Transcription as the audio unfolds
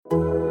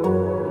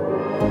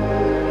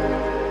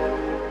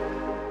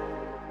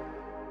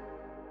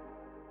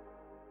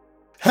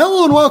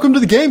Hello and welcome to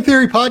the Game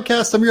Theory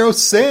Podcast. I'm your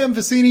host, Sam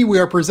Vicini. We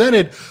are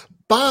presented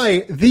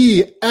by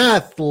The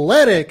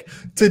Athletic.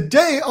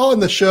 Today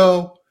on the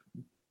show,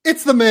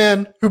 it's the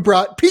man who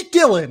brought Pete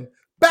Gillen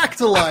back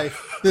to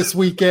life this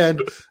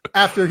weekend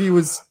after he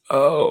was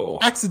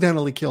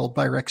accidentally killed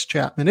by Rex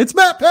Chapman. It's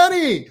Matt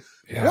Penny.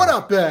 Yeah. What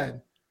up,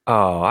 Ben?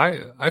 Oh,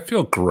 I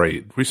feel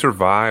great. We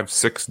survived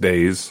 6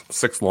 days,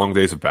 6 long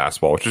days of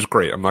basketball, which is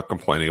great. I'm not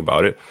complaining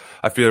about it.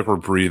 I feel like we're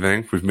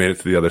breathing. We've made it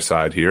to the other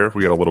side here.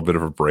 We got a little bit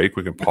of a break.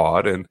 We can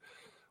pod, and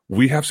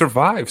we have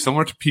survived,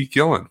 similar to Pete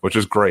Gillen, which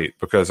is great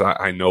because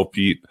I know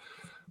Pete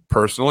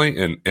personally,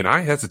 and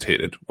I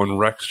hesitated when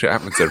Rex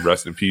Chapman said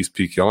rest in peace,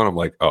 Pete Gillen. I'm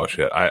like, oh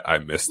shit, I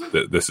missed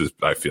this.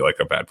 I feel like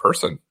a bad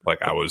person.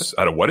 Like I was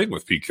at a wedding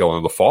with Pete Gillen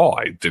in the fall.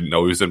 I didn't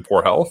know he was in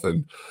poor health,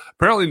 and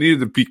apparently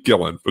needed the Pete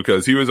Gillen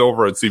because he was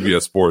over at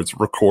CBS Sports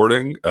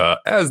recording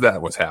as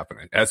that was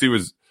happening, as he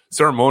was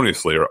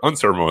ceremoniously or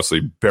unceremoniously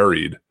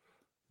buried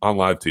on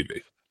live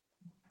TV.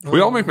 We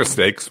all make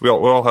mistakes. We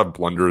all have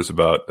blunders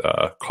about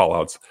call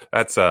outs.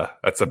 That's a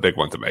big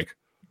one to make.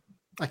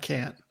 I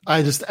can't.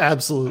 I just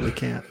absolutely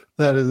can't.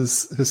 That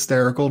is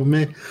hysterical to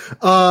me.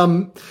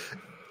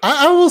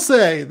 I will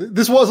say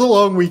this was a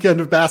long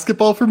weekend of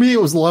basketball for me.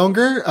 It was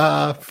longer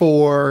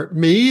for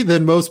me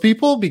than most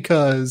people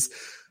because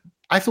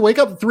I have to wake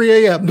up at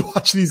 3 a.m. to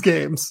watch these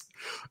games.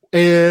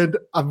 And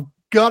I've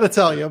got to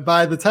tell you,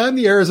 by the time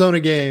the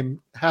Arizona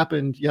game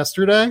happened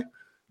yesterday,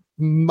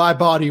 my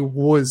body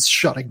was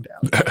shutting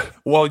down.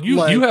 Well,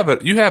 you have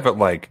it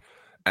like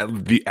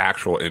at the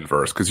actual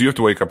inverse because you have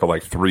to wake up at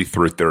like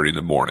 3:30 in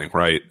the morning,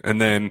 right? And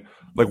then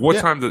like what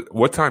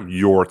time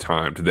your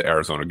time did the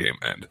Arizona game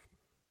end?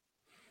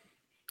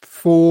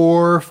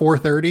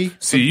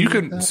 4:30. See, you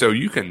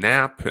can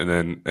nap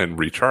and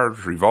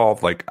recharge,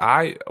 revolve. Like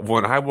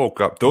when I woke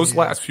up, those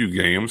last few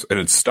games, and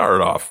it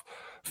started off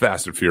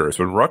fast and furious.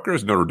 When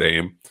Rutgers Notre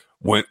Dame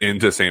went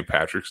into St.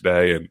 Patrick's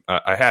Day, and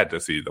I had to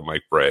see the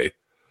Mike Bray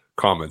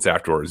comments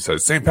afterwards. He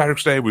says, St.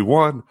 Patrick's Day, we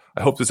won.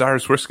 I hope there's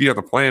Irish whiskey on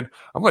the plane.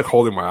 I'm like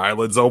holding my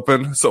eyelids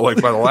open. So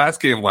like by the last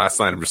game last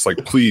night, I'm just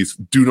like, please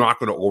do not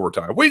go to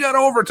overtime. We got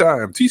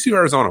overtime. TCU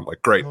Arizona. I'm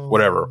like, great,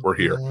 whatever. We're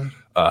here.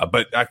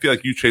 But I feel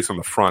like you chase on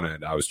the front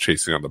end. I was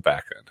chasing on the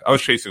back end. I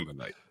was chasing the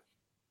night.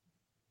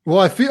 Well,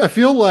 I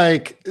feel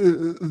like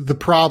the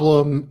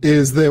problem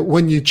is that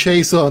when you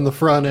chase on the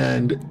front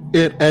end,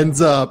 it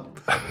ends up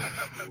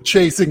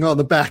chasing on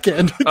the back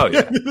end. Oh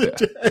yeah.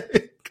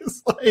 Day.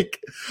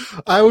 Like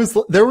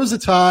there was a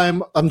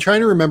time, I'm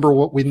trying to remember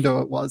what window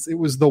it was. It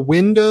was the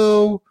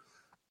window,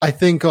 I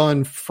think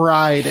on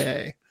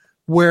Friday,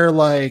 where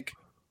like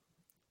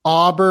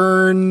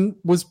Auburn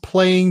was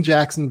playing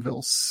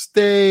Jacksonville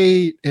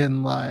State,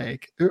 and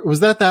like was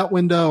that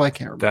window? I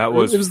can't remember.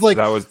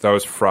 That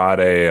was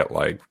Friday at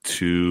like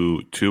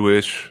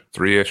 2-ish,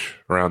 3-ish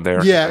around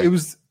there. Yeah, it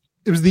was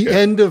the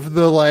end of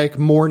the like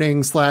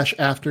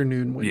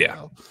morning/afternoon window.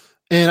 Yeah.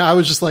 And I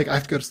was just like, I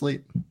have to go to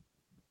sleep.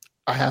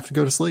 I have to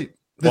go to sleep.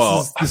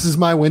 This is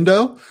my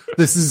window.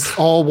 This is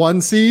all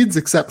 1 seeds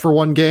except for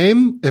one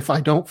game. If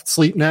I don't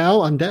sleep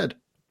now, I'm dead.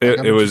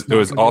 It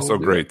was also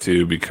great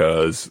too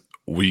because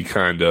we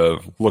kind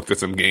of looked at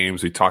some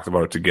games. We talked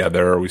about it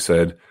together. We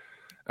said,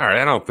 all right,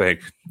 I don't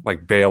think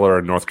like Baylor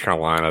and North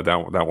Carolina,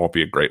 that won't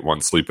be a great one.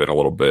 Sleep in a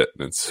little bit.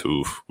 And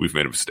we've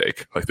made a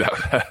mistake. Like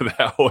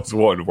that was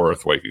one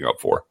worth waking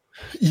up for.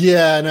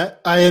 Yeah. And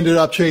I ended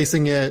up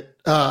chasing it.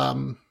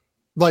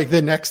 Like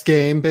the next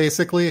game,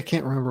 basically. I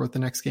can't remember what the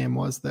next game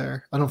was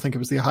there. I don't think it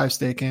was the Ohio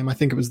State game. I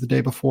think it was the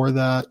day before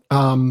that.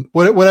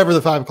 Whatever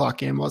the 5 o'clock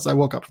game was, I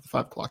woke up for the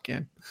 5 o'clock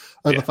game,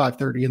 or the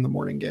 5:30 in the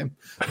morning game,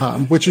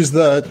 which is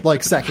the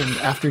like second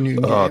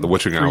afternoon game the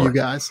witching hour for you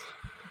guys.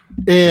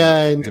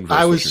 And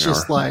I was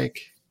just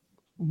like,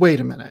 wait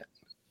a minute,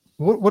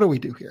 what do we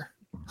do here?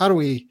 How do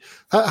we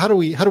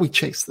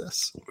chase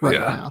this right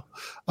now?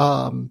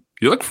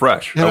 You look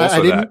fresh. You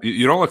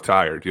don't look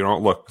tired. You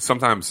don't look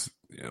sometimes.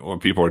 When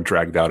people are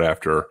dragged out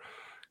after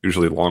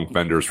usually long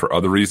benders for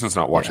other reasons,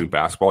 not watching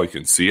basketball, you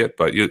can see it,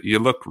 but you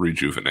look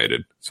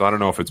rejuvenated. So I don't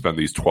know if it's been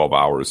these 12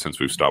 hours since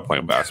we've stopped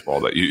playing basketball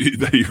that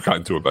you've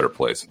gotten to a better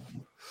place.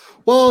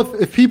 Well,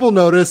 if people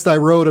noticed, I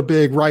wrote a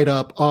big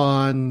write-up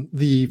on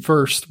the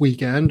first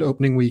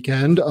opening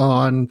weekend,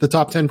 on the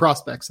top 10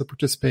 prospects that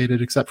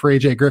participated, except for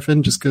AJ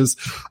Griffin, just because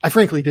I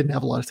frankly didn't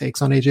have a lot of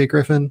takes on AJ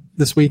Griffin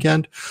this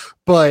weekend.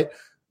 But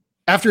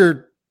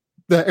after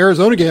the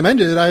Arizona game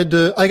ended,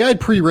 I'd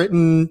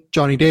pre-written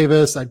Johnny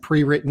Davis. I'd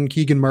pre-written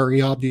Keegan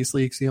Murray,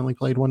 obviously, because he only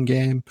played one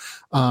game.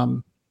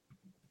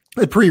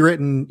 I'd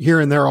pre-written here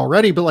and there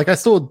already, but like I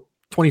still had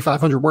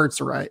 2,500 words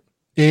to write,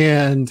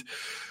 and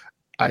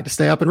I had to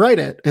stay up and write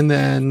it. And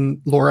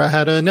then Laura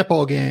had a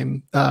netball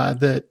game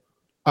that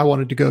I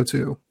wanted to go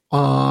to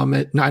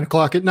at 9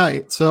 o'clock at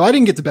night. So I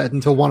didn't get to bed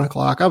until 1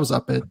 o'clock. I was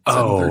up at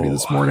 7:30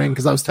 this morning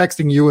because I was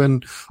texting you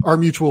and our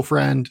mutual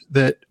friend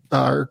that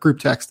our group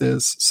text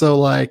is. So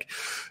like,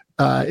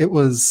 it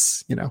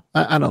was,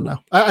 I don't know.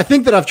 I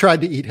think that I've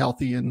tried to eat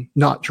healthy and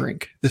not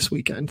drink this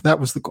weekend. That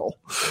was the goal.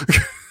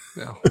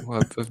 Yeah,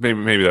 well,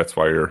 maybe that's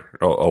why you're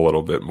a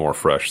little bit more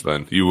fresh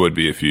than you would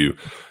be if you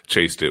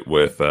chased it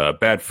with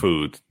bad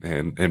food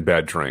and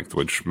bad drink,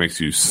 which makes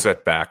you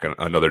set back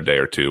another day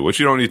or two, which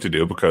you don't need to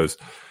do because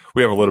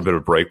we have a little bit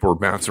of a break, but we're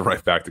bouncing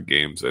right back to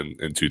games in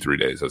 2-3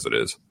 days as it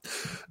is.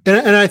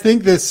 And I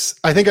think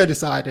I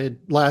decided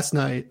last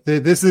night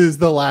that this is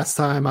the last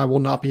time I will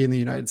not be in the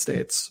United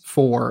States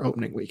for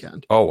opening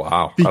weekend. Oh,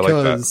 wow. Because I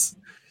like that.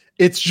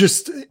 It's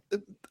just,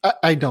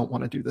 I don't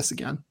want to do this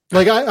again.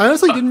 Like, I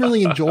honestly didn't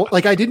really enjoy,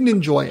 like, I didn't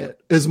enjoy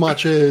it as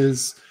much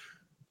as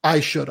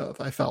I should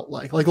have. I felt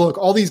like, look,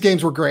 all these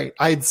games were great.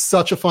 I had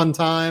such a fun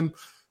time,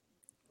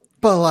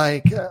 but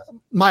like,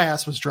 my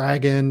ass was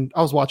dragging.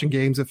 I was watching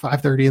games at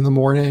 5:30 in the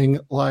morning.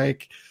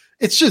 Like,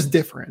 it's just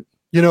different.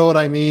 You know what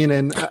I mean?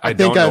 And I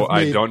don't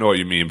know what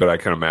you mean, but I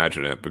can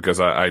imagine it because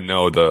I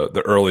know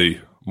the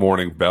early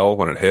morning bell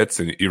when it hits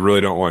and you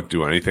really don't want to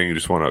do anything. You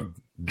just want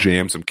to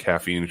jam some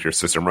caffeine into your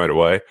system right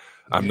away.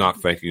 I'm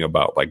not thinking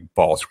about like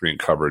ball screen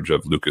coverage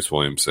of Lucas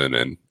Williamson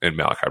and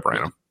Malachi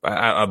Branham.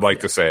 I'd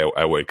like to say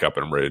I wake up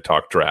and I'm ready to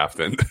talk draft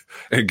and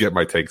get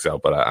my takes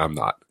out, but I'm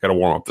not. Got to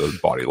warm up the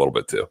body a little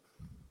bit too.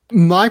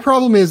 My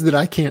problem is that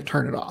I can't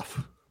turn it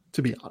off,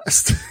 to be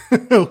honest.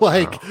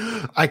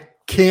 I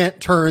can't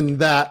turn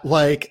that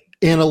like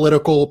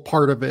analytical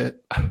part of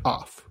it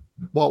off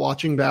while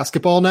watching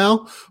basketball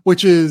now,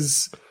 which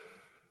is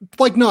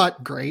like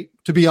not great,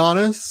 to be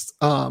honest.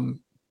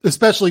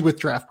 Especially with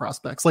draft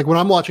prospects. Like when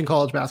I'm watching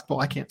college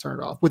basketball, I can't turn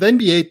it off. With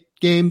NBA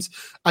games,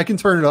 I can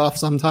turn it off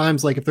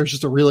sometimes. Like if there's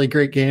just a really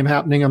great game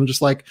happening, I'm just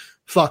like,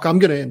 fuck, I'm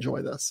going to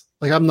enjoy this.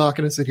 Like I'm not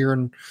going to sit here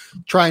and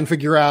try and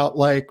figure out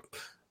like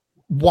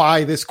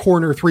why this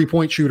corner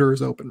 3-point shooter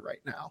is open right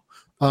now.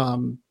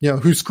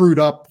 Who screwed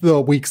up the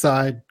weak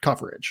side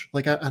coverage.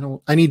 Like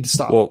I need to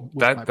stop. Well,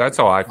 that's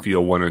how I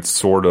feel when it's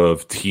sort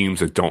of teams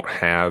that don't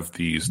have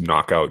these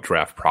knockout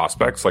draft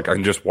prospects. Like I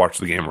can just watch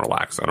the game and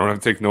relax. I don't have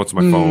to take notes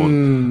on my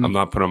phone. I'm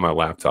not putting on my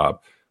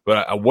laptop.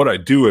 But what I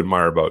do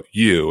admire about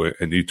you,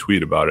 and you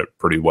tweet about it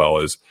pretty well,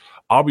 is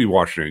I'll be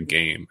watching a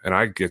game and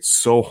I get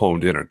so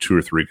honed in on 2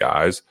 or 3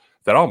 guys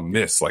that I'll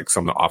miss like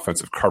some of the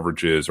offensive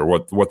coverages or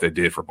what they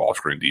did for ball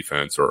screen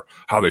defense or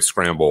how they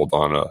scrambled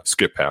on a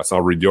skip pass. I'll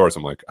read yours.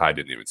 I'm like, I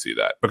didn't even see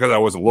that because I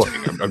wasn't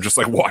looking. I'm just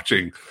like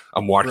watching.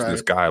 I'm watching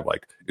this guy.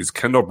 Like, is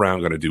Kendall Brown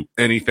going to do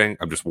anything?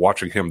 I'm just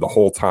watching him the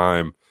whole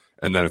time.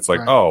 And then it's like,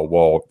 oh,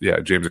 well, yeah,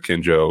 James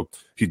Akinjo,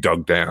 he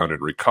dug down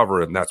and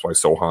recovered. And that's why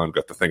Sohan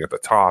got the thing at the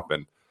top.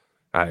 And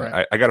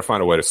I got to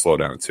find a way to slow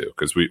down too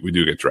because we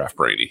do get draft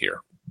brainy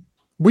here.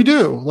 We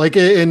do. Like,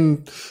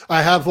 and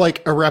I have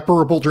like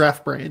irreparable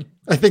draft brain.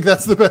 I think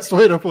that's the best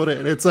way to put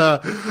it. It's a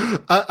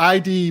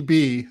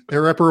IDB,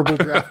 irreparable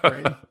draft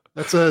brain.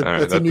 That's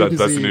a new disease.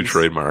 That's a new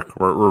trademark.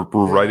 We're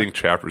writing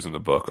chapters in the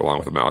book along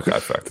with the Malachi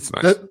effect. It's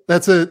nice.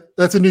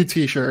 That's a new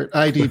T-shirt.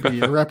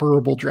 IDB,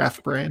 irreparable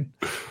draft brain.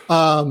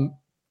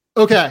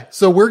 Okay,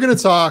 so we're going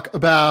to talk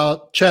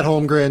about Chet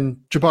Holmgren,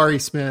 Jabari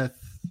Smith,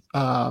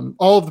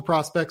 all of the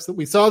prospects that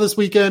we saw this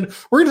weekend.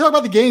 We're going to talk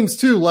about the games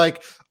too.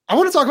 Like, I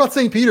want to talk about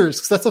St. Peter's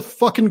because that's a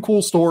fucking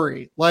cool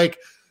story. Like,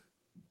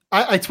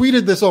 I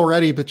tweeted this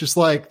already, but just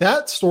like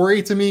that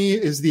story to me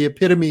is the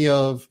epitome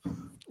of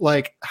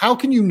like, how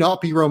can you not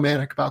be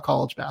romantic about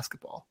college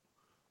basketball?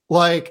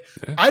 Like,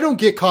 I don't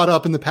get caught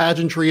up in the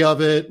pageantry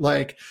of it.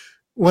 Like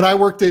when I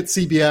worked at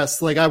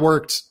CBS, like I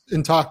worked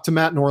and talked to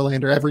Matt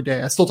Norlander every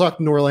day. I still talk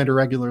to Norlander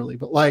regularly,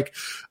 but like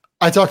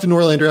I talk to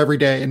Norlander every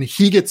day and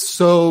he gets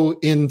so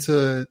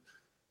into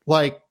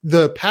like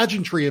the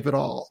pageantry of it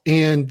all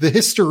and the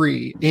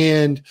history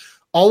and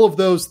all of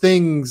those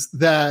things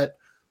that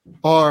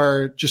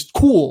are just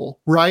cool,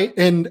 right?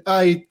 And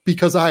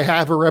because I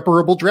have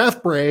irreparable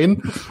draft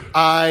brain,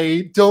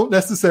 I don't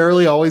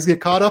necessarily always get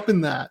caught up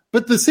in that.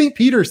 But the St.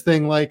 Peter's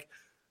thing, like,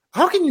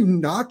 how can you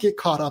not get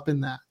caught up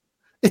in that?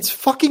 It's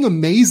fucking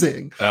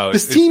amazing.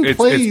 This team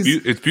plays.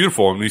 It's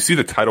beautiful. And you see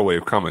the tidal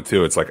wave coming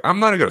too. It's like, I'm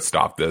not going to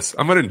stop this.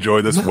 I'm going to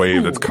enjoy this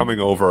wave that's coming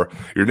over.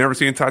 You're never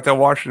seeing Tata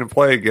Washington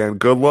play again.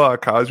 Good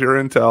luck. How's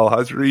your intel?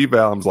 How's your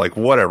eval? I'm like,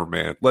 whatever,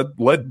 man.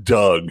 Let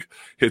Doug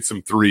hit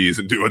some threes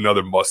and do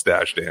another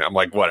mustache dance. I'm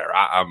like, whatever.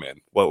 I'm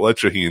in. Let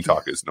Shaheen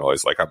talk his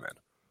noise. Like, I'm in.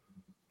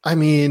 I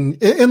mean,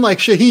 and like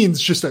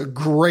Shaheen's just a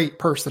great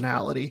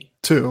personality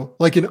too.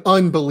 Like an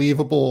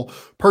unbelievable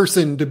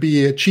person to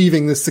be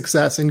achieving this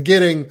success and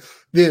getting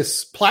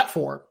this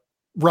platform,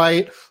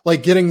 right?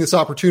 Like getting this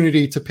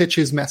opportunity to pitch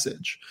his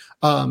message.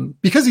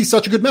 Because he's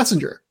such a good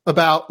messenger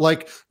about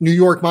like New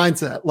York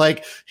mindset,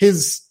 like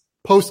his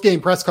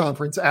post-game press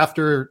conference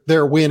after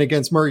their win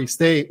against Murray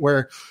State,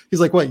 where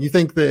he's like, what, you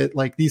think that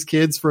like these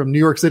kids from New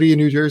York City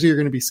and New Jersey are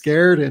going to be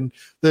scared and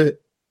the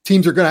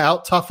teams are going to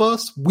out tough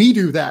us? We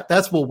do that.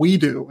 That's what we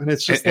do. And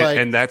it's just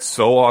and that's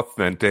so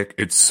authentic.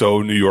 It's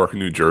so New York,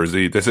 New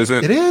Jersey. This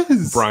isn't it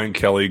is Brian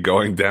Kelly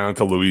going down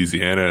to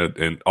Louisiana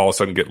and all of a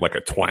sudden get like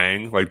a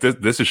twang. Like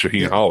this is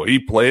Shaheen Hall. He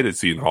played at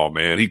Seton Hall,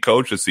 man. He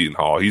coached at Seton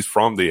Hall. He's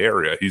from the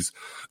area.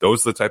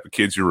 Those are the type of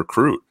kids you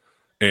recruit.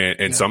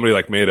 And somebody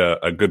like made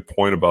a good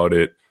point about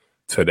it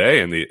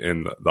today in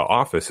the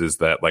office is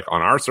that like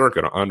on our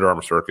circuit, Under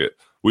Armour circuit,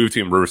 we have a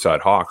team,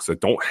 Riverside Hawks, that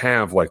don't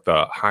have like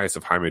the highest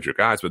of high major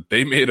guys, but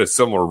they made a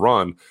similar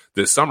run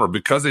this summer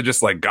because they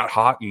just like got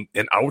hot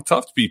and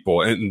out-toughed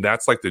people. And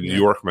that's like the New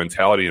York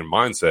mentality and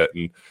mindset.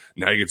 And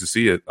now you get to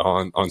see it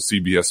on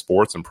CBS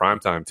Sports and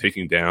primetime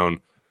taking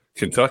down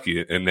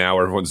Kentucky. And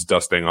now everyone's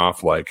dusting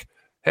off like,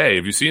 hey,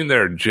 have you seen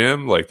their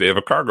gym? Like they have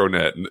a cargo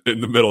net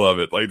in the middle of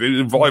it. Like they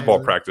did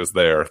volleyball practice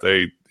there.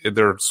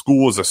 Their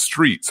school is a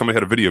street. Somebody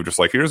had a video of just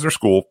like, here's their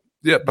school.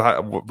 Yeah,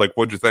 but like,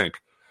 what'd you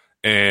think?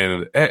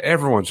 And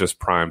everyone's just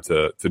primed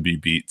to be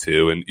beat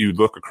too. And you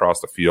look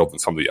across the field and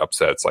some of the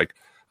upsets, like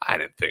I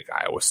didn't think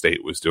Iowa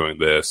State was doing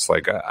this.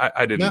 Like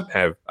I didn't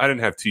have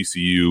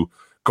TCU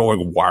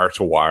going wire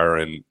to wire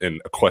and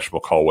a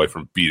questionable call away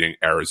from beating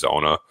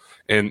Arizona.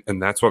 And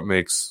that's what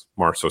makes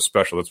March so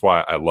special. That's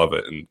why I love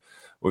it. And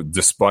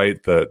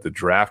despite the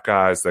draft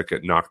guys that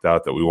get knocked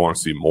out that we want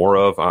to see more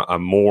of,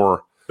 I'm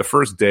more the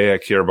first day I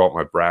care about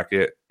my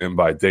bracket, and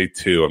by day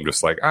 2 I'm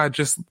just like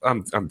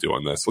I'm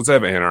doing this. Let's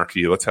have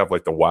anarchy. Let's have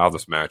like the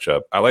wildest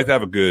matchup. I like to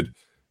have a good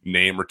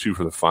name or two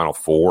for the Final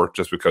Four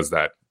just because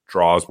that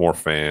draws more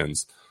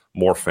fans,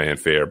 more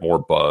fanfare, more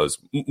buzz,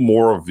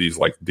 more of these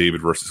like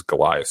David versus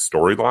Goliath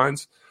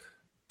storylines.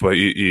 But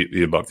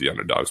you love the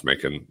underdogs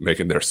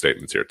making their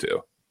statements here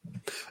too.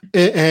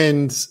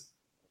 And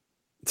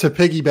to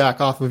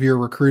piggyback off of your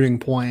recruiting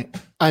point,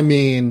 I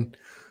mean,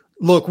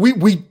 look,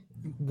 we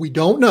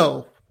don't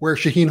know where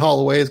Shaheen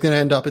Holloway is going to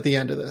end up at the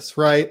end of this,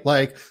 right?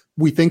 Like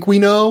we think we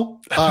know.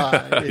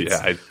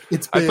 I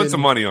put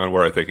some money on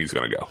where I think he's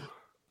going to go.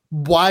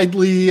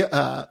 Widely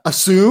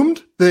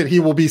assumed that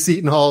he will be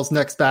Seton Hall's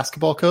next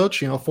basketball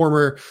coach,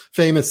 former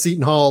famous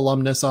Seton Hall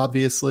alumnus,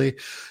 obviously.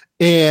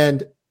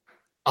 And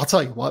I'll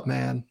tell you what,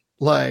 man,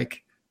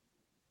 like,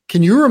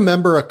 can you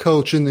remember a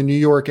coach in the New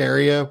York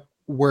area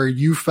where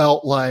you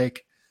felt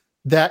like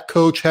that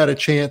coach had a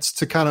chance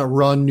to kind of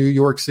run New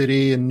York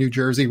City and New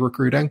Jersey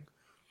recruiting?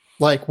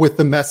 Like with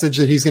the message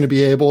that he's going to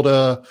be able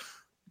to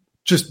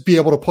just be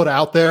able to put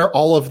out there,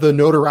 all of the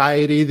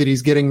notoriety that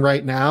he's getting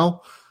right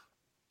now.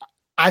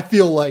 I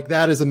feel like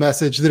that is a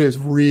message that is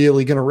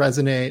really going to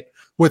resonate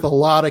with a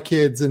lot of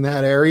kids in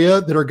that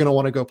area that are going to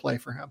want to go play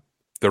for him.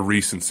 The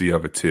recency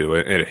of it too,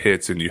 and it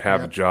hits, and you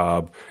have a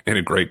job in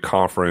a great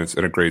conference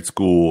in a great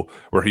school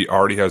where he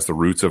already has the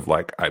roots of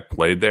like I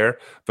played there,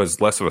 but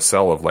it's less of a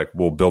sell of like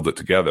we'll build it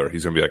together.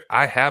 He's gonna be like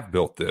I have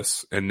built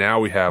this, and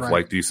now we have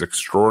like these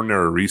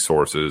extraordinary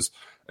resources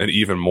and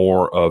even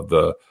more of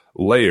the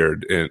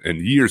layered and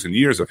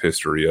years of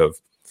history of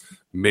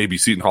maybe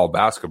Seton Hall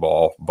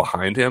basketball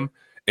behind him,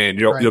 and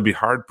you'll be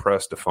hard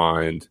pressed to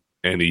find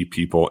any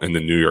people in the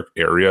New York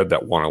area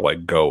that want to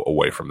like go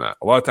away from that.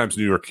 A lot of times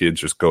New York kids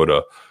just go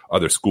to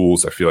other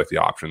schools. I feel like the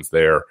options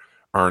there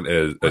aren't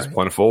as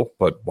plentiful,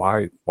 but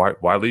why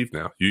leave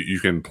now? You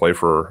can play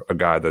for a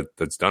guy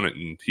that's done it,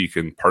 and he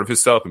can part of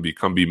himself and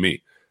be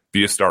me,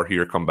 be a star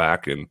here, come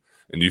back and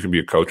you can be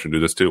a coach and do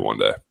this too one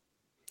day.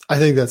 I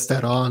think that's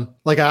dead on.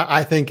 Like,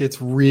 I think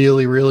it's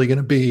really, really going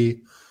to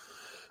be,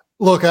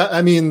 look,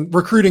 I mean,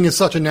 recruiting is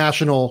such a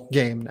national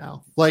game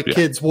now. Like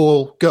kids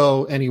will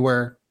go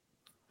anywhere,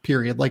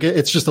 period. Like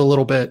it's just a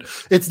little bit,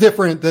 it's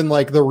different than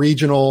like the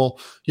regional,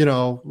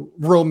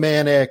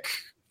 romantic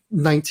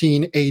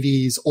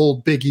 1980s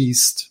old Big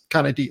East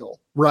kind of deal.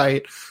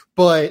 Right.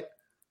 But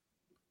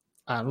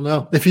I don't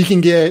know if he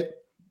can get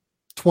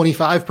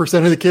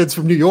 25% of the kids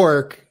from New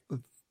York,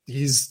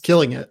 he's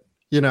killing it,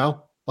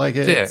 like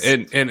it's,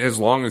 and as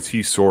long as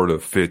he sort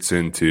of fits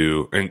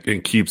into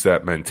and keeps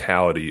that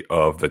mentality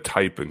of the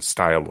type and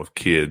style of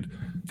kid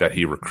that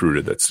he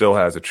recruited that still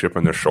has a chip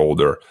on their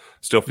shoulder,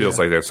 still feels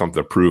like they have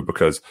something to prove,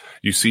 because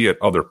you see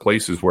at other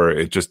places where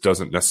it just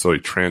doesn't necessarily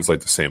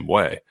translate the same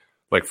way.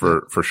 Like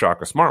for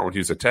Shaka Smart, when he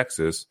was at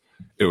Texas,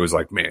 it was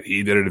like, man,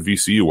 he did it at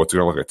VCU. What's it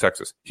going to look at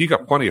Texas? He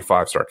got plenty of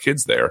 5-star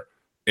kids there.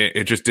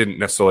 It just didn't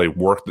necessarily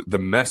work. The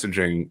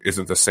messaging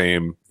isn't the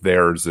same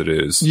there as it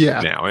is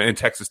now. And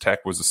Texas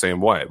Tech was the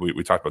same way.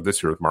 We talked about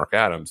this year with Mark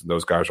Adams, and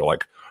those guys are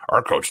like,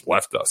 our coach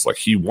left us. Like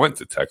he went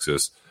to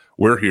Texas.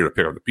 We're here to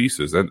pick up the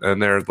pieces.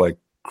 And they're like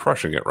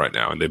crushing it right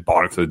now. And they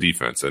bought into the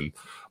defense and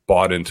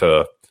bought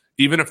into,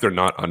 even if they're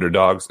not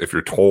underdogs, if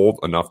you're told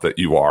enough that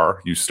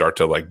you start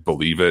to like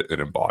believe it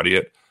and embody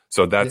it.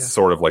 So that's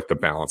sort of like the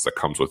balance that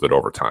comes with it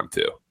over time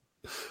too.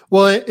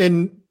 Well,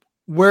 and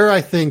where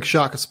I think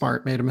Shaka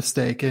Smart made a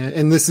mistake,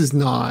 and this is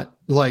not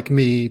like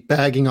me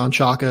bagging on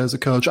Shaka as a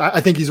coach.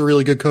 I think he's a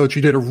really good coach. He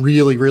did a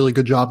really, really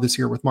good job this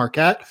year with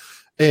Marquette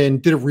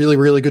and did a really,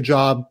 really good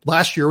job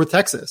last year with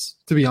Texas,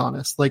 to be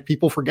honest. Like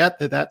people forget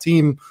that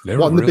team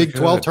won the Big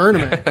 12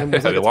 tournament. And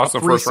was like they lost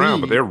in the first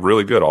round, but they were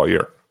really good all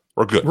year.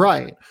 We're good.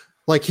 Right.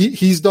 Like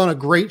he's done a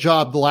great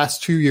job the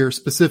last 2 years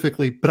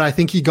specifically, but I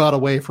think he got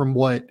away from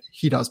what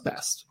he does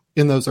best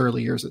in those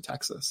early years at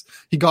Texas.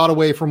 He got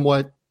away from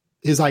what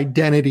his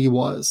identity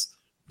was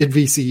at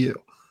VCU.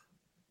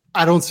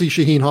 I don't see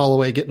Shaheen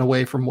Holloway getting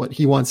away from what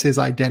he wants his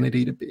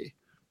identity to be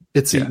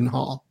at Seton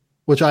Hall,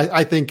 which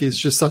I think is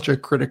just such a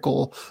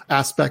critical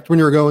aspect when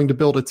you're going to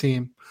build a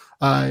team.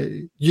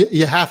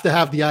 You have to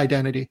have the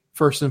identity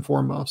first and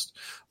foremost.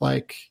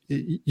 Like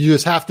you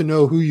just have to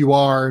know who you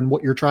are and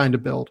what you're trying to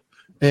build,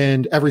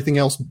 and everything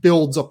else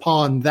builds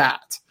upon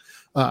that.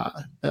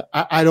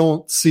 I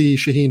don't see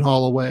Shaheen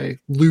Holloway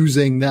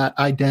losing that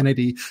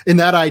identity. And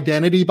that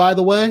identity, by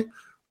the way,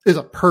 is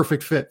a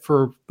perfect fit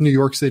for New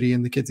York City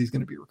and the kids he's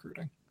going to be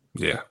recruiting.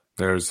 Yeah,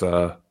 there's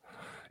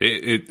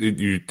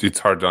it's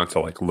hard not to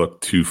like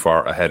look too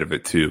far ahead of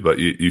it too, but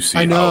you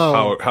see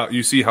how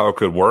you see how it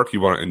could work. You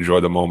want to enjoy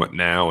the moment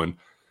now, and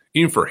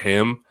even for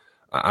him,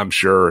 I'm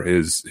sure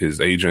his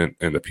agent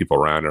and the people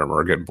around him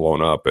are getting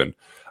blown up, and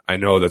I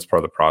know that's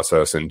part of the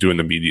process. And doing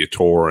the media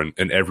tour,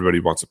 and everybody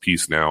wants a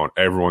piece now, and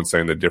everyone's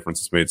saying the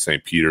difference is made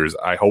St. Peter's.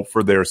 I hope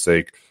for their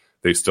sake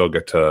they still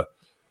get to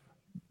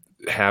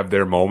have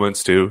their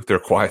moments too, their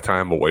quiet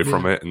time away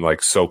from it, and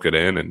like soak it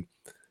in. And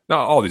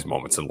not all these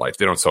moments in life,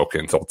 they don't soak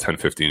in until 10,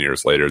 15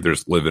 years later. They're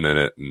just living in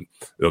it, and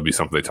it'll be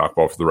something they talk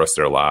about for the rest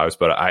of their lives.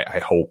 But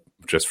I hope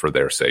just for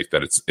their sake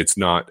that it's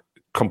not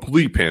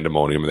complete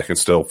pandemonium, and they can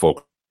still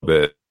focus a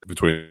bit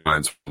between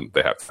lines when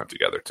they have time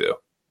together too.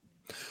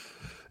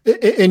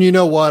 And you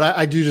know what?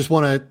 I do just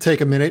want to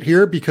take a minute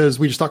here because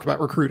we just talked about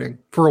recruiting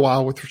for a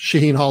while with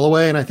Shaheen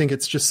Holloway. And I think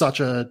it's just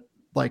such a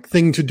like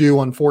thing to do,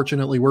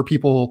 unfortunately, where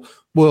people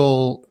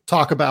will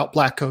talk about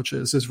black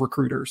coaches as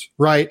recruiters,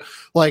 right?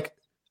 Like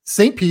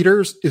St.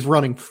 Peter's is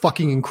running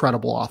fucking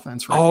incredible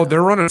offense right now.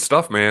 They're running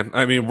stuff, man.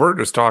 I mean, we're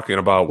just talking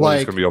about what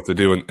he's going to be able to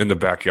do in the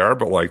backyard,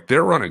 but like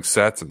they're running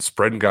sets and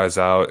spreading guys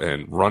out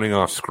and running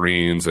off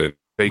screens and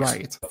fake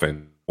stuff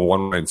and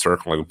one line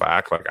circling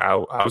back. Like I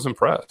was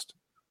impressed.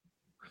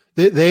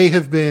 They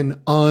have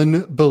been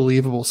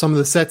unbelievable. Some of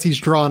the sets he's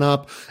drawn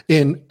up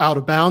in out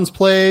of bounds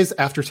plays,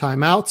 after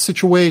timeout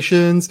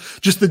situations,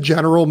 just the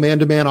general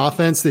man-to-man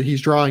offense that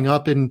he's drawing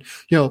up and,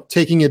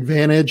 taking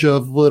advantage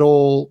of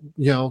little,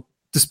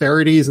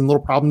 disparities and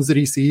little problems that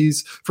he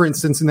sees. For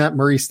instance, in that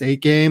Murray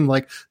State game,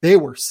 like they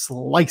were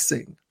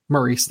slicing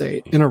Murray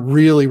State in a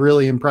really,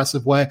 really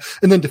impressive way.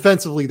 And then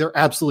defensively, they're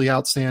absolutely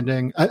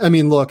outstanding. I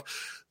mean, look,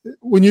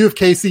 when you have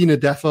Casey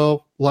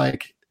Nadefo,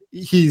 like,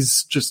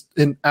 he's just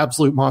an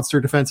absolute monster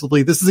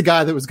defensively. This is a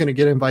guy that was going to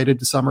get invited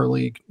to Summer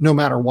League no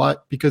matter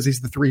what, because he's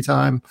the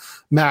 3-time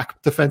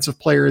MAC Defensive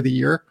Player of the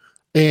Year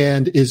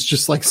and is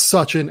just like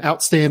such an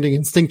outstanding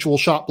instinctual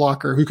shot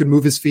blocker who can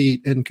move his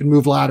feet and can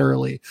move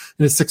laterally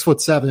and is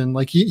 6'7".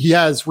 Like he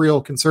has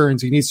real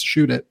concerns. He needs to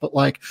shoot it, but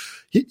like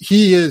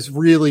he is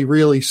really,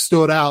 really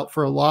stood out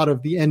for a lot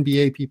of the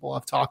NBA people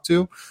I've talked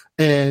to.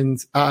 And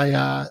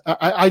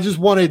I just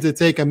wanted to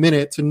take a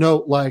minute to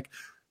note, like,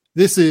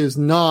 this is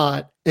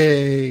not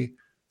a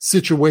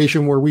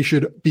situation where we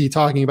should be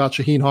talking about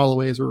Shaheen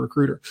Holloway as a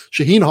recruiter.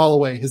 Shaheen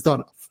Holloway has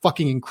done a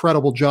fucking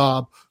incredible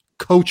job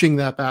coaching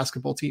that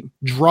basketball team,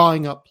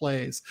 drawing up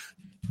plays,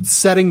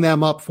 setting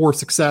them up for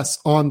success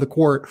on the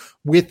court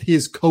with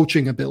his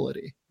coaching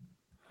ability.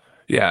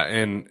 Yeah,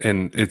 and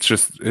it's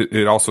just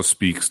it also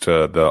speaks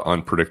to the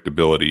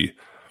unpredictability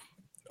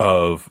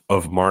of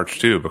March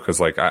too, because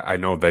like I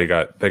know they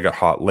got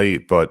hot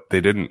late, but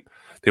they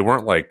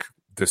weren't like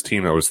this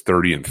team that was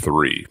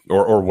 30-3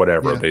 or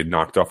whatever. Yeah. They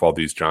knocked off all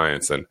these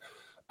giants. And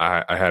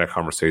I had a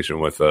conversation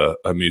with a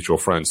mutual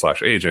friend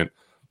 / agent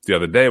the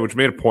other day, which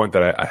made a point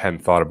that I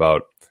hadn't thought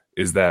about,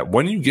 is that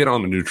when you get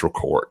on the neutral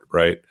court,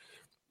 right,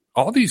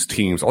 all these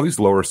teams, all these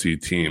lower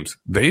seed teams,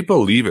 they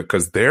believe it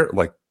because they're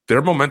like,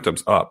 their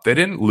momentum's up. They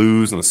didn't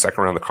lose in the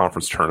second round of the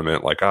conference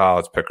tournament. Like,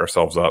 let's pick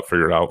ourselves up,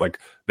 figure it out. Like,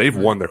 they've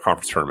won their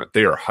conference tournament.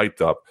 They are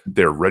hyped up.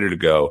 They're ready to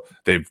go.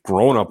 They've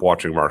grown up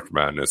watching March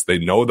Madness. They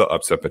know the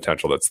upset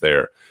potential that's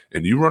there.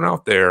 And you run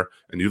out there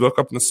and you look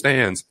up in the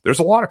stands. There's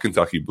a lot of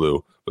Kentucky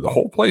blue, but the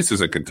whole place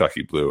isn't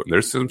Kentucky blue. And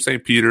there's some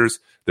St. Peter's.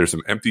 There's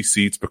some empty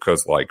seats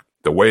because, like,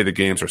 the way the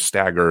games are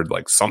staggered,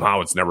 like,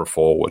 somehow it's never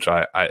full, which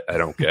I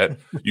don't get.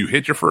 You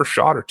hit your first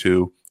shot or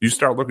two. You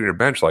start looking at your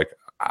bench like,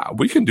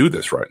 we can do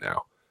this right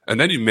now. And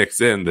then you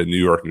mix in the New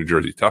York, New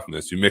Jersey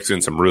toughness. You mix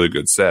in some really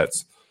good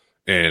sets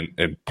and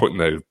putting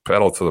the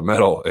pedal to the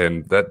metal.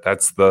 And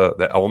that's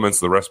the elements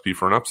of the recipe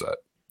for an upset.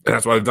 And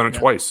that's why they've done it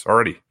twice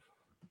already.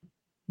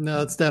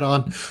 No, it's dead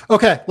on.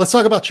 Okay, let's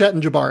talk about Chet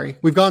and Jabari.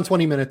 We've gone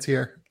 20 minutes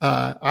here.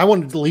 I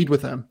wanted to lead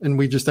with him, and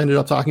we just ended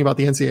up talking about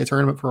the NCAA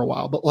tournament for a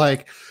while. But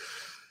like,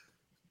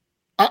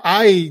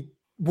 I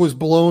was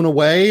blown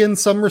away in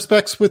some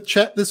respects with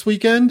Chet this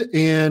weekend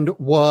and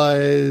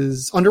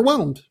was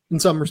underwhelmed in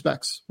some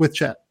respects with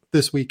Chet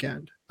this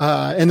weekend.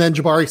 And then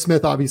Jabari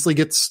Smith obviously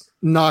gets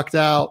knocked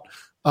out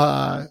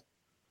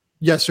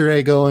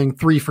yesterday, going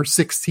 3 for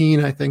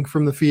 16, I think,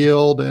 from the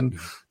field and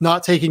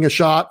not taking a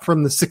shot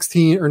from the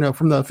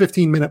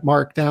 15-minute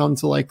mark down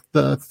to like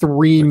the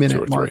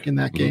 3-minute mark in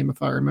that game,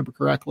 if I remember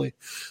correctly.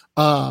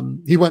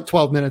 He went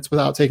 12 minutes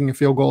without taking a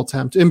field goal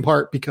attempt, in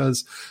part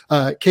because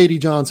Katie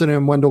Johnson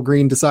and Wendell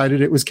Green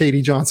decided it was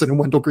Katie Johnson and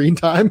Wendell Green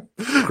time.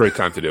 Great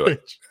time to do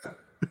it.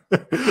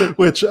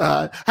 Which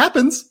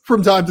happens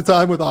from time to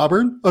time with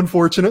Auburn,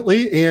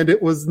 unfortunately, and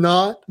it was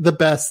not the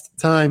best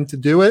time to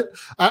do it.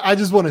 I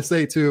just want to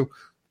say, too,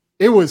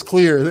 it was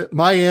clear that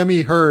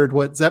Miami heard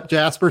what Zep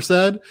Jasper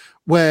said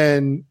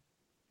when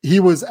he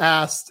was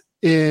asked,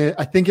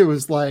 I think it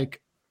was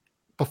like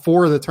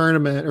before the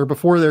tournament or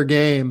before their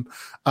game,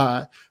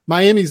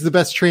 Miami's the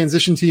best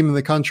transition team in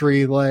the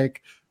country.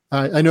 Like,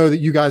 I know that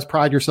you guys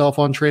pride yourself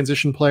on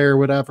transition play or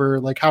whatever.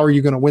 Like, how are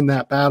you going to win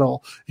that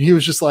battle? And he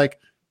was just like,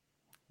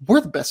 we're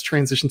the best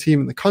transition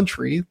team in the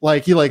country.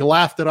 Like, he like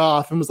laughed it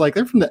off and was like,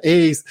 they're from the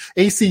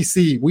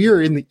ACC. We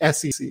are in the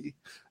SEC.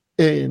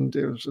 And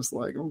it was just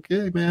like,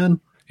 okay,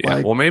 man. Yeah,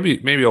 like, well,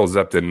 maybe old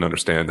Zepp didn't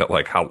understand that,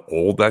 like, how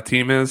old that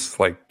team is.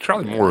 Like,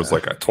 Charlie Moore is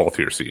like a 12th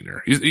year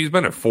senior. He's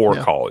been at 4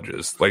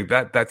 colleges. Like,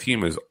 that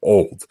team is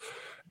old.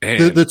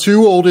 And the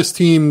 2 oldest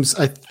teams,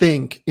 I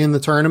think, in the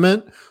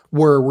tournament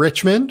were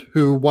Richmond,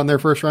 who won their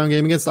first round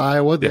game against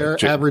Iowa. Their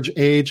average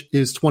age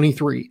is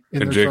 23.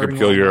 And Jacob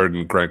Hilliard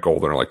and Grant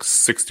Golden are like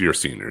 60-year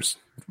seniors.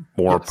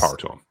 More power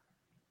to them.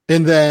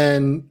 And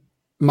then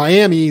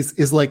Miami's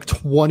is like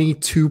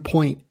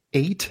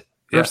 22.8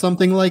 or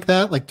something like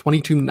that, like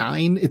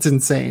 22.9. It's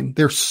insane.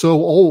 They're so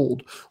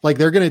old. Like,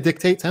 they're going to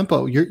dictate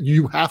tempo.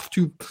 You have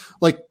to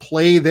like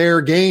play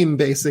their game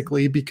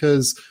basically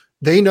because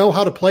they know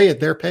how to play at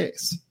their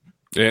pace.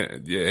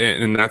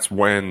 And that's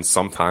when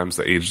sometimes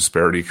the age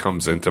disparity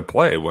comes into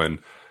play, when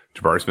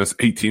Jabari Smith's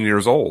 18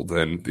 years old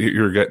and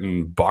you're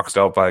getting boxed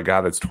out by a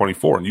guy that's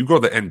 24. And you go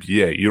to the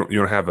NBA, you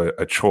don't have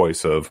a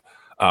choice of,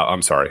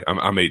 I'm sorry,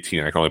 I'm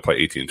 18. I can only play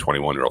 18 and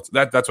 21-year-olds.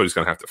 That's what he's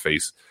going to have to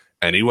face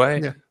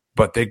anyway. Yeah.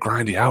 But they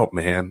grind you out,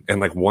 man.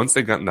 And like, once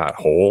they got in that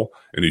hole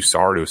and you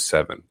saw it was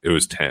 7, it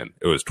was 10,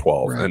 it was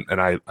 12. Right. And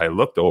I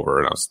looked over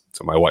and I was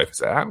to my wife and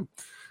said, I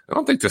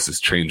don't think this is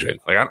changing.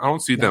 Like, I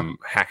don't see them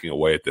hacking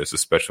away at this,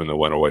 especially when they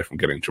went away from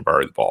getting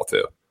Jabari the ball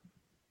too.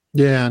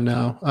 Yeah,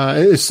 no.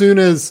 As soon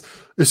as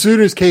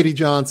Katie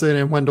Johnson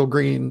and Wendell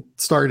Green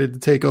started to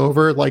take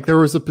over, like, there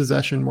was a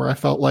possession where I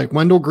felt like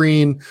Wendell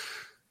Green,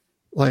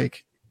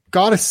 like,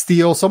 got a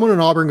steal. Someone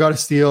in Auburn got a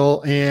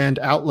steal and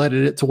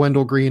outletted it to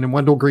Wendell Green, and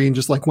Wendell Green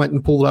just like went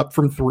and pulled up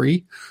from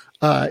 3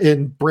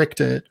 and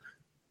bricked it.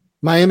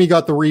 Miami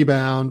got the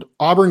rebound.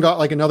 Auburn got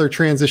like another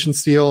transition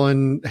steal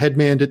and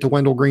headmanned it to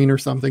Wendell Green or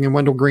something. And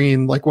Wendell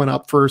Green like went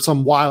up for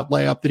some wild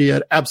layup that he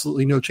had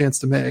absolutely no chance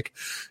to make.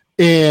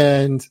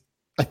 And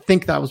I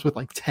think that was with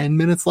like 10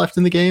 minutes left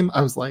in the game.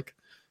 I was like,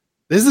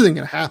 this isn't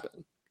going to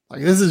happen.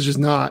 Like, this is just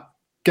not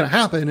going to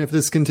happen if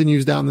this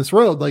continues down this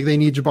road. Like, they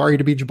need Jabari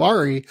to be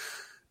Jabari.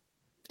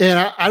 And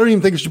I don't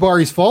even think it's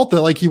Jabari's fault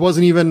that like he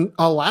wasn't even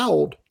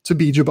allowed to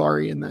be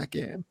Jabari in that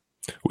game.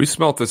 We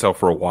smelt this out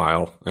for a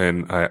while,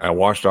 and I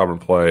watched Auburn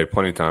play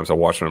plenty of times. I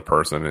watched them in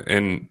person,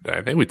 and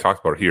I think we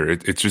talked about it here.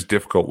 It's just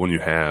difficult when you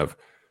have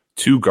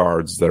 2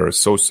 guards that are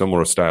so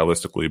similar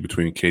stylistically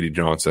between Katie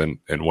Johnson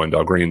and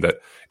Wendell Green that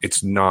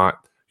it's not,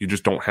 you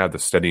just don't have the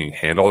steadying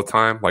hand all the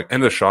time. Like,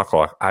 end of the shot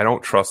clock, I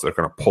don't trust they're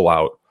going to pull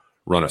out,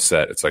 run a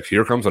set. It's like,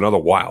 here comes another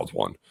wild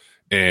one.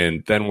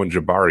 And then when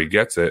Jabari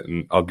gets it,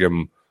 and I'll give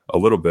him a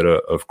little bit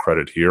of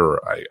credit here,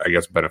 or I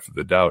guess benefit of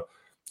the doubt.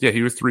 Yeah,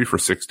 he was 3 for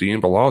 16,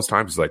 but a lot of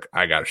times he's like,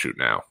 I got to shoot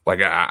now.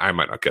 Like, I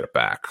might not get it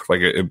back.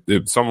 Like,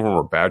 some of them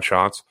were bad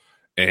shots,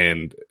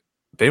 and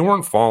they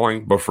weren't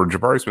falling. But for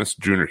Jabari Smith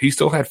Jr., he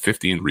still had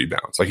 15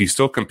 rebounds. Like, he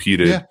still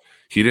competed. Yeah.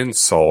 He didn't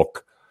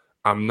sulk.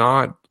 I'm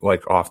not,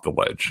 like, off the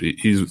ledge.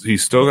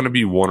 He's still going to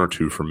be 1 or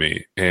 2 for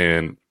me.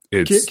 And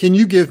it's... Can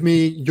you give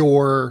me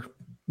your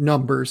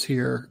numbers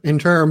here in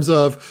terms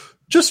of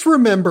just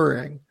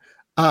remembering,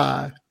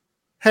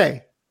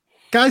 hey,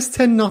 guys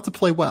tend not to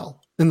play well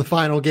in the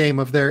final game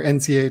of their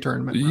NCAA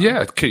tournament round.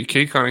 Yeah,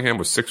 Kate Cunningham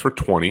was 6 for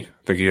 20. I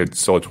think he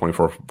still had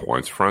 24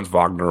 points. Franz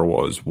Wagner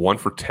was 1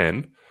 for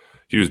 10.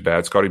 He was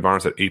bad. Scotty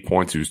Barnes had 8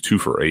 points. He was 2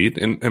 for 8.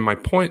 And my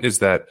point is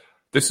that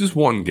this is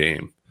one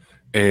game.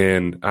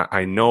 And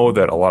I know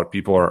that a lot of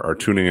people are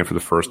tuning in for the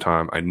first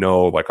time. I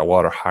know, like, a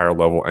lot of higher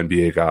level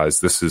NBA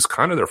guys, this is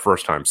kind of their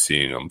first time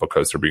seeing them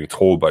because they're being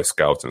told by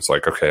scouts. And it's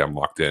like, okay, I'm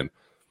locked in.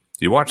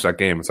 You watch that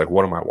game, it's like,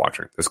 what am I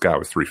watching? This guy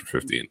was 3 for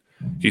 15.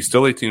 He's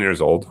still 18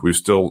 years old. We've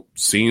still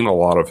seen a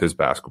lot of his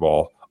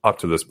basketball up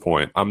to this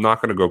point. I'm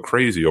not going to go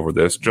crazy over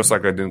this, just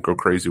like I didn't go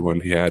crazy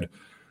when he had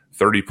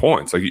 30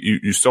 points. Like,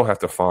 you still have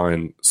to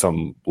find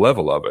some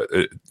level of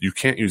it. You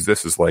can't use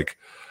this as like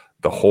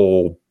the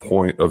whole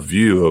point of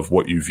view of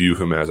what you view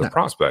him as a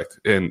prospect.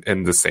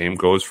 And the same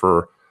goes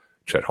for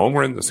Chet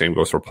Holmgren. The same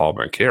goes for Paul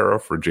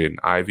Banchero, for Jaden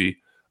Ivey.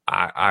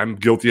 I'm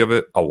guilty of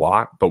it a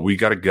lot, but we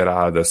got to get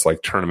out of this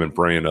like tournament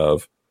brain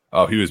of,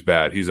 oh, he was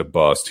bad, he's a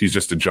bust, he's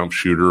just a jump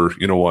shooter.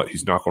 You know what?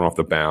 He's not going off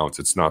the bounce.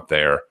 It's not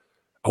there.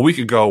 A week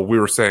ago, we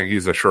were saying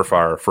he's a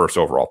surefire first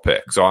overall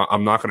pick. So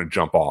I'm not going to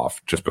jump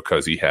off just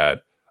because he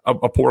had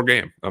a poor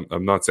game.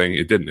 I'm not saying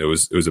it didn't. It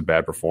was a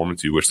bad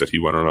performance. You wish that he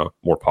went on a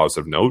more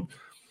positive note.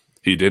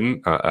 He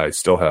didn't. I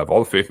still have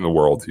all the faith in the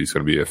world. He's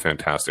going to be a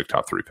fantastic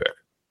top 3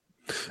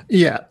 pick.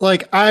 Yeah,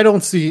 like, I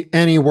don't see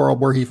any world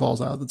where he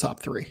falls out of the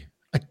top 3.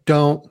 I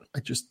don't. I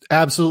just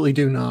absolutely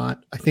do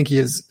not. I think he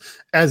is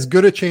as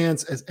good a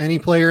chance as any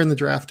player in the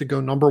draft to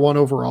go number 1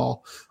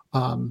 overall.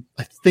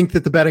 I think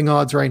that the betting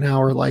odds right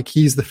now are like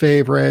he's the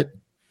favorite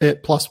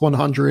at plus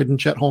 100 and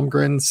Chet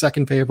Holmgren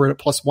second favorite at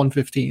plus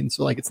 115.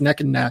 So like it's neck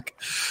and neck.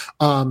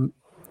 And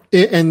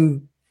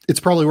it's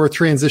probably worth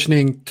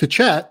transitioning to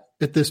Chet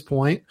at this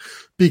point,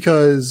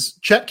 because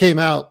Chet came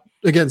out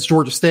against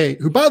Georgia State,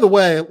 who, by the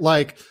way,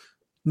 like,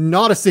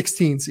 not a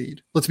 16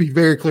 seed. Let's be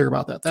very clear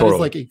about that. That is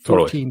like a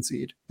 14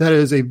 seed. That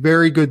is a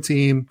very good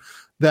team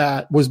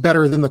that was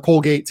better than the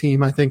Colgate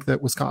team, I think,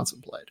 that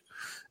Wisconsin played.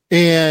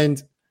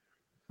 And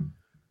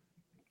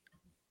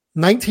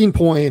 19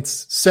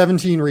 points,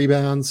 17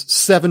 rebounds,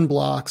 7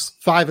 blocks,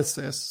 5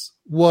 assists,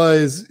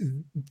 was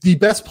the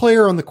best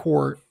player on the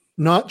court,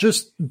 not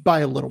just by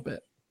a little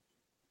bit.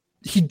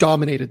 He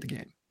dominated the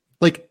game,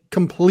 like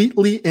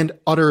completely and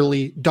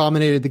utterly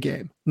dominated the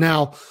game.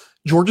 Now,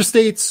 Georgia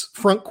State's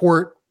front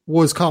court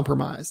was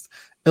compromised.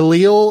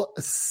 Elil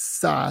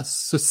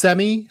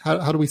Sosemi,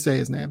 how do we say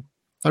his name?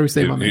 How do we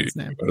say my man's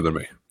name? Better than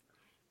me.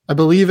 I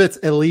believe it's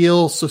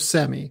Elil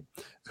Sosemi,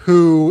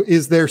 who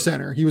is their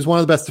center. He was one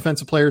of the best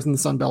defensive players in the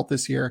Sun Belt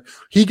this year.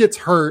 He gets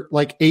hurt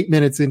like 8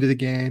 minutes into the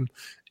game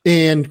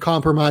and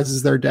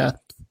compromises their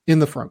depth in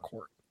the front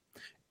court.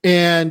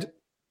 And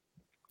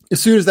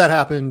as soon as that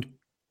happened,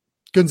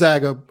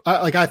 Gonzaga,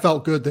 I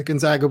felt good that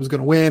Gonzaga was going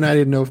to win. I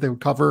didn't know if they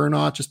would cover or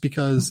not, just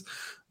because,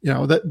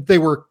 that they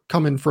were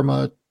coming from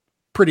a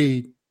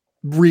pretty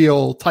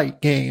real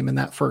tight game in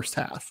that first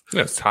half.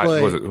 Yeah, it's tied.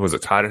 Was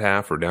it tied at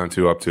half or down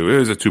 2 up 2? It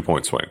was a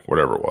 2-point swing,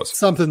 whatever it was.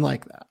 Something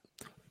like that.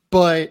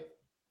 But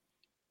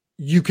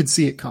you could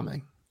see it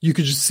coming. You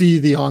could just see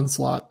the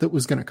onslaught that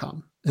was going to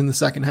come in the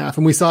second half.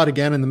 And we saw it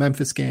again in the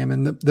Memphis game.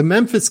 And the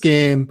Memphis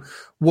game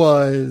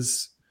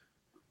was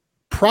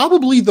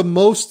probably the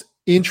most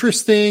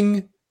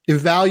interesting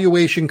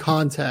evaluation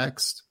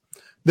context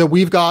that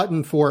we've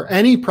gotten for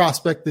any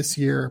prospect this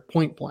year,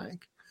 point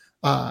blank.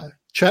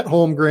 Chet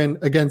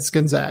Holmgren against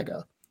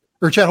Gonzaga,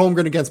 or Chet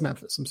Holmgren against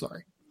Memphis. I'm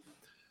sorry.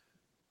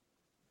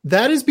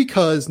 That is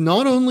because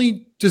not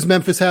only does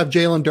Memphis have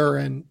Jalen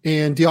Duren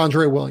and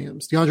DeAndre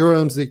Williams. DeAndre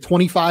Williams is a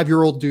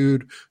 25-year-old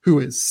dude who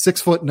is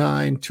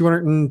 6'9",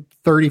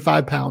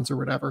 235 pounds or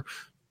whatever.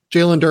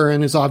 Jalen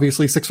Duren is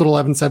obviously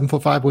 6'11",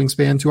 7'5"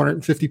 wingspan,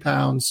 250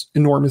 pounds,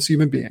 enormous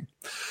human being.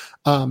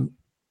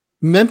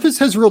 Memphis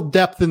has real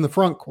depth in the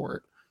front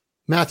court.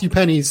 Matthew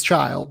Penny's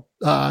child,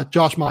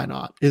 Josh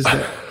Minot, is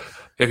there.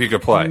 If he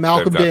could play.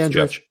 Malcolm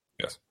Dandridge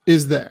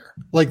is there.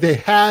 Like, they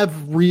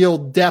have real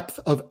depth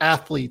of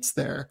athletes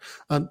there.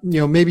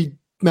 Maybe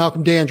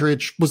Malcolm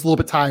Dandridge was a little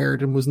bit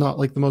tired and was not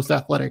like the most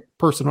athletic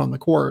person on the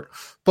court.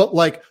 But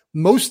like,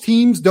 most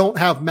teams don't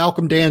have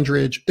Malcolm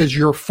Dandridge as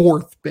your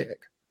fourth big.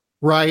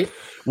 Right.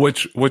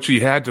 Which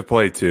he had to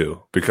play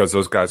too, because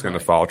those guys got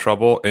into foul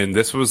trouble. And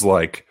this was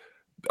like,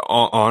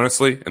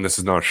 honestly, and this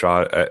is not a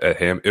shot at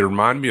him, it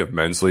reminded me of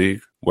men's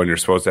league when you're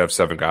supposed to have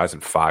 7 guys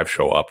and 5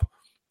 show up.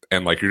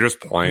 And like, you're just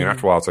playing.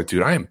 After a while, it's like,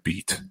 dude, I am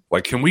beat.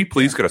 Like, can we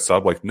please get a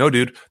sub? Like, no,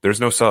 dude, there's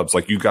no subs.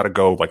 Like, you got to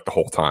go like the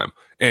whole time.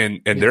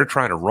 And they're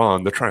trying to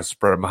run. They're trying to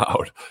spread them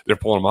out. They're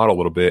pulling them out a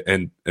little bit.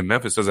 And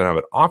Memphis doesn't have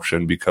an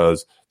option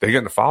because they get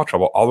into foul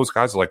trouble. All those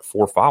guys are like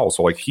 4 fouls.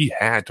 So like, he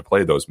had to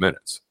play those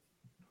minutes.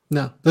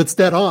 No, that's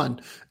dead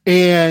on.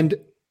 And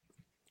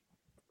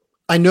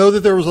I know that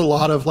there was a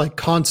lot of like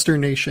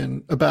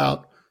consternation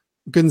about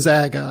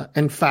Gonzaga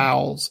and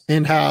fouls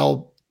and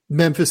how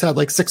Memphis had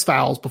like 6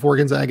 fouls before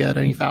Gonzaga had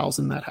any fouls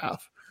in that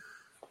half.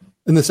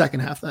 In the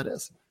second half, that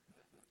is.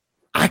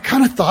 I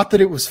kind of thought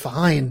that it was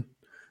fine.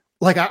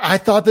 Like, I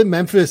thought that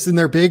Memphis and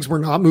their bigs were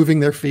not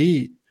moving their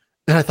feet.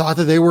 And I thought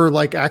that they were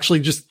like actually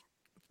just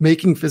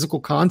making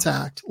physical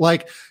contact.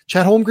 Like,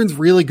 Chet Holmgren's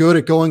really good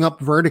at going up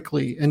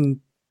vertically and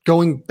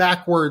going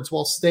backwards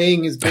while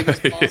staying as big as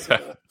possible.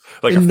 Yeah.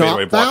 Like and a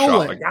fadeaway block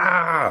shot. Like,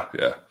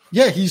 yeah.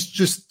 Yeah, he's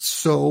just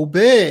so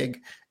big.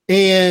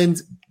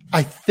 And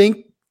I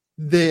think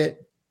that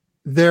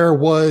there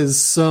was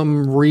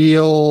some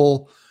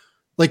real,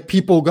 like,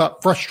 people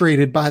got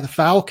frustrated by the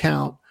foul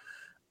count.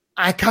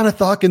 I kind of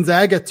thought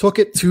Gonzaga took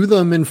it to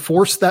them and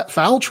forced that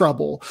foul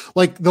trouble.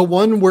 Like the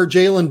one where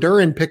Jalen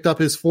Duren picked up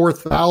his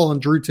 4th foul on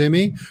Drew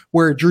Timme,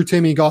 where Drew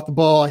Timme got the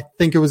ball, I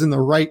think it was in the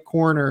right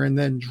corner, and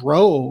then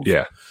drove.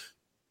 Yeah.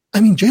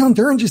 I mean, Jalen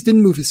Duren just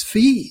didn't move his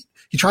feet.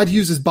 He tried to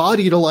use his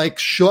body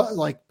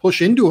to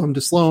push into him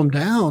to slow him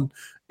down.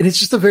 And it's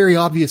just a very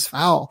obvious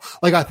foul.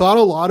 Like, I thought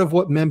a lot of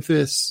what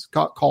Memphis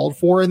got called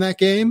for in that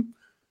game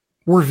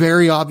were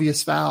very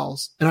obvious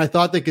fouls. And I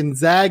thought that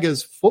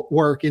Gonzaga's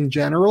footwork in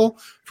general,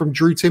 from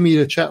Drew Timme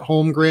to Chet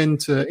Holmgren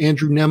to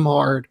Andrew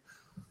Nembhard,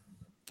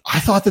 I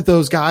thought that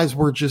those guys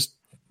were just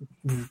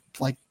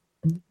like,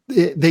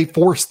 they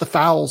forced the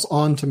fouls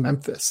onto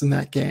Memphis in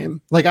that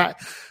game. Like,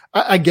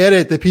 I get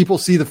it that people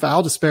see the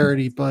foul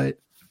disparity, but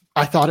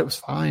I thought it was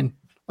fine.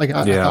 Like,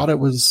 I thought it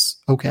was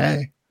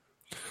okay.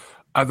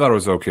 I thought it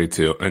was okay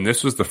too. And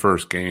this was the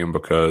first game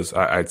because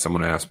I had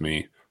someone ask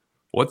me,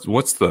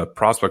 what's the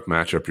prospect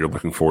matchup you're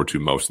looking forward to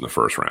most in the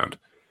first round?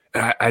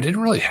 And I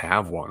didn't really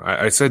have one.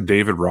 I said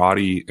David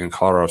Roddy in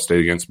Colorado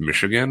State against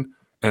Michigan.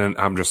 And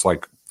I'm just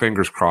like,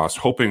 fingers crossed,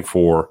 hoping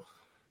for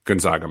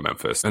Gonzaga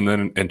Memphis. And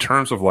then in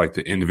terms of like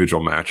the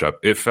individual matchup,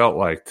 it felt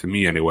like, to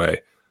me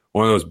anyway,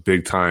 one of those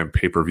big time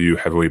pay-per-view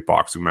heavyweight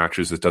boxing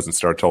matches that doesn't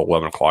start till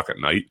 11 o'clock at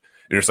night.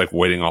 you're just like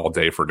waiting all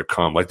day for it to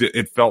come. Like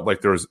it felt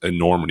like there was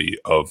enormity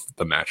of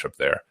the matchup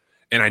there.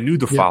 And I knew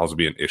the fouls would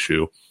be an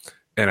issue.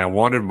 And I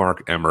wanted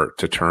Mark Emmert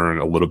to turn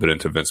a little bit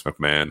into Vince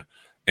McMahon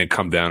and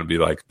come down and be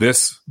like,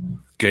 this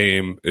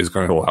game is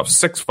going to allow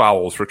 6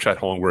 fouls for Chet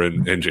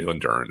Holmgren and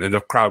Jalen Duren. And the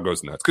crowd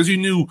goes nuts because you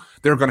knew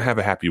they were going to have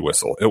a happy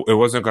whistle. It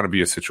wasn't going to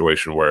be a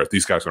situation where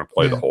these guys are going to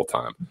play the whole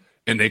time.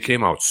 And they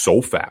came out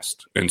so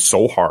fast and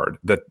so hard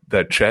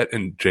that Chet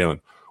and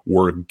Jalen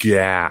were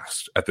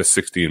gassed at the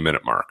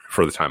 16-minute mark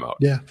for the timeout.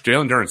 Yeah.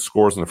 Jalen Duren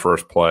scores in the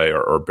first play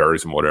or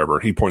buries him, whatever.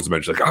 He points to the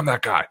bench like, I'm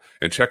that guy.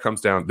 And Chet comes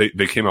down.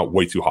 They came out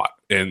way too hot.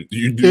 And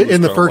you do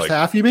in the first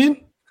half, you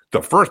mean?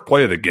 The first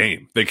play of the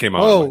game, they came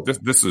out like,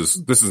 this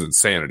is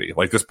insanity.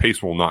 Like this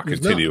pace will not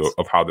continue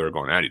of how they're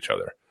going at each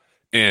other.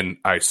 And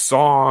I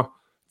saw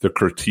the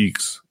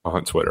critiques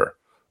on Twitter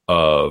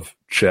of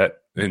Chet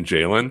and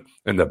Jalen.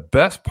 And the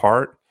best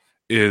part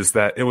is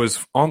that it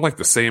was on like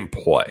the same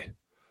play.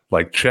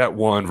 Like Chet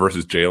won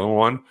versus Jalen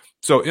won.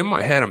 So in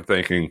my head, I'm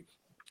thinking,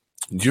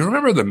 do you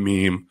remember the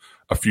meme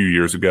a few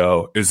years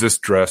ago? Is this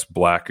dress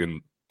black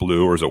and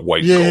blue or is it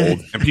white and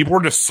gold? And people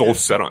were just so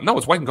set on, no,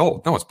 it's white and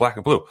gold. No, it's black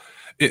and blue.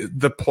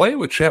 The play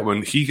with Chet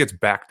when he gets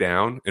back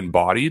down and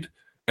bodied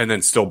and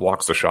then still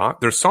blocks the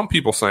shot, there's some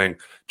people saying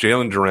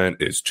Jalen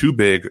Duren is too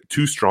big,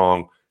 too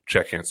strong,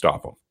 Chet can't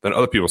stop him. Then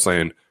other people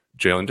saying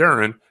Jalen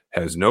Duren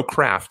has no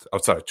craft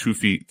outside of 2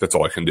 feet. That's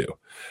all I can do.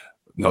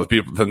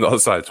 Then the other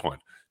side of the coin.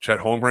 Chet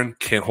Holmgren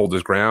can't hold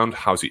his ground.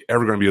 How's he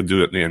ever going to be able to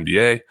do it in the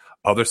NBA?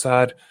 Other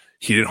side,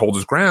 he didn't hold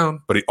his ground,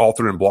 but he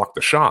altered and blocked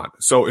the shot.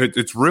 So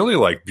it's really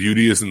like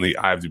beauty is in the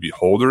eye of the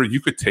beholder. You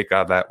could take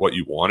out of that what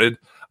you wanted.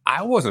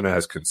 I wasn't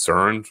as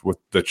concerned with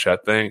the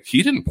Chet thing.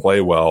 He didn't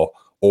play well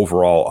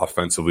overall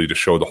offensively to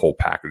show the whole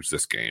package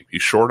this game. He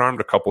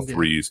short-armed a couple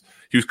threes.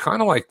 He was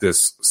kind of like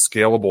this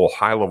scalable,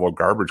 high-level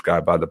garbage guy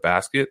by the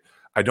basket.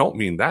 I don't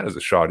mean that as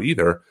a shot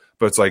either.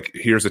 But it's like,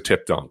 here's a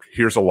tip dunk.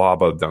 Here's a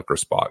lob of the dunker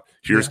spot.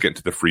 Here's getting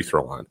to the free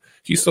throw line.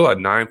 He still had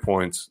 9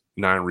 points,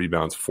 9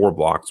 rebounds, 4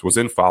 blocks, was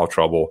in foul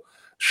trouble,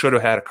 should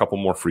have had a couple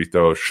more free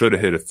throws, should have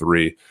hit a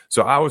 3.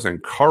 So I was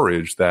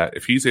encouraged that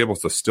if he's able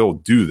to still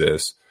do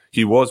this,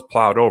 he was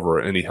plowed over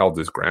and he held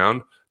his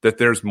ground, that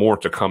there's more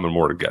to come and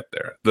more to get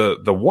there.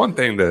 The one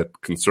thing that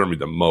concerned me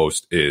the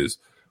most is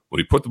when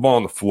he put the ball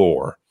on the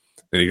floor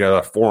and he got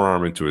a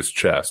forearm into his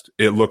chest,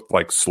 it looked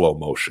like slow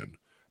motion.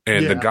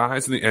 And the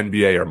guys in the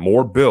NBA are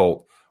more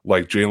built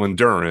like Jalen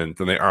Duren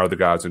than they are the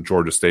guys in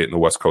Georgia State and the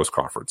West Coast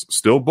Conference.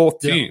 Still both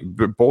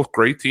both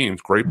great teams,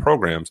 great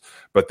programs,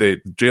 but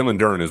Jalen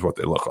Duren is what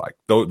they look like.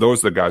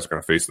 Those are the guys are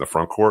going to face in the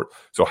front court.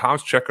 So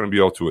how's Chet going to be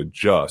able to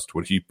adjust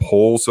when he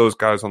pulls those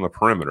guys on the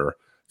perimeter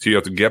to be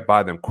able to get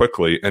by them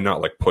quickly and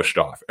not like pushed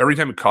off? Every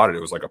time he caught it,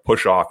 it was like a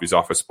push off. He's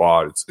off his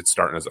spot. It's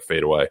starting as a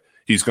fadeaway.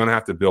 He's going to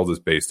have to build his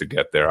base to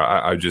get there.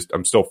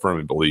 I'm still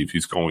firmly believe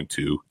he's going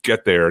to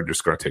get there.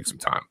 Just going to take some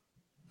time.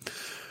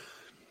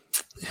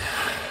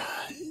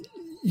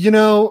 You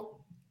know,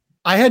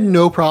 I had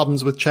no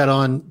problems with Chet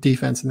on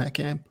defense in that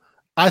game.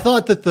 I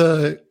thought that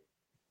the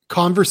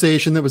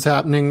conversation that was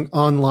happening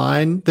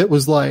online that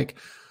was like,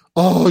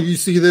 oh, you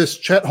see this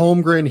Chet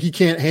Holmgren, he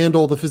can't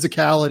handle the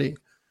physicality.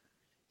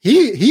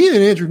 He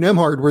and Andrew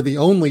Nembhard were the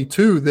only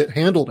two that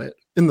handled it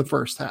in the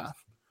first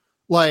half.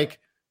 Like,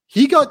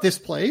 he got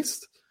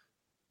displaced,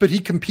 but he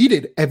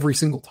competed every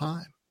single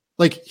time.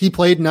 Like, he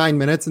played 9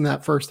 minutes in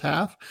that first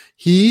half.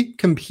 He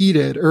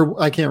competed,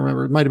 or I can't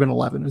remember. It might have been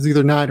 11. It was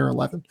either 9 or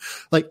 11.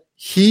 Like,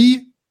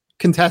 he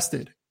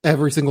contested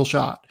every single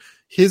shot.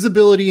 His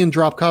ability in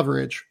drop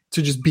coverage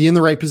to just be in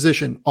the right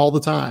position all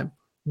the time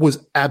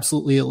was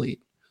absolutely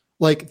elite.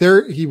 Like,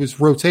 he was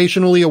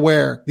rotationally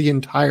aware the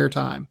entire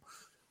time.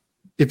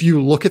 If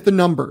you look at the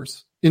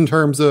numbers in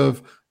terms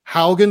of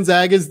how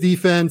Gonzaga's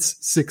defense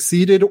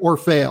succeeded or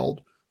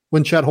failed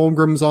when Chet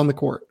Holmgren was on the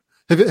court,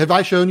 Have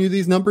I shown you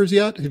these numbers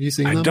yet? Have you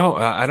seen them?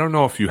 I don't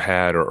know if you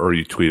had or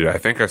you tweeted. I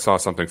think I saw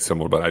something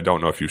similar, but I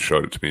don't know if you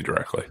showed it to me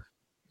directly.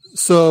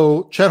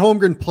 So Chet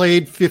Holmgren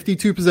played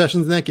 52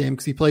 possessions in that game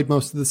because he played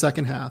most of the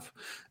second half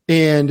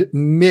and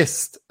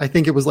missed, I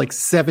think it was like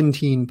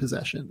 17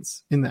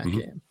 possessions in that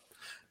game.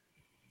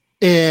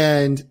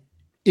 And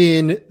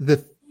in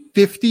the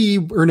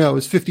it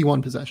was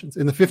 51 possessions.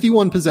 In the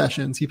 51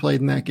 possessions he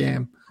played in that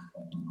game,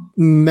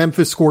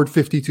 Memphis scored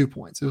 52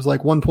 points. It was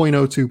like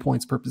 1.02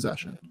 points per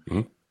possession.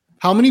 Mm-hmm.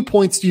 How many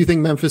points do you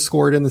think Memphis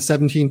scored in the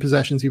 17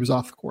 possessions he was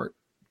off the court?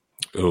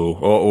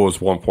 Oh, it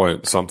was 1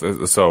 point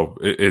something. So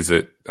is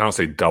it, I don't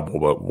say double,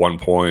 but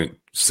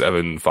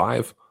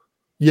 1.75?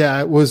 Yeah,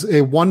 it was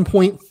a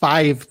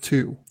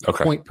 1.52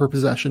 point per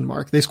possession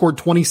mark. They scored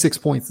 26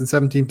 points in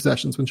 17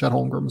 possessions when Chet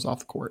Holmgren was off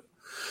the court.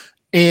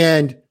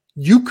 And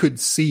you could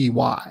see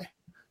why.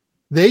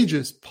 They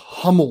just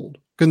pummeled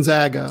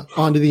Gonzaga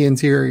onto the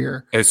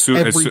interior. As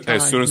soon as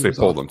they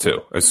pulled them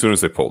too. As soon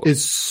as they pulled them.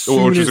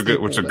 Which is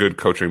a good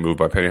coaching move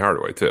by Penny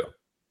Hardaway too.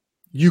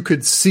 You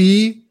could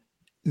see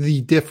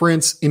the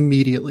difference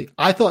immediately.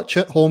 I thought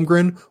Chet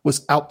Holmgren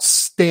was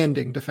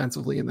outstanding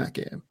defensively in that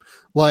game.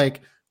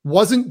 Like,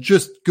 wasn't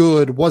just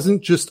good,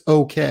 wasn't just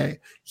okay.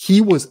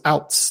 He was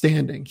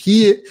outstanding.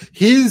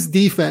 His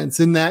defense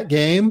in that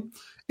game,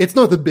 it's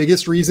not the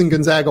biggest reason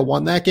Gonzaga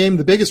won that game.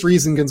 The biggest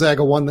reason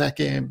Gonzaga won that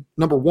game,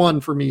 number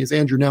one for me, is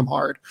Andrew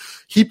Nembhard.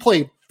 He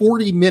played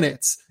 40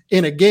 minutes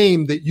in a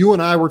game that you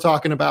and I were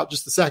talking about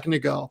just a second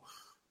ago.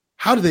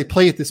 How do they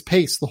play at this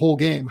pace the whole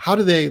game? How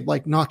do they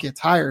not get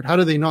tired? How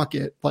do they not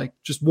get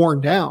just worn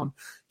down?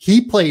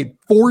 He played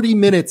 40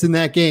 minutes in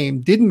that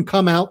game, didn't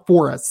come out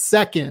for a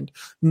second,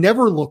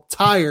 never looked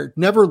tired,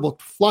 never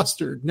looked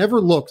flustered,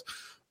 never looked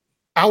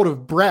out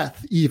of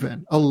breath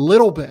even a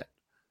little bit,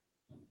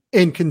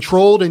 and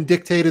controlled and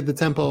dictated the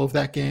tempo of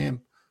that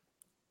game.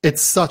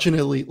 It's such an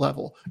elite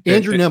level.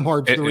 Andrew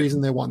Nembhard's the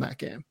reason they won that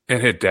game.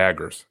 And hit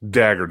dagger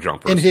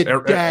jumpers. And hit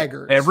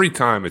daggers. Every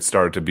time it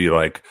started to be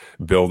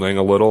building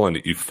a little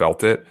and you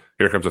felt it,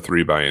 here comes a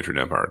three by Andrew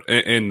Nembhard.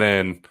 And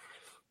then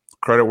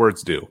credit where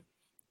it's due.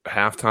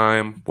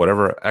 Halftime,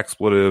 whatever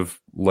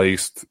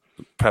expletive-laced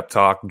pep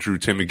talk Drew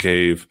Timme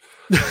gave,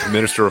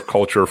 Minister of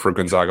Culture for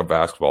Gonzaga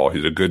basketball.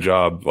 He did a good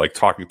job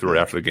talking through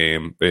it after the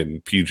game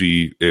in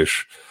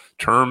PG-ish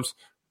terms.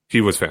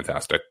 He was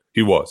fantastic.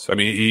 He was. I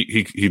mean,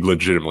 he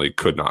legitimately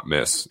could not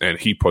miss, and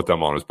he put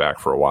them on his back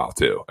for a while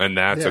too. And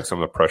that took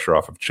some of the pressure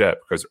off of Chet,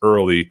 because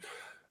early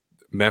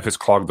Memphis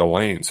clogged the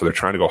lane, so they're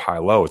trying to go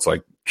high-low. It's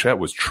like Chet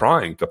was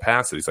trying to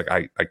pass it. He's like,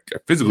 I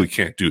physically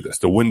can't do this.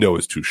 The window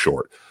is too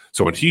short.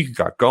 So when he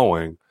got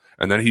going,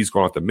 and then he's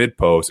going at the mid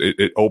post,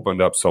 it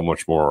opened up so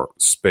much more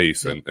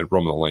space and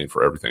room in the lane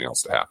for everything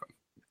else to happen.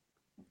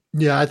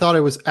 Yeah, I thought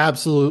it was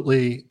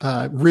absolutely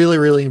really,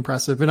 really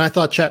impressive. And I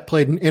thought Chet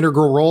played an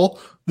integral role.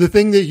 The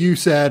thing that you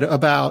said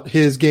about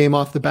his game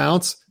off the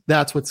bounce,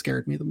 that's what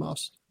scared me the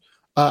most.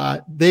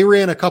 They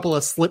ran a couple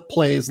of slip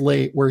plays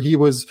late where he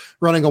was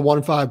running a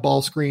 1-5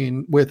 ball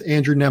screen with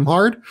Andrew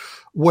Nembhard,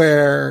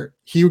 where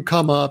he would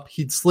come up,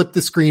 he'd slip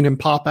the screen and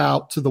pop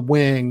out to the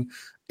wing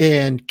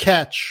and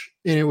catch.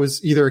 And it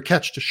was either a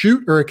catch to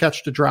shoot or a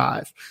catch to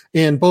drive.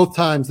 And both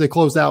times they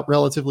closed out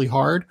relatively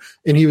hard,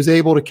 and he was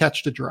able to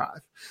catch to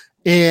drive.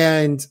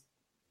 And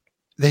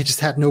they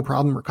just had no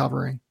problem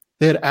recovering.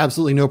 They had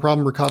absolutely no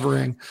problem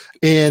recovering.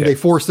 And they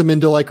forced him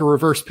into a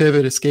reverse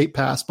pivot escape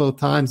pass both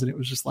times. And it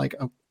was just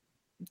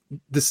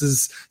this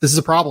is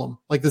a problem.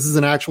 This is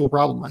an actual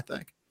problem, I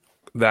think.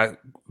 That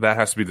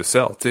has to be the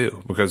sell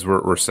too, because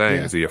we're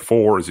saying, is he a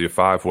 4? Is he a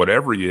 5?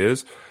 Whatever he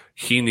is,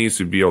 he needs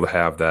to be able to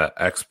have that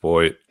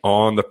exploit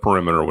on the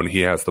perimeter when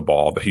he has the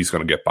ball that he's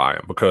going to get by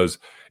him. Because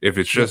if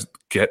it's just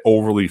get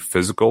overly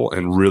physical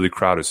and really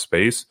crowd his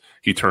space,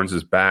 he turns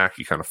his back,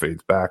 he kind of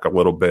fades back a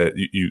little bit.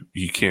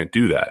 You can't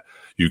do that.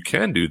 You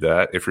can do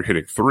that if you're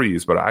hitting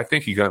threes, but I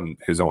think he got in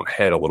his own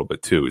head a little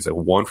bit too. He's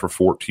 1 for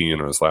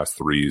 14 on his last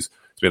threes.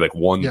 He's made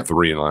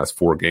 1-3 in the last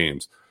 4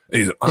 games.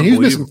 And he was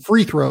missing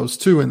free throws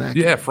too in that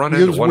game. Yeah, front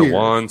end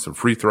 1-1, some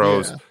free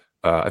throws. Yeah.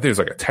 I think it was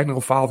a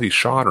technical foul he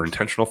shot or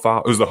intentional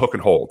foul. It was the hook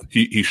and hold.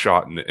 He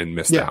shot and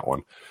missed that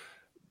one.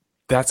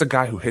 That's a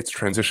guy who hits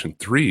transition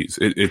threes.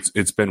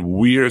 It's been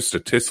weird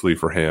statistically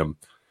for him,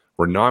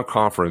 where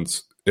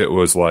non-conference it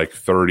was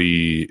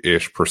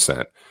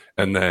 30-ish%.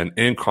 And then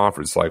in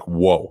conference,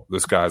 whoa,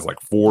 this guy's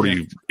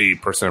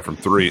 48% from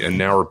 3. And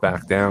now we're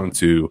back down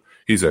to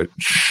he's a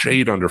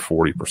shade under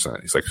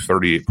 40%. He's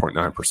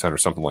 38.9% or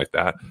something like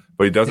that.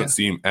 But he doesn't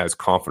seem as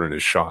confident in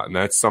his shot. And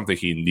that's something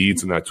he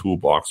needs in that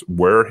toolbox,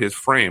 where his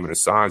frame and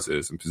his size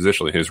is and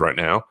positionally his right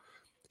now.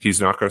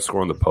 He's not going to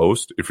score in the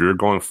post. If you're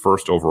going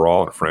first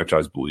overall and a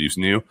franchise believes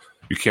in you,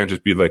 you can't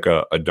just be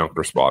a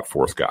dunker spot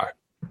fourth guy.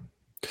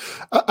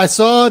 I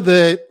saw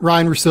that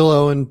Ryan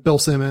Russillo and Bill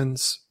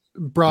Simmons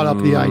brought up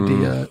the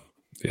idea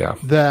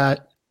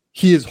that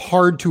he is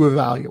hard to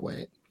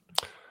evaluate.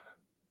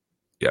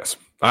 Yes.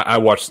 I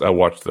watched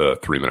the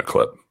 3-minute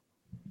clip.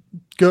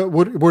 Go,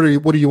 what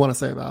do you want to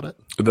say about it?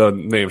 The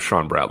name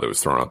Sean Bradley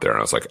was thrown out there, and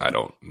I was like, I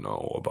don't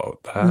know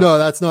about that. No,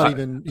 that's not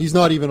even. He's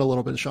not even a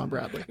little bit of Sean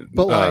Bradley.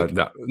 But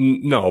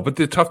no, but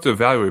they're tough to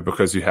evaluate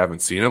because you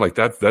haven't seen it.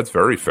 That's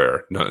very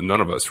fair.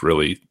 None of us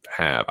really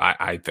have.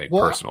 I think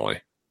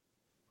personally.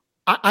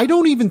 I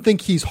don't even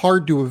think he's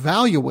hard to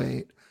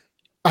evaluate.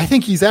 I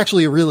think he's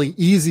actually a really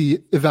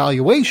easy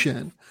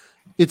evaluation.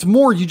 It's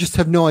more you just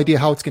have no idea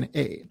how it's going to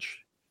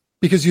age,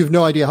 because you have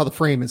no idea how the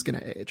frame is going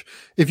to age.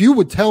 If you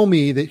would tell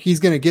me that he's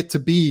going to get to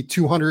be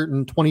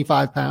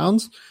 225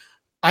 pounds,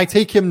 I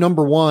take him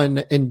number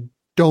 1 and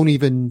don't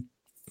even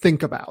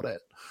think about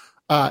it.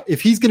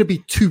 If he's going to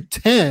be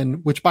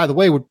 210, which by the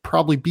way would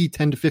probably be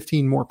 10 to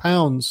 15 more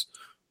pounds,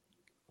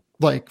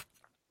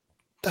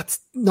 that's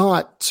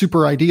not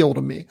super ideal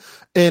to me.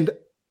 And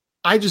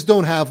I just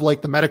don't have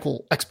the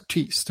medical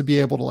expertise to be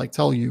able to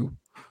tell you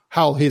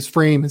how his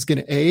frame is going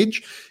to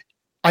age.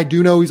 I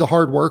do know he's a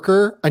hard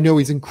worker. I know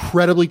he's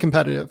incredibly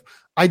competitive.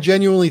 I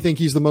genuinely think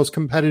he's the most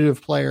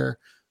competitive player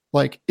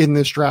in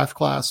this draft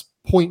class,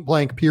 point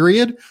blank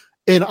period.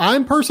 And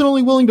I'm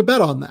personally willing to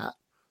bet on that.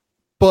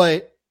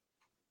 But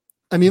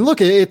I mean,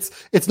 look, it's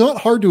not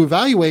hard to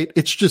evaluate.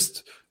 It's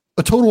just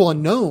a total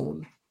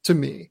unknown to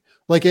me.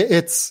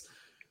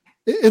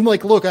 And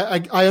like, look,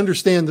 I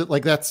understand that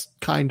like that's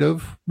kind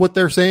of what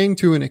they're saying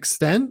to an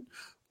extent,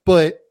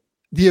 but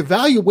the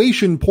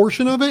evaluation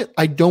portion of it,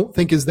 I don't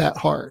think is that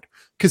hard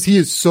because he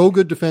is so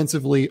good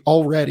defensively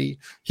already.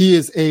 He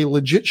is a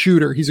legit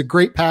shooter. He's a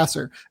great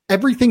passer.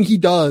 Everything he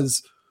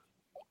does,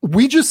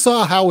 we just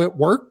saw how it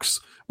works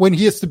when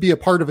he has to be a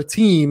part of a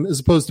team as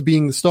opposed to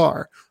being the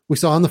star. We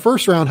saw in the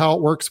first round how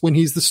it works when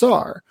he's the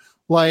star.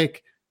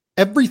 Like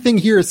everything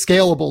here is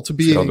scalable to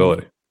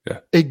being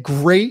a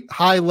great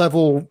high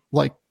level,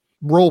 like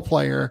role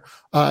player,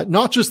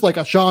 not just like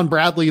a Sean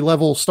Bradley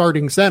level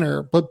starting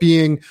center, but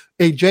being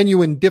a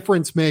genuine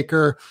difference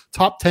maker,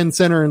 top 10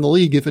 center in the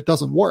league if it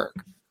doesn't work.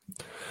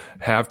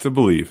 Have to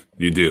believe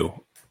you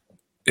do.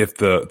 If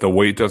the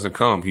weight doesn't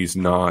come, he's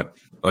not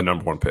a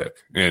number one pick.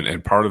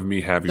 And part of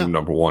me having him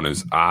number one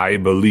is I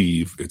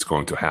believe it's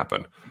going to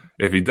happen.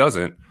 If he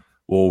doesn't,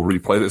 we'll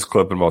replay this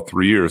clip in about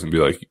 3 years and be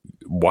like,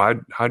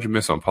 how'd you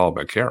miss on Paolo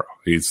Banchero?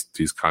 He's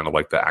kind of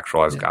like the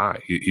actualized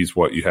guy. He's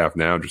what you have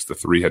now. Just the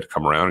three had to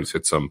come around. He's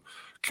hit some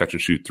catch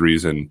and shoot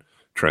threes in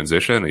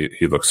transition.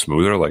 He looks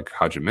smoother. Like,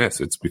 how'd you miss?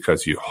 It's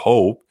because you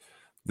hope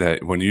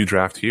that when you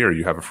draft here,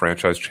 you have a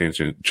franchise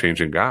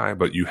changing guy,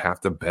 but you have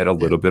to bet a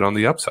little bit on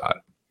the upside.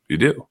 You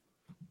do.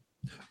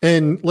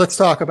 And let's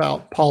talk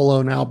about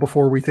Paolo now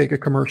before we take a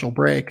commercial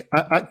break.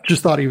 I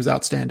just thought he was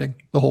outstanding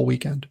the whole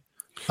weekend.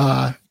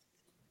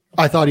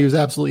 I thought he was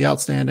absolutely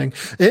outstanding.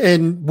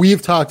 And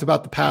we've talked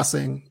about the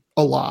passing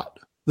a lot,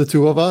 the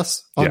two of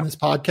us on this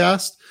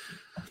podcast.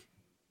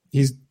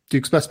 He's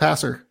Duke's best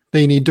passer.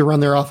 They need to run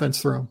their offense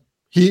through him.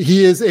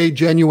 He is a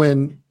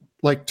genuine,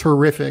 like,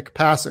 terrific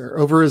passer.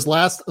 Over his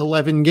last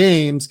 11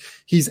 games,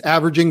 he's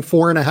averaging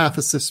 4.5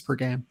 assists per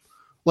game.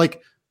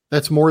 Like,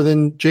 that's more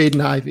than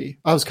Jaden Ivey.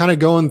 I was kind of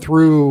going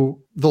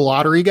through the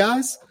lottery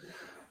guys.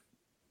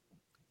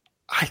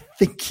 I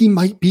think he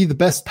might be the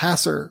best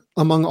passer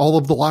among all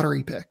of the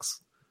lottery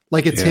picks.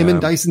 Like it's him and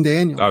Dyson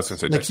Daniels. I was going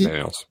to say like Dyson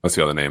Daniels. That's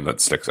the other name that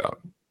sticks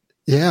out.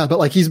 Yeah, but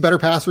like he's a better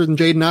passer than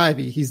Jaden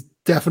Ivey. He's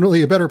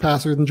definitely a better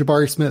passer than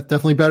Jabari Smith.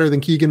 Definitely better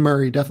than Keegan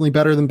Murray. Definitely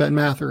better than Ben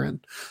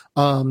Mathurin.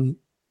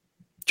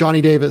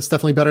 Johnny Davis.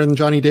 Definitely better than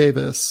Johnny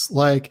Davis.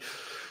 Like,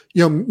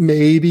 you know,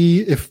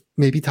 maybe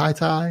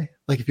Ty.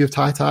 Like if you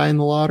have Ty in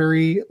the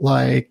lottery,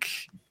 like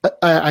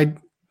I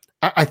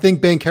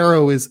think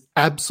Banchero is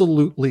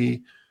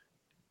absolutely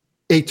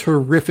a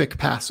terrific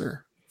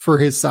passer for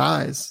his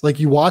size. Like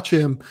you watch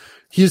him,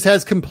 he just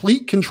has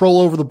complete control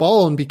over the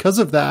ball. And because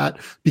of that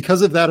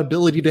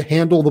ability to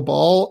handle the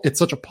ball at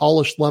such a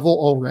polished level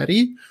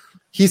already,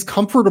 he's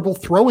comfortable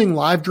throwing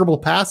live dribble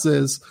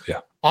passes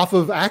off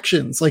of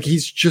actions. Like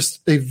he's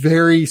just a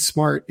very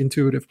smart,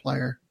 intuitive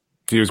player.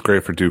 He was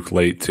great for Duke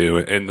late too.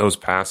 And those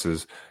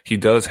passes, he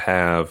does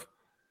have,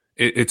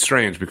 it's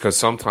strange because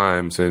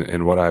sometimes,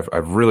 and what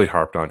I've really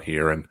harped on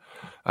here, and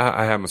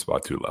I have him a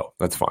spot too low.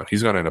 That's fine.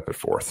 He's going to end up at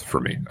fourth for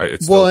me.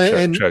 It's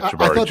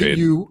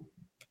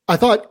I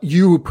thought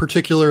you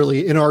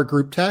particularly in our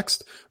group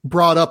text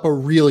brought up a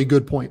really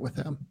good point with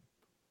him.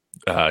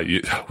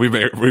 We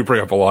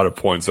bring up a lot of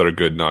points that are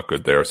good, not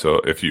good there. So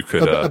if you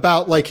could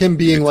about like him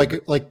being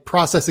like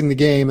processing the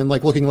game and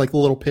like looking like the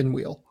little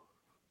pinwheel.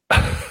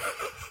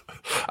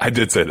 I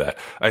did say that.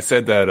 I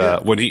said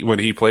that when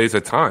he plays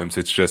at times,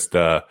 it's just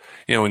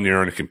when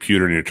you're on a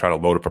computer and you're trying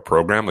to load up a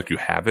program, like you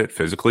have it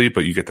physically,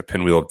 but you get the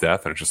pinwheel of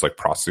death and it's just like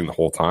processing the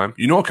whole time.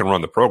 You know it can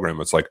run the program.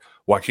 It's like,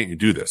 why can't you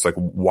do this? Like,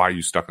 why are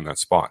you stuck in that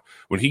spot?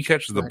 When he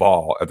catches the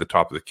ball at the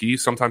top of the key,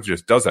 sometimes he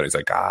just does that. He's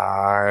like,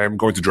 I'm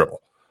going to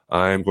dribble.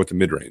 I'm going to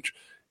mid-range.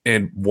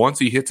 And once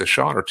he hits a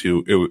shot or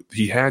two,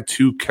 he had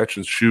 2 catch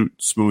and shoot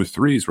smooth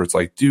threes where it's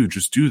like, dude,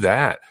 just do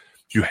that.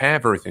 You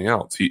have everything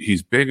else.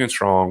 He's big and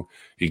strong.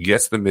 He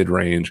gets the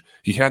mid-range.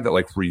 He had that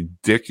like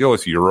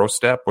ridiculous Euro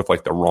step with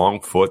like the wrong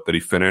foot that he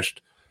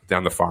finished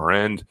down the far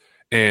end.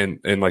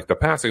 And like the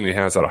passing he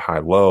has at a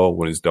high-low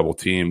when he's double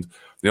teamed.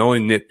 The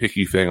only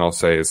nitpicky thing I'll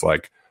say is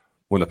like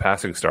when the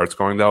passing starts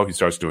going though, he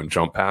starts doing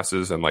jump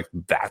passes and like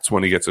that's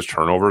when he gets his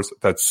turnovers.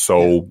 That's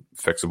so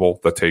fixable.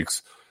 That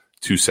takes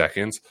 2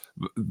 seconds.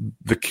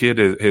 The kid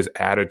has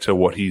added to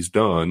what he's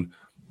done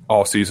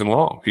all season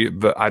long.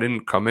 I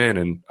didn't come in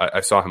and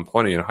I saw him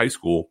plenty in high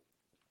school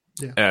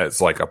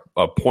as like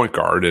a point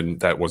guard, and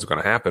that wasn't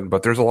going to happen.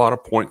 But there's a lot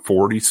of point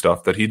 40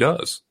 stuff that he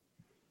does.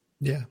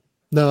 Yeah.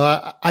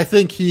 No, I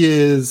think he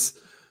is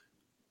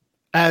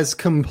as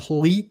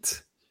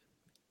complete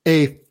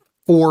a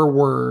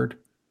forward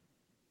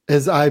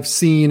as I've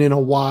seen in a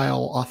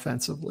while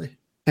offensively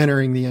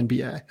entering the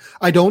NBA.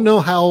 I don't know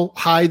how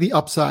high the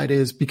upside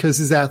is because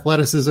his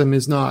athleticism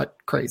is not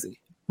crazy,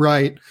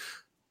 right?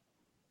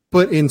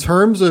 But in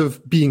terms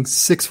of being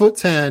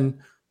 6'10",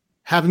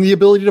 having the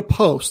ability to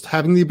post,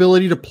 having the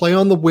ability to play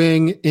on the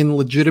wing in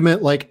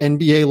legitimate like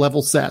NBA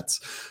level sets,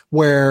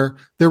 where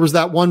there was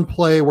that one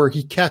play where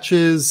he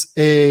catches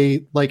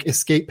a like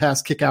escape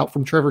pass kick out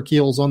from Trevor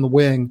Keels on the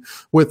wing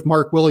with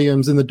Mark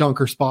Williams in the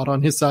dunker spot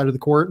on his side of the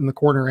court and the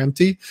corner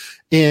empty.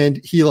 And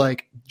he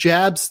like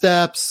jab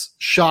steps,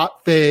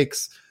 shot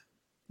fakes,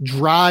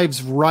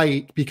 drives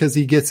right because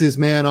he gets his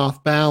man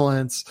off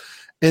balance.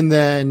 And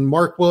then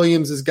Mark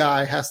Williams'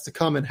 guy has to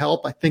come and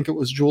help. I think it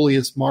was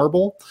Julius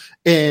Marble.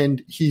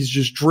 And he's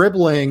just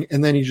dribbling,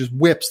 and then he just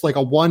whips like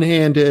a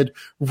one-handed,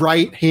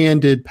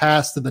 right-handed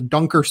pass to the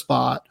dunker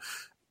spot.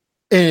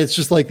 And it's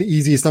just like the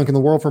easiest dunk in the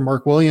world for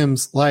Mark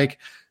Williams. Like,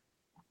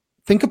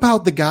 think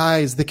about the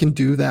guys that can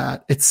do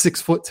that at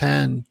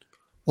 6'10",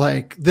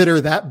 like that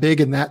are that big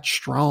and that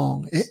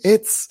strong.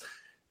 It's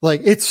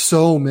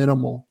so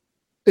minimal.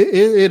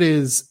 It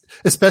is,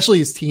 especially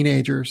as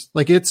teenagers.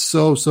 Like, it's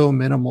so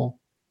minimal.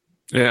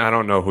 Yeah, I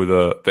don't know who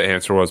the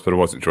answer was, but it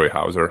wasn't Joy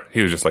Hauser.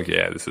 He was just like,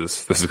 "Yeah, this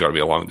is going to be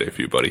a long day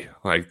for you, buddy."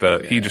 Like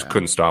he just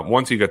couldn't stop.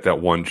 Once he got that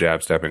one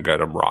jab step and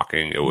got him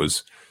rocking, it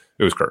was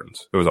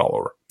curtains. It was all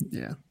over.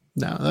 Yeah,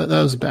 no,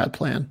 that was a bad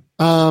plan.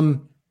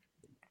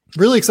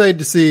 Really excited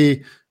to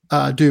see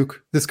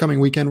Duke this coming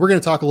weekend. We're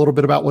going to talk a little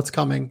bit about what's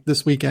coming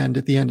this weekend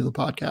at the end of the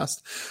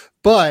podcast,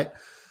 but.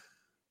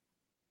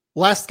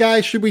 Last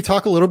guy, should we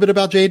talk a little bit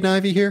about Jaden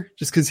Ivey here?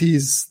 Just because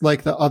he's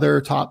like the other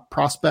top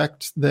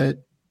prospect that,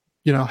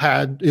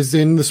 is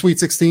in the Sweet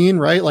 16,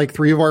 right? Like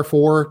 3 of our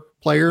 4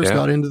 players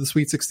got into the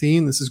Sweet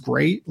 16. This is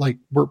great. Like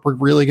we're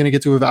really going to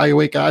get to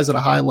evaluate guys at a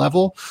high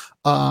level.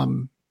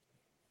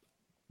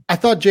 I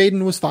thought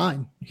Jaden was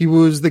fine. He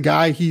was the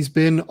guy he's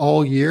been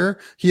all year.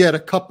 He had a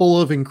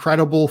couple of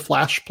incredible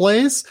flash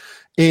plays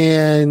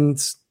and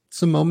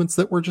some moments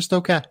that were just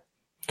okay.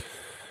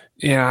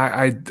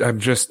 Yeah,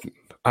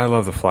 I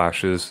love the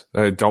flashes.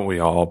 Don't we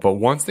all? But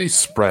once they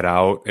spread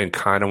out and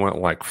kind of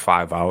went like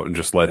 5 out and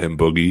just let him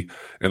boogie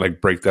and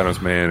like break down his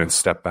man and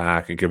step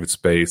back and give it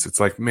space, it's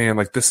like, man,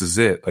 like this is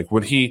it. Like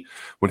when he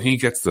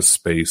gets the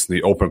space in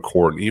the open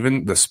court and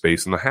even the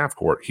space in the half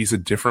court, he's a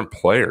different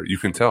player. You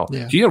can tell.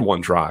 Yeah. He had one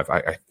drive.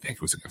 I think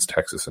it was against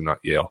Texas and not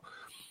Yale,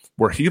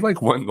 where he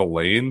like went in the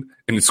lane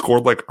and he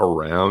scored like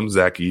around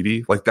Zach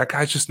Edey. Like that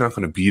guy's just not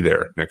going to be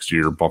there next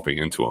year bumping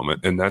into him.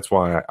 And that's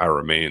why I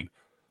remain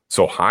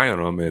so high on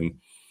him. And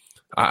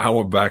I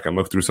went back and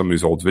looked through some of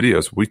these old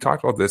videos. We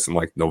talked about this in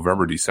like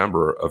November,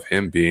 December of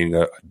him being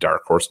a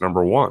dark horse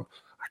number 1.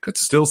 I could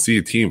still see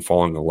a team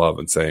falling in love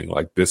and saying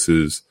like, this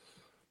is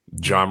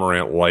Ja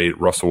Morant light,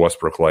 Russell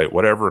Westbrook light,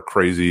 whatever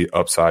crazy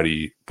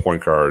upsidey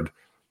point guard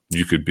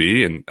you could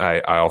be. And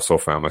I also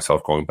found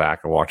myself going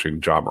back and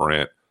watching Ja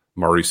Morant,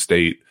 Murray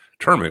State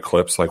tournament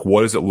clips. Like,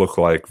 what does it look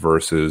like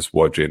versus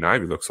what Jaden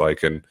Ivey looks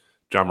like? And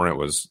Ja Morant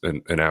was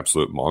an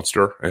absolute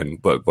monster. And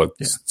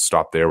let's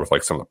stop there with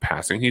like some of the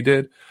passing he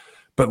did.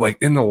 But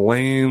like in the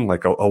lane,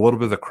 like a little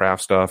bit of the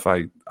craft stuff,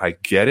 I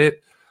get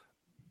it.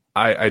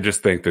 I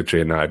just think that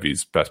Jaden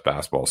Ivey's best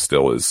basketball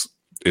still is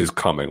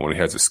coming when he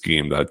has a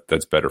scheme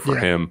that's better for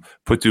him.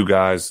 Put 2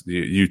 guys,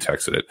 you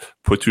texted it.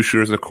 Put 2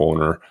 shooters in the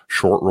corner,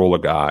 short roll a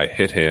guy,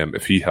 hit him.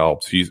 If he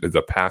helps,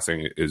 the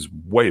passing is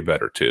way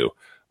better too.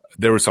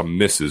 There were some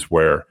misses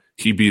where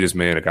he beat his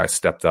man, a guy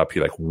stepped up, he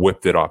like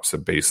whipped it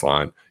opposite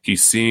baseline.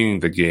 He's seeing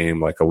the game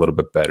like a little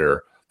bit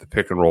better. The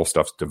pick and roll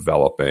stuff's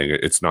developing.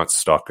 It's not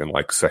stuck in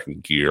like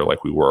second gear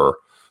like we were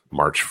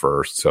March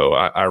 1st. So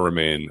I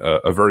remain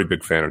a very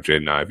big fan of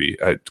Jaden Ivey.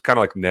 It's kind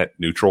of like net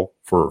neutral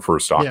for a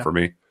stock for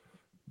me.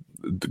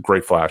 The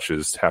great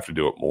flashes, have to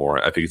do it more.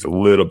 I think he's a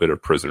little bit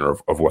of prisoner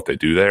of what they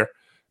do there.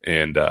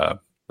 And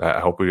I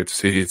hope we get to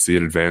see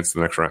it advance to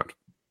the next round.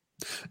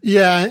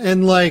 Yeah,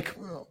 and like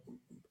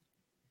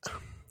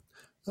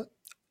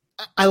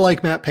I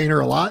like Matt Painter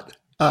a lot.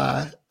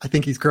 I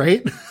think he's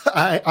great.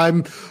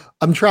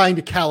 I'm trying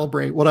to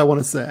calibrate what I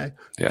want to say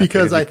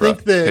because I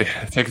think that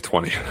take a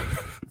 20.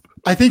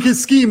 I think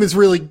his scheme is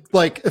really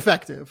like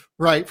effective,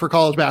 right? For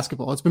college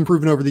basketball. It's been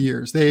proven over the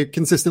years. They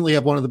consistently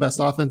have one of the best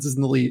offenses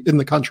in the league in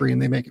the country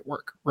and they make it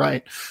work.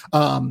 Right.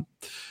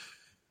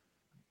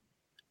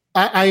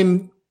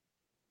 I'm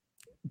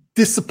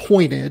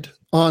disappointed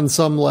on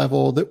some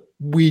level that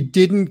we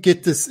don't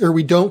get to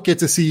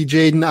see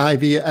Jaden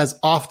Ivey as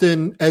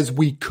often as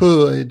we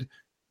could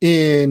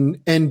in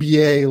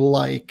NBA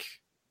like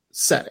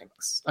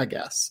settings, I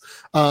guess.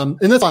 And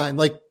that's fine.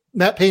 Like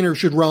Matt Painter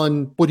should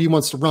run what he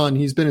wants to run.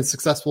 He's been as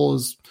successful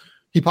as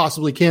he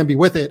possibly can be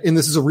with it. And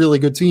this is a really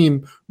good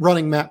team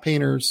running Matt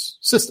Painter's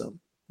system.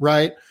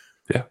 Right.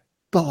 Yeah.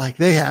 But like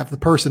they have the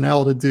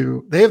personnel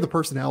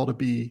to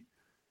be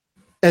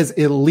as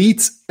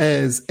elite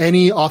as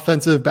any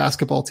offensive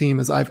basketball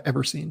team as I've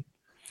ever seen,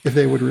 if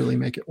they would really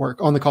make it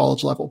work on the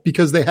college level,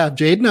 because they have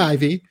Jaden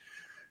Ivey,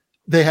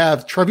 they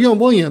have Trevion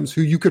Williams,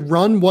 who you could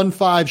run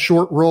 1-5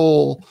 short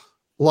roll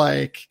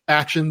like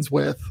actions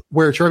with,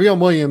 where Trevion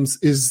Williams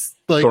is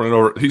like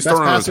he's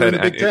throwing over his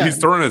head. He's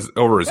throwing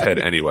over his head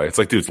anyway. It's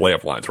like, dude's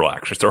layup lines,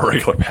 relax, just a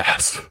regular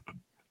pass.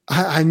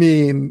 I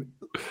mean,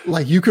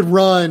 like you could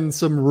run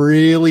some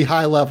really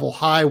high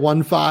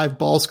 1-5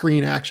 ball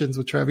screen actions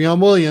with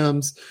Trevion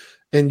Williams,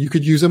 and you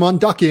could use him on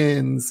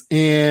duck-ins,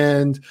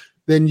 and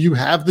then you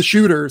have the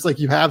shooters, like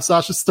you have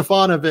Sasha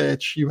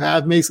Stefanovic, you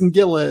have Mason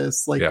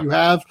Gillis, like you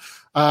have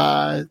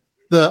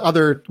the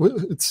other,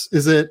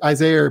 is it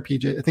Isaiah or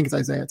PJ? I think it's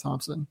Isaiah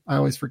Thompson. I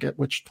always forget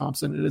which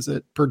Thompson it is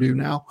at Purdue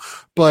now,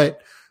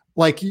 but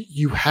like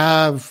you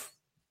have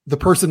the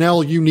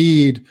personnel you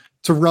need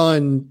to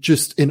run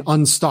just an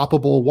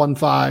unstoppable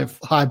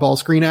 1-5 high ball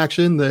screen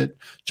action that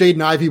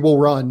Jaden Ivey will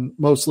run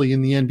mostly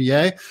in the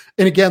NBA.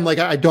 And again, like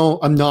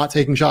I'm not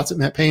taking shots at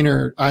Matt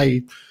Painter.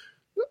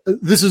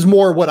 This is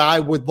more what I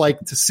would like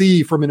to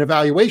see from an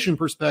evaluation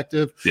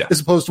perspective,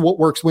 as opposed to what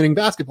works winning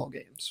basketball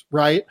games.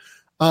 Right.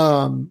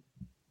 I'm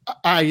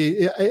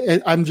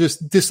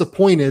just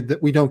disappointed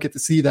that we don't get to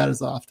see that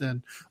as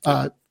often,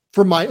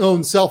 from my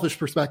own selfish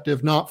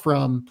perspective, not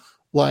from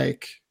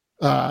like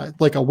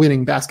a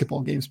winning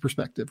basketball games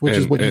perspective, which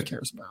is what he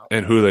cares about.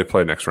 And who do they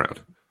play next round?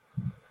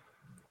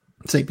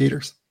 St.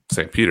 Peter's.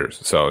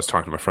 So I was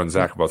talking to my friend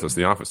Zach about this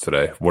in the office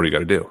today. What do you got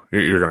to do?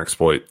 You're going to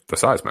exploit the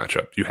size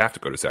matchup. You have to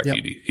go to Zach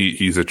Edey.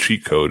 He's a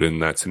cheat code in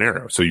that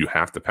scenario. So you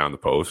have to pound the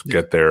post,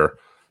 get their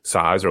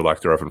size, or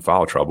like they're up in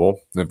foul trouble.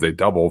 And if they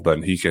double,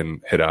 then he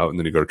can hit out, and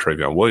then you go to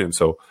Travion Williams.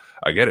 So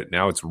I get it.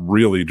 Now it's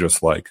really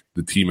just like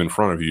the team in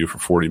front of you for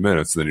 40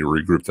 minutes, and then you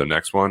regroup to the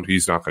next one.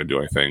 He's not going to do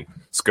anything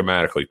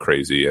schematically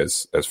crazy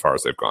as far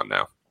as they've gone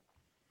now.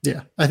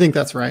 Yeah, I think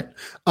that's right.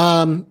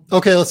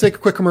 Okay, let's take a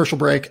quick commercial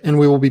break, and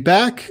we will be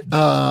back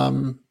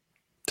to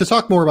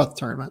talk more about the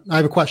tournament. I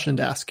have a question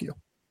to ask you.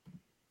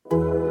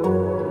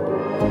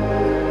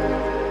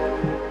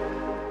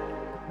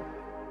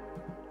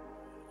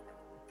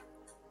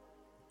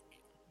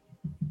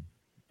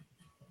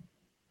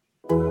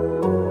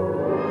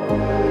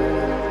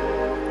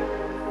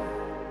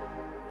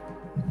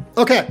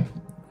 Okay,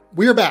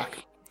 we are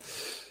back.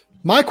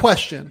 My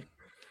question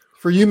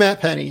for you, Matt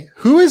Penny,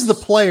 who is the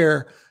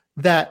player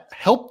that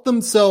helped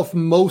themselves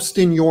most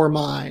in your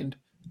mind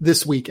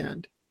this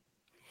weekend?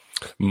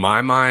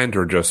 My mind,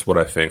 or just what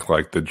I think,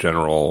 like the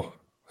general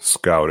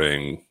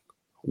scouting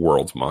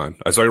world's mind?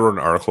 I saw you wrote an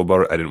article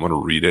about it. I didn't want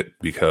to read it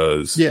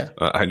because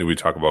I knew we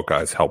talk about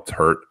guys helped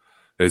hurt.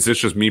 Is this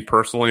just me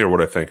personally, or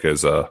what I think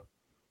is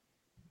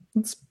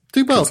Let's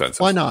do both. Consensus?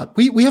 Why not?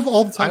 We have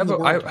all the time.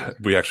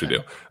 We actually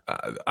do.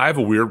 I have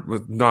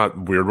a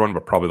not weird one,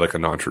 but probably like a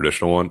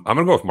non-traditional one. I'm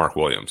going to go with Mark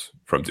Williams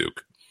from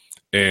Duke.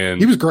 And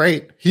he was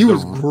great. He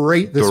was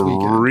great this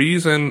weekend. The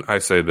reason I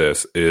say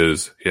this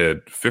is he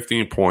had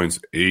 15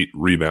 points, 8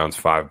 rebounds,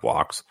 5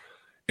 blocks.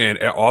 And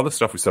all the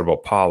stuff we said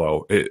about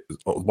Paolo, a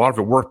lot of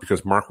it worked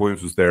because Mark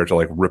Williams was there to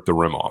like rip the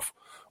rim off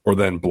or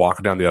then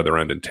block down the other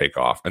end and take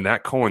off. And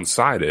that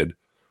coincided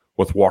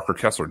with Walker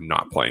Kessler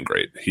not playing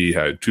great. He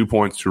had 2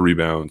 points, 2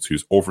 rebounds. He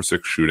was 0 for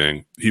 6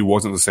 shooting. He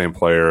wasn't the same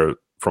player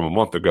from a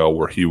month ago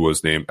where he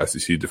was named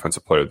SEC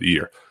Defensive Player of the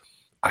Year.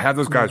 I have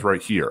those guys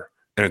right here.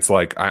 And it's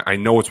like, I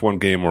know it's one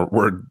game where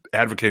we're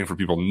advocating for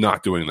people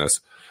not doing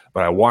this,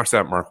 but I watched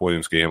that Mark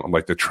Williams game. I'm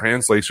like, the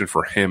translation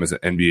for him as an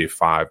NBA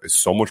 5 is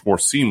so much more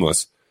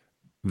seamless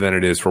than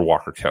it is for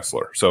Walker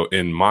Kessler. So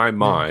in my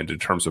mind, in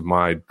terms of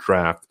my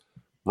draft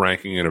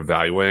ranking and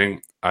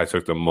evaluating, I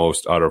took the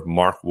most out of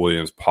Mark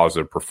Williams'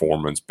 positive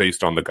performance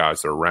based on the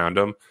guys that are around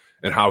him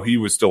and how he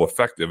was still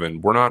effective.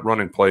 And we're not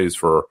running plays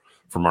for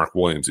Mark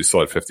Williams. He still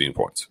had 15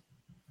 points.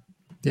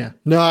 Yeah,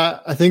 no,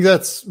 I think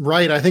that's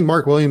right. I think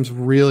Mark Williams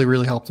really,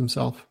 really helped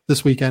himself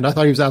this weekend. I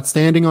thought he was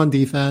outstanding on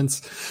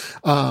defense.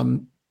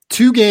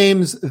 2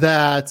 games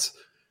that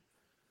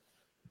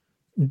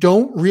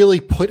don't really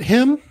put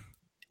him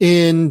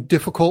in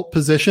difficult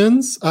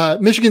positions.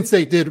 Michigan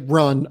State did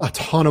run a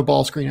ton of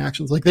ball screen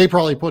actions. Like they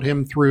probably put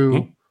him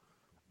through,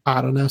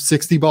 I don't know,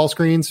 60 ball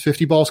screens,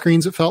 50 ball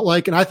screens, it felt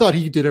like. And I thought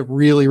he did a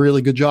really,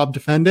 really good job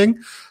defending.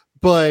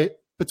 But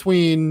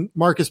between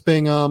Marcus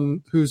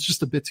Bingham, who's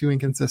just a bit too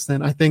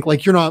inconsistent, I think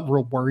like you're not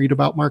real worried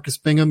about Marcus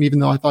Bingham, even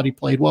though I thought he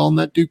played well in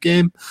that Duke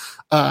game.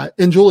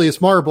 And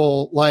Julius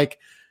Marble, like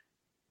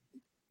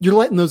you're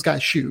letting those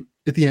guys shoot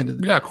at the end of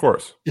the day. Yeah, of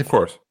course. Of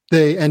course.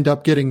 They end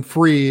up getting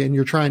free and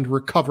you're trying to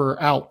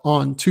recover out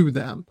onto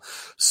them.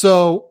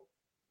 So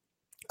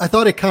I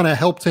thought it kind of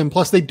helped him.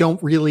 Plus they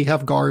don't really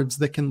have guards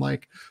that can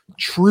like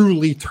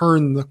truly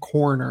turn the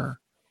corner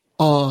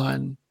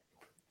on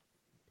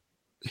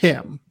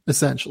him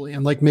essentially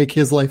and like make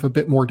his life a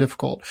bit more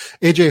difficult.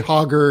 AJ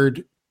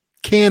Hoggard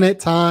can at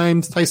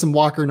times, Tyson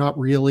Walker, not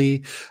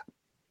really,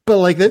 but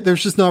like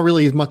there's just not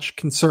really as much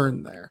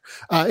concern there.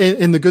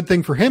 And the good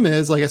thing for him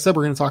is, like I said,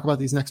 we're going to talk about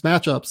these next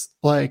matchups.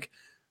 Like,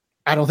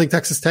 I don't think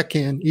Texas Tech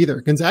can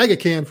either. Gonzaga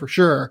can for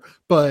sure,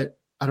 but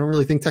I don't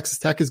really think Texas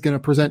Tech is going to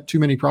present too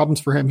many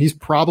problems for him. He's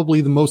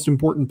probably the most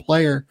important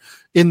player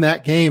in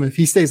that game. If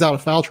he stays out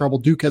of foul trouble,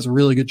 Duke has a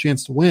really good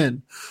chance to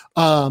win.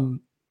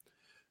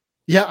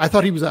 Yeah, I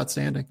thought he was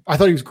outstanding. I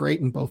thought he was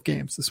great in both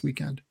games this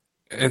weekend.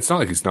 It's not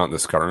like he's not in the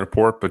scouting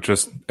report, but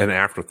just an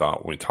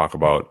afterthought when we talk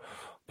about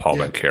Paul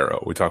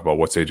Banchero. We talk about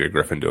what's AJ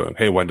Griffin doing.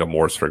 Hey, Wendell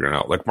Moore's figuring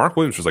out. Like Mark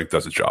Williams just like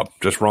does his job.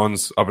 Just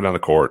runs up and down the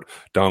court,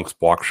 dunks,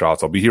 block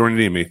shots. I'll be here when you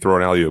need me. Throw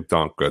an alley-oop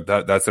dunk. Good.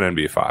 That's an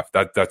NBA 5.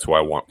 That's who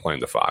I want playing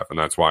the 5, and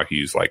that's why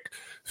he's like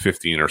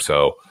 15 or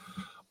so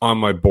on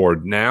my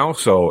board now.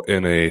 So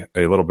in a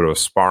little bit of a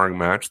sparring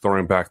match,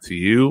 throwing back to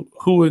you,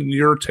 who in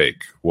your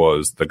take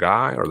was the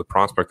guy or the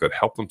prospect that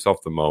helped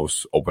himself the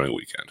most opening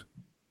weekend?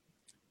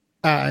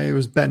 It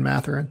was Ben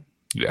Mathurin.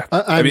 Yeah.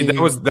 I mean,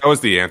 that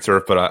was the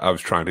answer, but I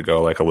was trying to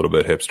go like a little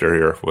bit hipster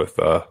here with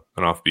an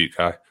offbeat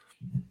guy.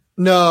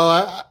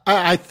 No,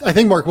 I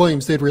think Mark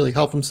Williams did really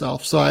help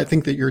himself. So I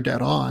think that you're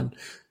dead on.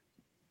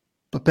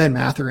 But Ben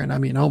Mathurin, I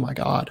mean, oh my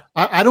God.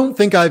 I don't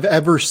think I've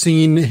ever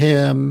seen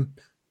him,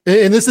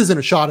 and this isn't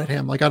a shot at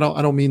him. Like, I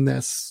don't mean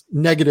this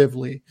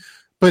negatively,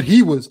 but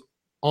he was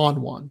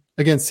on one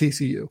against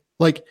TCU.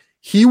 Like,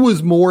 he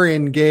was more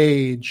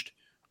engaged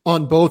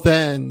on both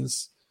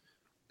ends.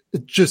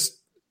 Just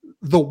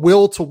the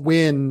will to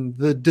win,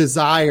 the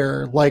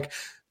desire, like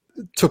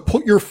to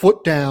put your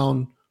foot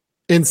down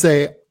and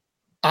say,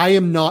 I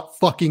am not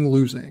fucking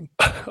losing.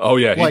 Oh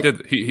yeah,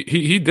 like,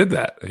 he did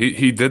that.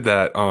 He did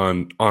that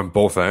on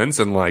both ends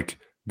and like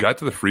got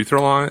to the free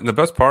throw line. And the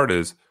best part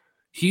is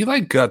he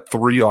like got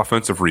 3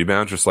 offensive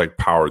rebounds, just like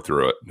powered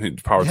through it. He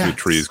powered through the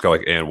trees, got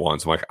like and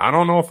ones. I'm like, I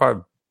don't know if I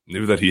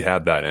knew that he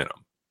had that in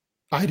him.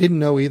 I didn't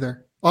know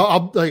either.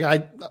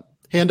 I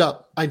hand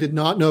up. I did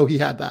not know he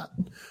had that.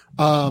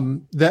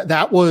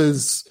 That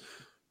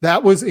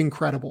was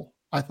incredible.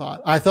 I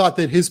thought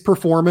that his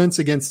performance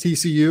against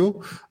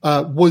TCU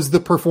was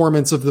the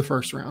performance of the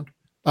first round.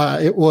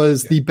 It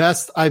was the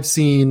best I've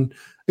seen.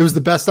 It was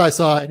the best I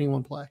saw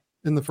anyone play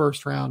in the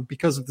first round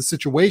because of the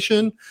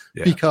situation,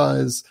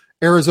 because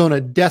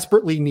Arizona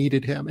desperately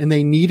needed him, and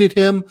they needed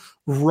him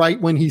right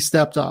when he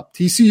stepped up.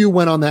 TCU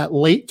went on that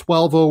late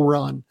 12-0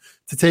 run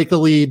to take the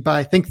lead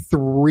by, I think,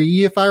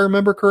 3, if I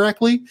remember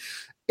correctly.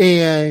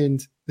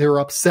 And they were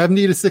up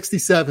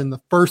 70-67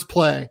 the first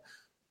play.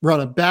 Run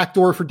a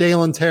backdoor for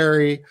Dalen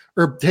Terry,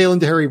 or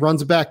Dalen Terry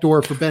runs a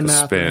backdoor for Ben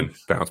Mathurin.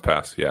 Spin, bounce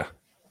pass, yeah.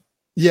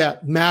 Yeah,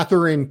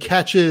 Mathurin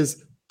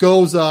catches,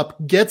 goes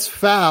up, gets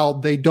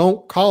fouled. They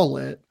don't call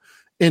it,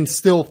 and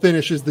still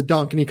finishes the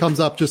dunk, and he comes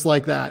up just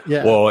like that.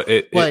 Yeah. Well,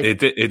 it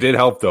did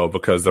help though,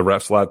 because the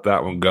refs let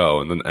that one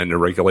go, and then the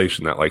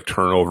regulation, that like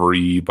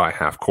turnover-y by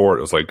half court,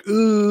 it was like,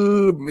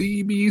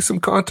 maybe some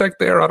contact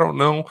there. I don't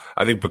know.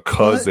 I think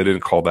because they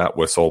didn't call that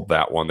whistle,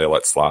 that one they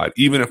let slide,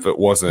 even if it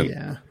wasn't.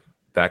 Yeah.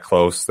 That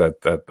close,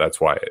 that's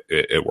why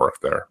it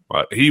worked there.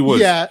 But he was,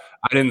 I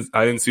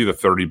didn't see the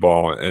 30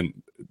 ball and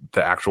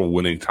the actual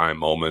winning time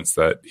moments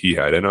that he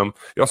had in him.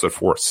 He also had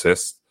 4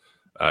 assists.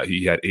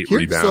 He had 8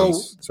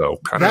 rebounds. So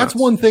kind of that's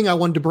one thing I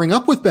wanted to bring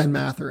up with Ben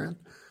Mathurin.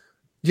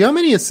 Do you know how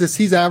many assists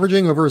he's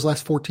averaging over his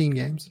last 14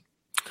 games?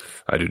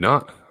 I do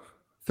not.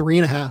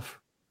 3.5.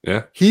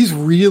 Yeah. He's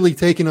really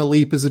taken a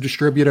leap as a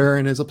distributor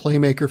and as a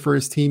playmaker for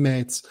his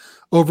teammates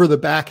over the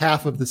back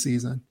half of the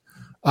season.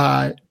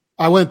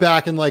 I went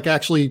back and like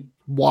actually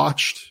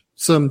watched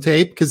some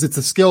tape because it's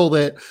a skill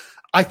that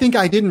I think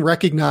I didn't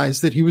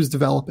recognize that he was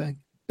developing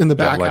in the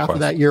back half of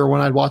that year when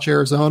I'd watch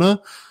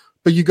Arizona.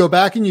 But you go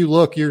back and you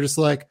look, you're just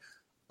like,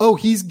 oh,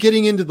 he's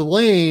getting into the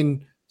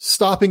lane,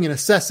 stopping and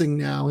assessing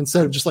now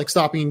instead of just like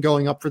stopping and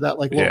going up for that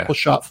like little push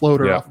shot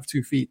floater off of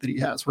 2 feet that he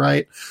has,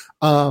 right?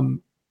 Or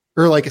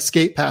like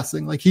escape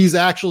passing. Like he's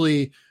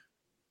actually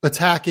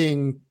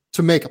attacking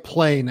to make a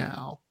play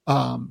now.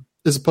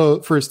 As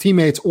opposed for his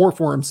teammates or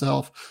for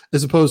himself,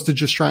 as opposed to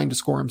just trying to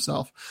score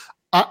himself.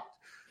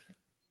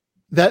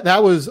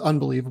 That was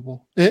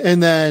unbelievable.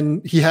 And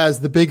then he has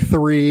the big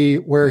 3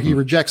 where he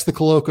rejects the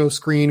Koloko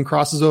screen,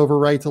 crosses over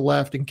right to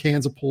left, and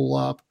cans a pull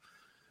up.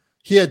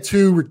 He had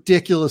 2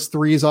 ridiculous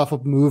 3s off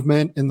of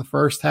movement in the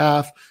first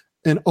half.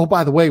 And oh,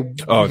 by the way, we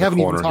haven't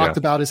even talked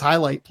about his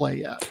highlight play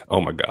yet. Oh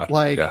my God.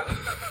 Like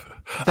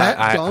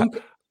that dunk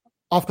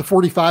off the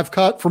 45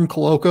 cut from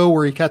Koloko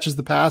where he catches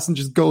the pass and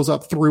just goes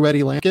up through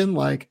Eddie Lincoln.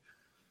 Like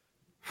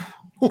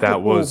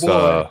that was,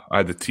 I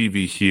had the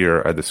TV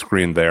here, I had the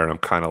screen there, and I'm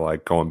kind of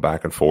like going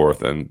back and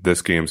forth, and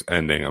this game's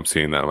ending. I'm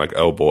seeing that. I'm like,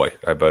 oh boy,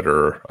 I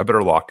better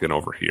lock in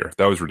over here.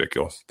 That was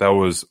ridiculous. That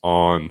was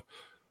on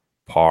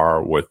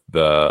par with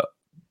the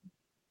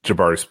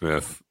Jabari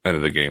Smith end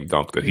of the game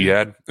dunk that he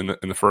had in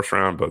the first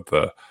round, but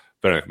the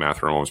Benedict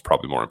Mathurin one was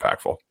probably more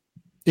impactful.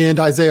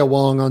 And Isaiah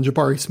Wong on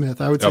Jabari Smith.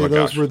 I would say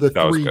those were the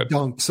 3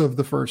 dunks of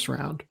the first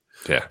round.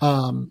 Yeah.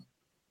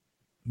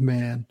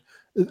 Man,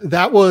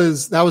 that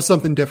was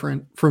something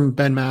different from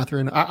Ben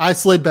Mathurin. I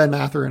slid Ben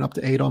Mathurin up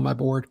to 8 on my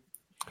board.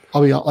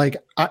 I'll be like,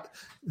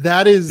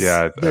 that is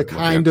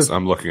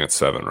I'm looking at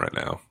 7 right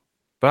now,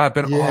 but I've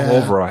been all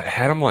over. I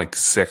had him like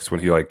 6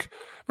 when he like,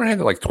 I had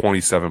like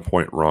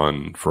 27-point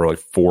run for like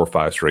 4 or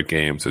 5 straight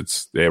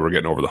games. They were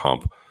getting over the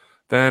hump.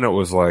 Then it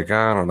was like,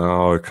 I don't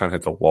know, it kind of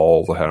hit the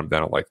walls. I had him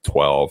down at like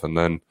 12, and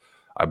then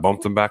I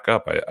bumped him back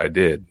up. I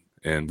did,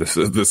 and this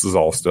is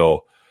all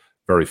still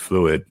very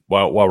fluid.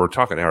 While we're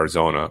talking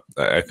Arizona,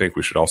 I think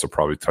we should also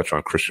probably touch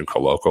on Christian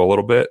Koloko a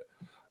little bit.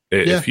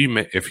 If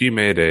he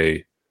made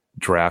a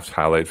draft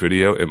highlight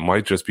video, it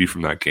might just be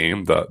from that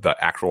game. The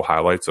actual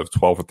highlights of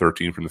 12 and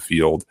 13 from the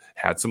field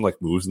had some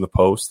like moves in the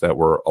post that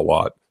were a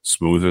lot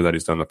smoother that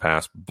he's done in the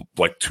past,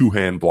 like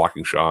 2-hand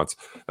blocking shots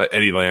that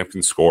Eddie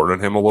Lampkin scored on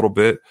him a little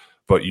bit.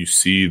 But you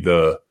see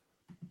the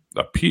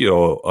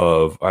appeal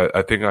of,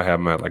 I think I have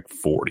him at like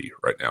 40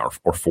 right now,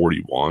 or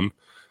 41.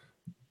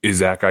 Is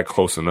that guy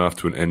close enough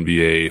to an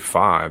NBA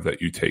 5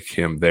 that you take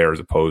him there as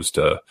opposed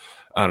to,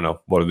 I don't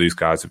know, one of these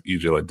guys of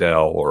EJ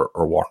Liddell or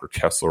Walker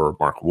Kessler or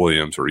Mark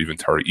Williams or even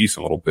Tari Eason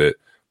a little bit?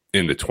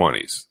 in the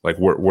 20s. Like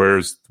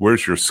where's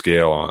your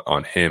scale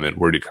on him, and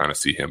where do you kind of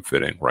see him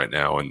fitting right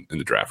now in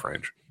the draft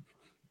range?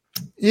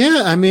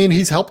 Yeah, I mean,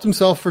 he's helped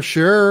himself for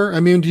sure. I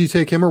mean, do you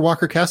take him or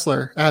Walker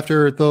Kessler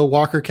after the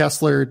Walker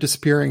Kessler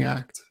disappearing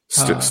act?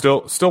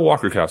 Still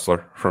Walker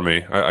Kessler for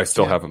me. I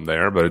still have him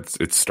there, but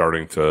it's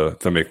starting to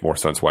make more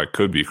sense why it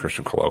could be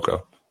Christian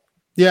Koloko.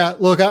 Yeah,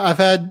 look, I've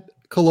had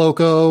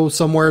Koloko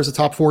somewhere as a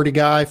top 40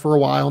 guy for a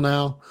while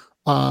now.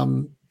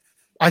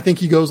 I think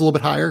he goes a little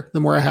bit higher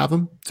than where I have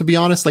him, to be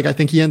honest. Like, I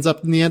think he ends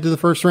up in the end of the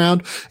first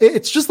round.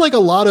 It's just like a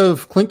lot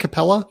of Clint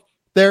Capella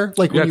there.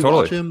 Like, when you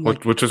watch him,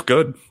 like, which is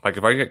good. Like,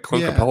 if I get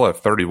Clint Capella at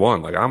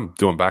 31, like, I'm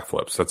doing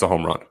backflips. That's a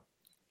home run.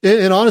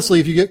 And honestly,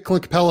 if you get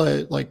Clint Capella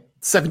at like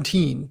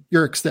 17,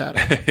 you're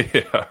ecstatic.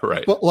 Yeah,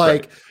 right. But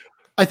like,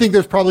 I think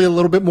there's probably a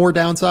little bit more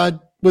downside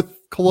with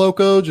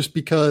Koloko just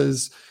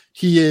because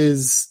he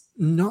is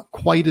not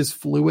quite as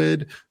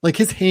fluid. Like,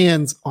 his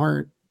hands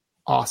aren't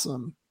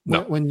awesome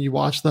when you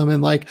watch them.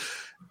 And like,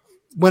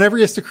 whenever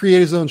he has to create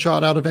his own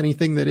shot out of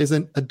anything that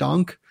isn't a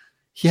dunk,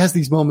 he has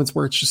these moments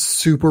where it's just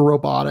super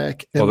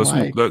robotic. And there's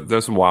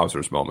some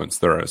wowzers moments.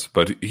 There is,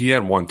 but he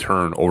had one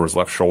turn over his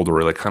left shoulder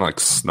where he like kind of like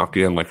snuck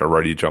in like a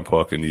righty jump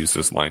hook and used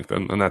his length,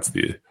 and that's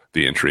the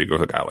intrigue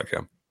with a guy like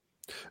him.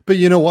 But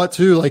you know what,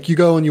 too? Like, you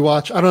go and you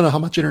watch. I don't know how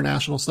much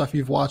international stuff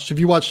you've watched. Have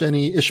you watched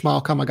any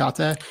Ismail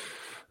Kamagate?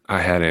 I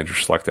had Andrew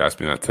Schlecht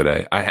ask me that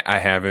today. I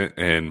haven't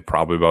in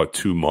probably about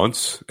 2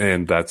 months,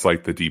 and that's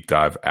like the deep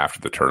dive after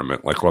the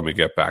tournament. Like, let me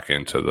get back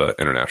into the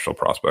international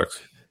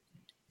prospects.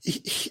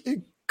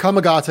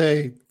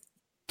 Kamagate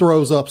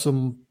throws up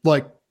some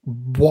like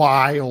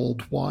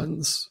wild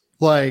ones.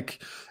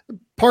 Like,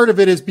 part of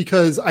it is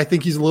because I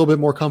think he's a little bit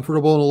more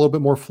comfortable and a little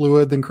bit more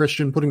fluid than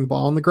Christian putting the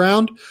ball on the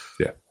ground.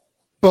 Yeah.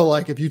 But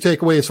like, if you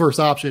take away his first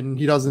option,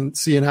 he doesn't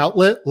see an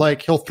outlet.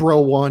 Like, he'll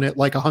throw one at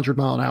like 100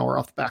 mile an hour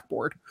off the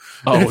backboard.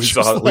 We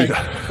saw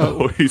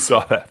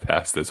that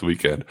pass this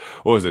weekend.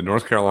 What was it?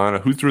 North Carolina?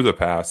 Who threw the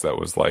pass that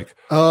was like,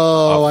 I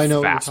know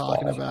what you're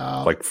talking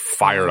about. Like,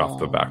 fired off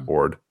the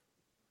backboard.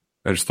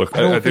 I just looked.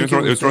 I think it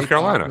was North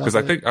Carolina, because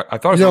I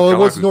thought it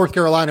was North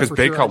Carolina because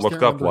Baycott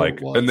looked up like,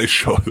 and they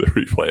show the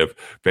replay of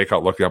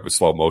Baycott looking up in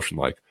slow motion,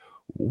 like,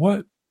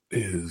 what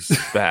is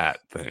that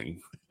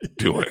thing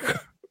doing?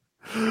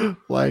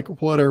 Like,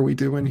 what are we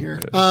doing here?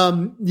 I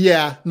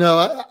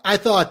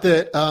thought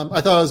that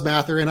it was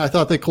Mathurin. I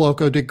thought that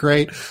Koloko did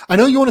great. I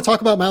know you want to talk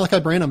about Malachi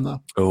Branham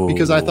though,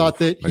 because I thought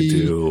that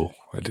he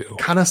I do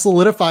kind of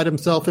solidified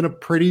himself in a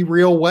pretty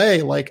real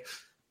way. Like,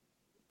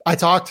 I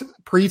talked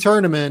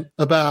pre-tournament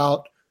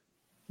about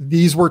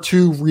these were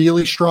two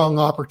really strong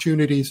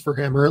opportunities for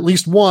him, or at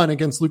least one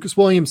against Lucas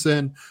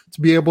Williamson,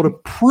 to be able to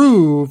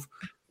prove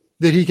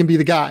that he can be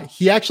the guy.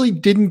 He actually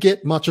didn't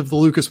get much of the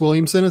Lucas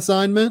Williamson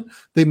assignment.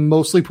 They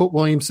mostly put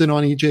Williamson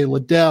on EJ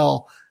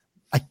Liddell.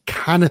 I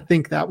kind of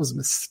think that was a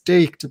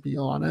mistake, to be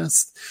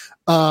honest.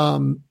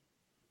 But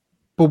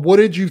what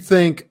did you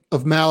think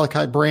of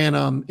Malachi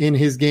Branham in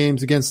his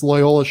games against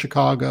Loyola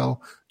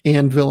Chicago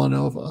and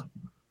Villanova?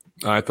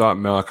 I thought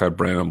Malachi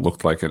Branham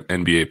looked like an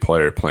NBA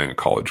player playing a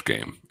college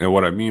game. And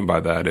what I mean by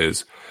that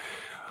is,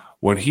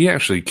 when he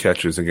actually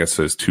catches and gets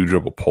his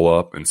 2-dribble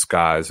pull-up and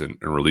skies and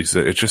releases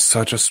it, it's just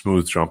such a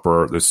smooth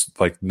jumper. There's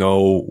like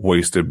no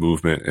wasted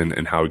movement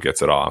in how he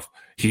gets it off.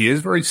 He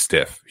is very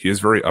stiff. He is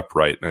very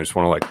upright. And I just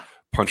want to like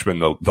punch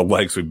him in the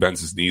legs so he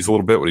bends his knees a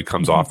little bit when he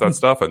comes off that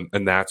stuff.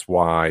 And that's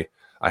why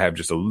I have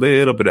just a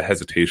little bit of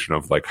hesitation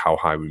of like how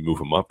high we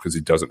move him up, because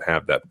he doesn't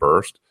have that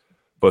burst.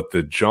 But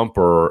the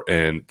jumper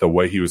and the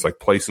way he was like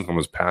placing some of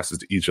his passes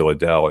to EJ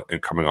Liddell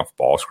and coming off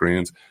ball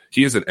screens,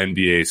 he is an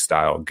NBA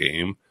style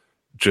game.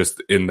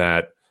 Just in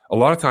that, a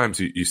lot of times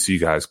you see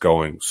guys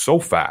going so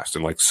fast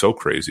and like so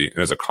crazy. And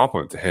as a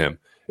compliment to him,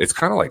 it's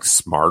kind of like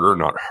smarter,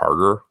 not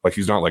harder. Like,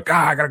 he's not like,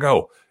 I gotta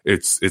go.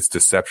 It's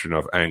deception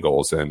of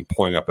angles and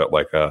pulling up at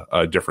like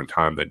a different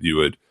time that you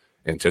would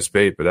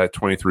anticipate. But that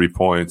 23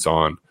 points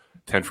on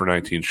 10 for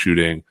 19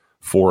 shooting,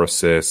 4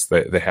 assists,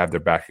 they had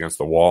their back against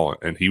the wall,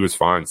 and he was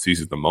fine,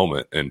 seizing the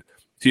moment. And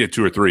he had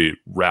 2 or 3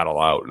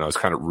 rattle out, and I was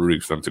kind of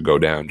rooting for them to go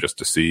down just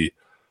to see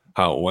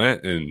how it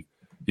went. And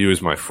he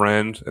was my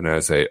friend, and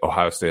as a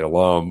Ohio State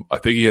alum, I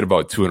think he hit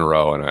about 2 in a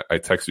row. And I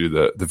texted you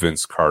the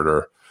Vince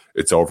Carter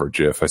 "it's over"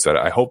 GIF. I said,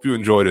 I hope you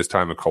enjoyed his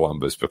time in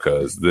Columbus,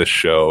 because this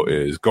show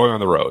is going on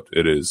the road.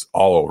 It is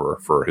all over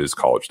for his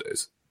college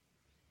days.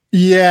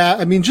 Yeah,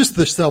 I mean, just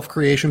the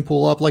self-creation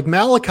pull-up. Like,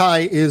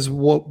 Malachi is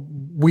what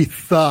we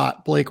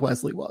thought Blake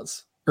Wesley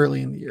was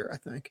early in the year, I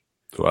think.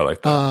 So I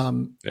like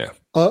that. Yeah.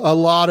 A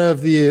lot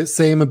of the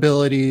same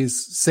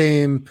abilities,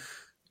 same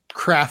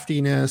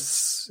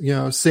craftiness,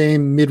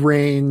 same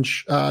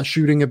mid-range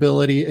shooting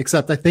ability,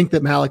 except I think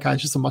that Malachi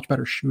is just a much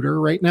better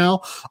shooter right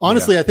now.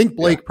 Honestly, I think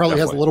Blake probably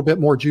has a little bit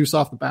more juice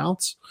off the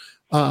bounce.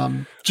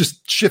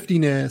 Just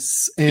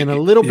shiftiness and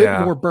a little bit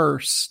more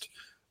burst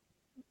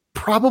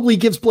probably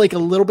gives Blake a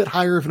little bit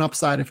higher of an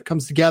upside if it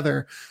comes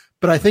together.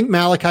 But I think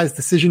Malachi's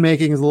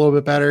decision-making is a little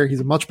bit better. He's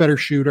a much better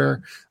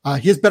shooter.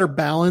 He has better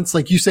balance.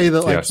 Like you say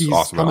that, like, he's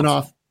awesome coming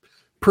off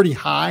pretty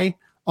high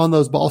on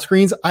those ball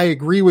screens. I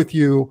agree with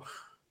you.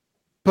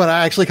 but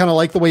I actually kind of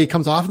like the way he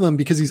comes off of them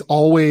because he's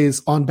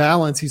always on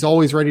balance. He's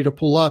always ready to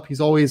pull up.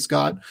 He's always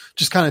got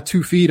just kind of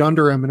 2 feet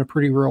under him in a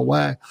pretty real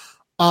way.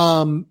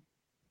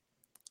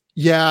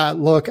 Yeah,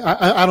 look,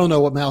 I don't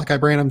know what Malachi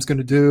Branham's going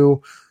to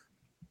do.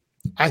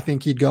 I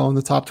think he'd go in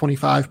the top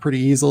 25 pretty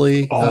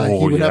easily. He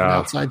would have an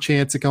outside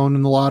chance at going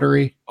in the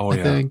lottery. I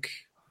think.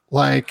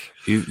 Like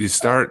you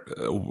start,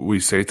 we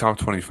say top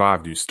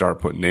 25, you start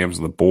putting names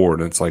on the board,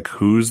 and it's like,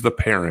 who's the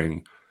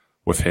pairing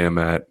with him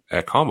at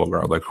combo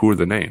guard? Like, who are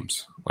the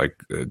names? Like,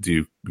 do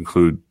you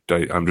include?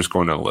 I'm just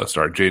going down the list.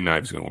 All right, Jaden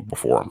Ivey's going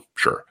before him,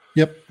 sure.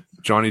 Yep.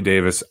 Johnny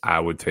Davis, I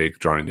would take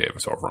Johnny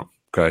Davis over him.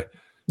 Okay.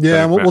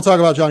 Yeah, and we'll talk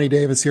about Johnny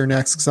Davis here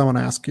next because I want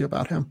to ask you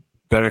about him.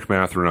 Bennett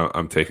Mathurin,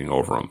 I'm taking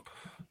over him.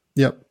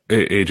 Yep.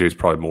 AJ's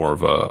probably more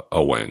of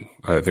a wing.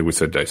 I think we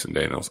said Dyson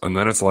Daniels. And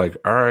then it's like,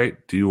 all right,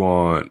 do you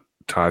want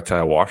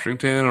Ty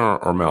Washington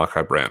or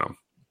Malachi Branham?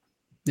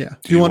 Yeah.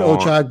 Do you want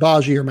Ochai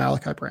Agbaji or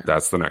Malachi Branham?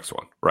 That's the next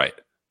one. Right.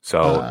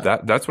 So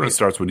that's when it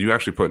starts, when you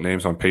actually put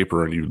names on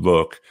paper and you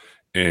look,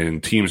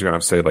 and teams are going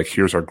to say, like,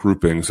 here's our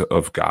groupings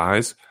of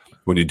guys.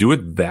 When you do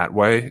it that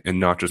way and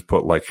not just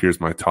put, like, here's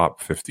my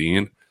top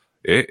 15,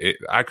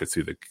 I could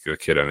see the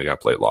kid ending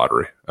up late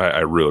lottery.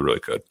 I really,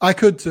 really could. I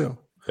could too.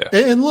 Yeah.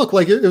 And look,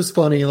 like, it was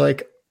funny.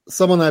 Like,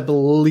 someone I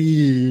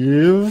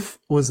believe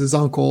was his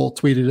uncle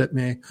tweeted at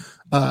me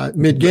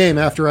mid-game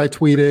after I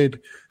tweeted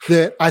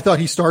that I thought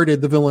he started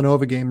the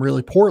Villanova game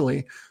really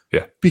poorly.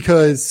 Yeah.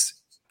 Because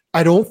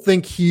I don't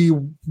think he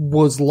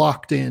was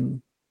locked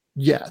in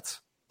yet.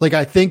 Like,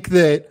 I think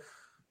that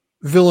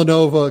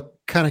Villanova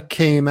kind of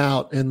came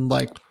out and,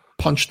 like,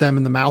 punched them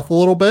in the mouth a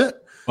little bit.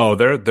 Oh,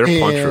 they're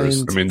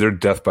punchers. I mean, they're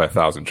death by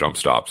 1,000 jump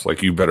stops.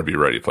 Like, you better be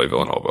ready to play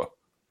Villanova.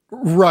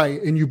 Right.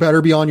 And you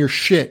better be on your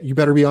shit. You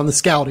better be on the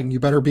scouting.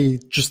 You better be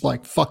just,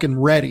 like, fucking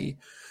ready.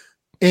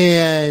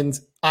 And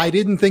I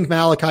didn't think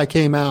Malachi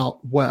came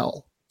out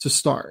well to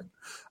start.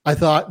 I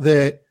thought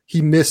that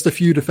he missed a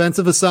few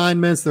defensive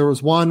assignments. There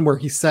was one where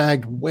he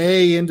sagged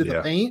way into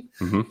the paint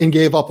and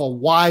gave up a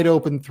wide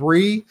open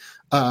three.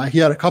 He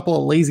had a couple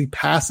of lazy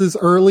passes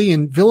early,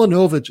 and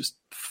Villanova just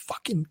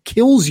fucking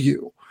kills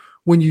you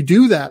when you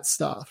do that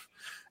stuff.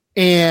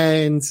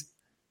 And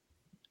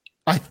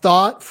I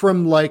thought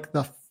from, like,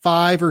 the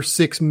 5 or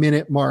 6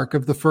 minute mark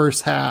of the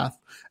first half,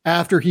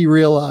 after he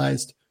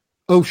realized,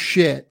 oh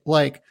shit,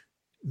 like,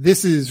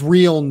 this is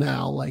real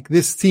now. Like,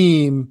 this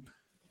team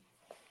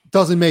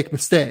doesn't make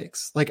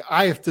mistakes. Like,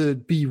 I have to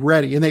be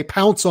ready, and they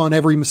pounce on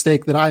every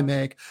mistake that I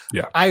make.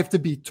 Yeah. I have to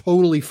be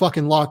totally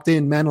fucking locked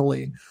in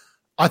mentally.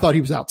 I thought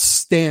he was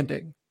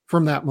outstanding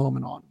from that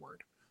moment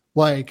onward.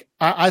 Like,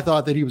 I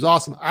thought that he was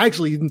awesome. I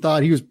actually even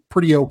thought he was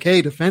pretty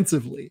okay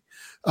defensively,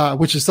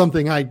 which is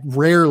something I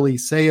rarely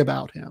say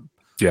about him.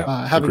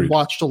 Yeah. Having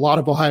watched a lot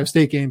of Ohio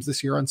State games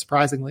this year,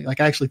 unsurprisingly, like,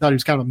 I actually thought he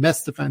was kind of a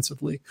mess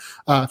defensively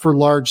for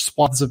large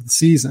swaths of the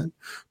season.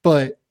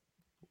 But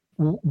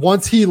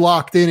once he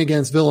locked in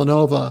against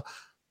Villanova,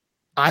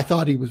 I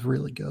thought he was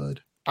really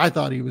good. I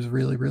thought he was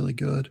really, really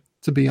good,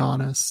 to be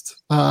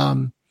honest.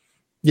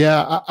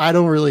 Yeah, I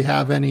don't really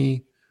have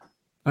any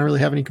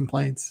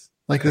complaints.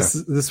 Like,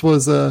 this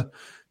was a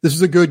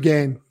good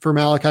game for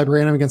Malachi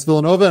Branham against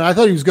Villanova. And I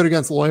thought he was good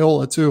against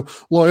Loyola too.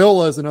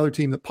 Loyola is another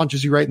team that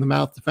punches you right in the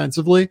mouth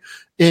defensively.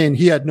 And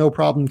he had no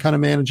problem kind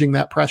of managing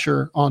that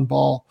pressure on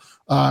ball.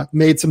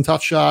 Made some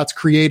tough shots,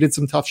 created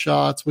some tough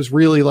shots, was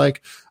really,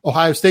 like,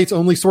 Ohio State's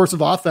only source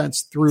of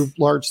offense through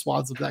large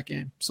swaths of that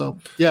game. So,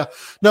 yeah,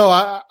 no,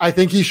 I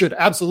think he should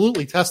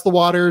absolutely test the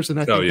waters. And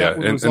I think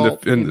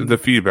and the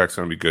feedback's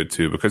going to be good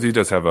too, because he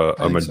does have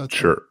a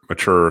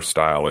mature,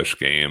 stylish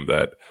game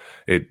that's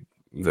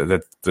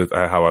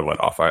how I let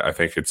off. I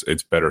think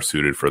it's better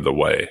suited for the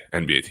way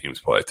NBA teams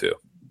play too.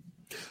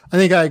 I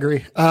think I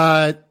agree.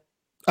 I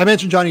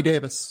mentioned Johnny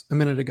Davis a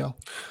minute ago.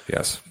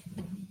 Yes.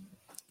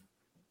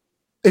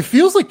 It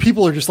feels like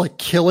people are just, like,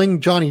 killing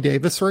Johnny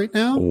Davis right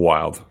now.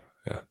 Wild.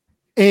 Yeah.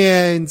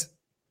 And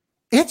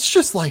it's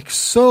just, like,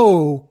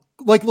 so,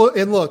 like,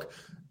 look,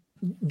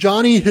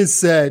 Johnny has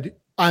said,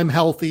 I'm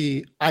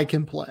healthy, I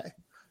can play.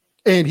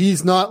 And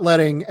he's not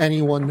letting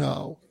anyone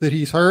know that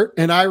he's hurt.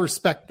 And I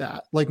respect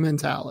that, like,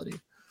 mentality.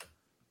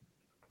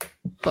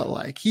 But,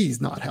 like,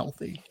 he's not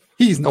healthy.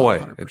 He's not. No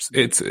way.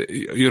 It's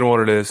you know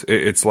what it is?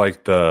 It's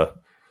like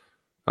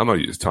I'm going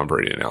to use Tom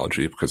Brady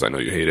analogy because I know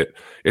you hate it.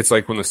 It's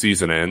like when the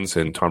season ends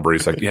and Tom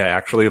Brady's like, yeah,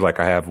 actually, like,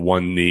 I have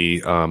one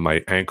knee,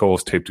 my ankle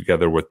is taped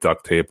together with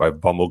duct tape. I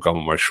have bumble gum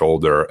on my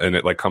shoulder, and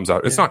it, like, comes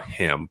out. It's not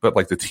him, but,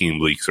 like, the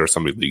team leaks or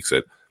somebody leaks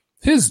it.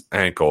 His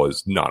ankle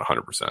is not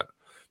 100%.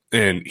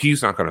 And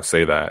he's not going to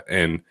say that.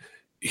 And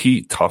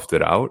he toughed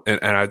it out. And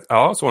I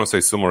also want to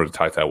say, similar to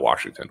Ty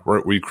Washington,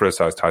 where we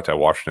criticized Ty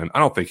Washington. I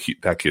don't think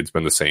that kid's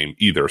been the same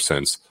either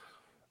since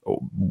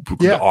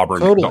the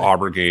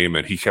Auburn game,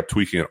 and he kept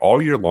tweaking it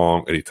all year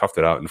long, and he toughed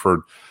it out. And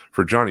for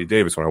Johnny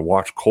Davis, when I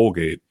watched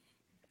Colgate,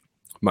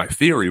 my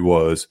theory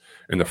was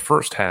in the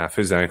first half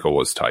his ankle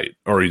was tight,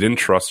 or he didn't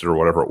trust it, or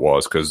whatever it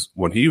was, because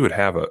when he would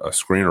have a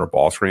screen or a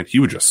ball screen, he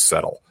would just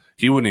settle.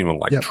 He wouldn't even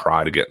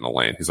try to get in the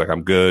lane. He's like,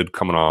 I'm good,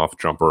 coming off,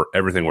 jumper,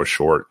 everything was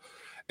short.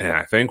 And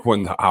I think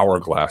when the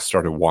hourglass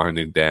started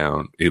winding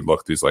down,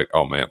 he's like,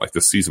 oh man, like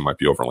the season might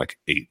be over in like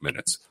 8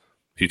 minutes.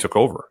 He took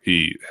over.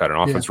 He had an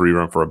offense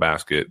rerun for a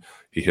basket.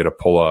 He hit a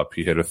pull-up.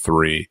 He hit a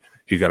three.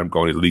 He got him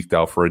going. He leaked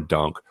out for a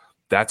dunk.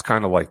 That's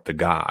kind of like the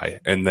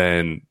guy. And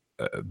then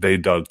they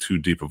dug too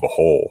deep of a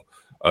hole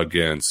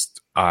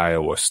against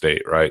Iowa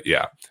State, right?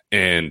 Yeah.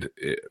 And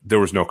there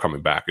was no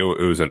coming back. It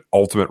was an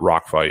ultimate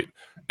rock fight,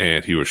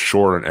 and he was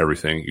short on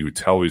everything. You could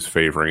tell he was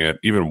favoring it.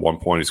 Even at one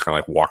point, he's kind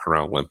of like walking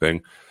around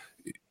limping.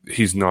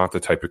 He's not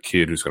the type of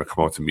kid who's going to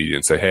come out to media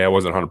and say, hey, I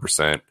wasn't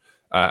 100%.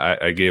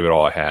 I gave it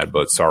all I had,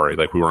 but sorry,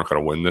 like we weren't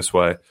going to win this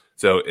way.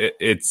 So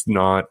it's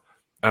not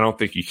 – I don't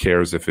think he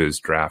cares if his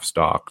draft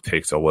stock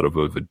takes a little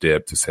bit of a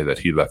dip to say that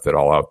he left it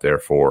all out there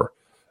for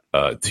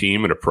a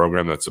team and a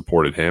program that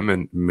supported him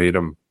and made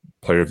him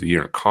player of the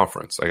year in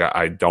conference. Like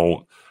I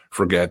don't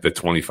forget the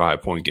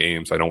 25-point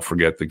games. I don't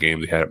forget the game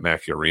they had at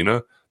Mackey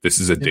Arena. This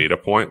is a data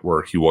point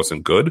where he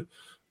wasn't good,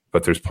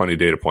 but there's plenty of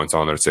data points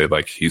on there to say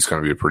like he's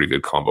going to be a pretty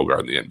good combo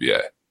guard in the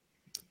NBA.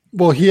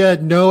 Well, he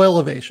had no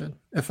elevation.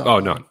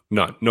 None,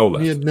 no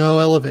lift. He had no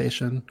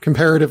elevation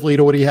comparatively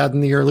to what he had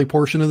in the early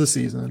portion of the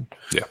season.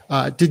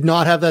 Yeah, did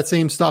not have that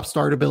same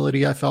stop-start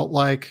ability. I felt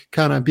like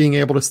kind of being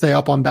able to stay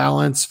up on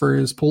balance for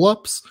his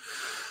pull-ups.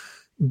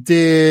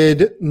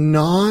 Did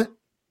not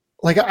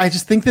like. I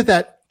just think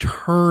that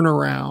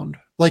turnaround,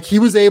 like he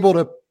was able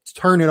to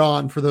turn it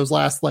on for those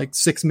last like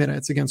 6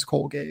 minutes against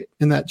Colgate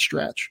in that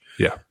stretch.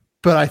 Yeah,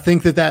 but I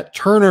think that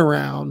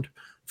turnaround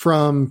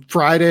from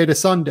Friday to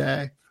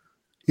Sunday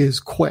is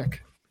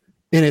quick,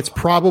 and it's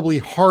probably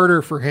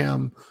harder for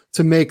him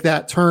to make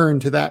that turn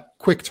to that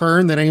quick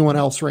turn than anyone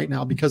else right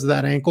now because of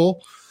that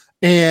ankle.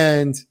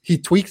 And he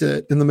tweaked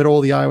it in the middle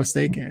of the Iowa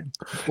State game.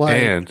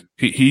 And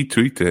he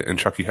tweaked it, and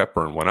Chucky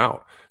Hepburn went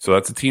out. So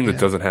that's a team that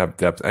doesn't have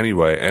depth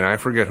anyway. And I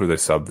forget who they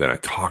subbed in. I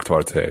talked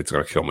about it today. It's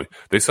going to kill me.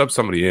 They subbed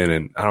somebody in,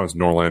 and I don't know, it was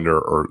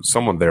Norlander or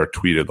someone there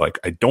tweeted, like,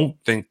 I don't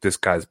think this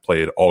guy's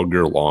played all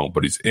year long,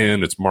 but he's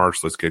in. It's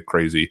March. Let's get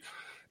crazy.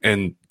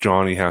 And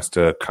Johnny has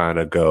to kind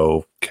of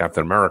go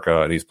Captain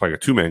America, and he's playing a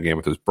two-man game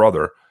with his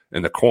brother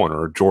in the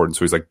corner, Jordan.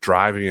 So he's like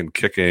driving and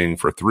kicking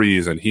for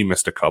threes, and he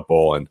missed a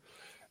couple. And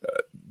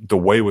the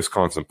way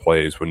Wisconsin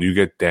plays, when you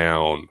get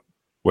down,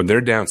 when they're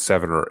down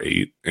 7 or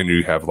 8, and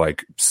you have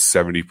like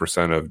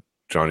 70% of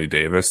Johnny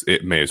Davis,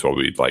 it may as well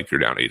be like you're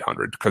down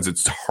 800 because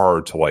it's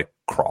hard to like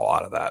crawl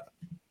out of that.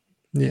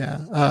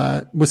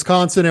 Yeah.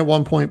 Wisconsin at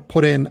one point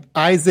put in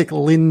Isaac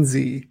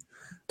Lindsey.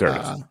 There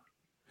it is.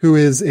 Who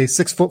is a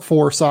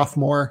 6'4"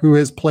 sophomore who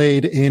has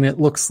played in, it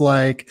looks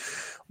like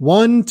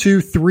 1,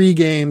 2, 3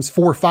 games,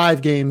 4,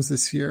 5 games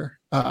this year,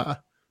 and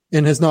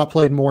has not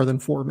played more than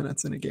 4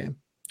 minutes in a game.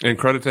 And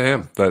credit to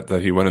him that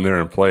he went in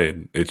there and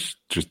played. It's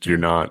just,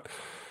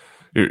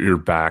 your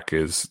back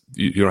is,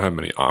 you don't have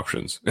many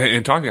options.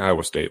 And talking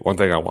Iowa State, one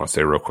thing I want to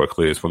say real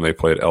quickly is when they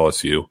played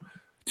LSU,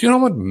 do you know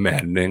what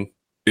maddening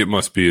it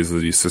must be as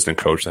the assistant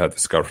coach that had to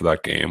scout for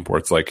that game, where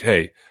it's like,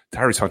 hey,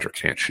 Tyrese Hunter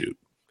can't shoot.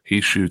 He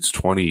shoots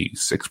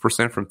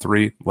 26% from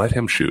 3. Let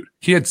him shoot.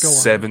 He had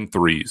 7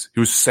 threes. He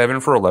was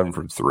 7 for 11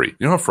 from 3.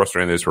 You know how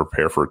frustrating it is to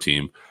prepare for a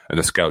team and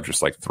the scout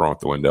just like throw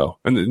out the window.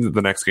 And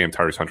the next game,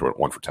 Tyrese Hunter went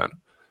 1 for 10.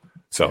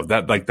 So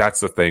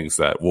that's the things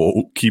that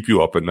will keep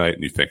you up at night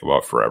and you think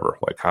about forever.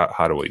 Like,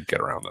 how do we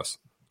get around this?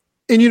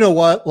 And you know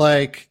what?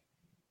 Like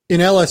in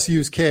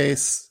LSU's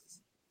case,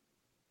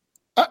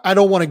 I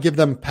don't want to give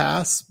them a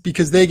pass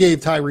because they gave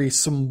Tyrese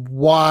some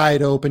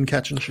wide open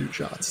catch and shoot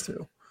shots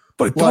too.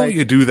 But don't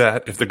you do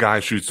that if the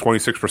guy shoots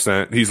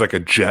 26%? He's like a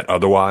jet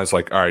otherwise.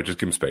 Like, all right, just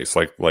give him space.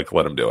 Like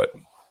let him do it.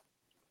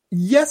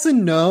 Yes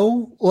and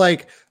no.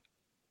 Like,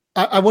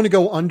 I want to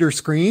go under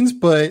screens,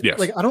 but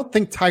like, I don't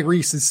think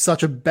Tyrese is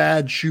such a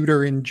bad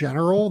shooter in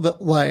general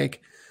that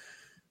like,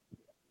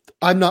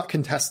 I'm not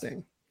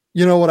contesting.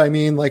 You know what I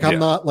mean? Like, I'm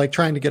not like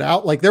trying to get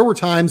out. Like, there were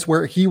times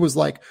where he was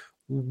like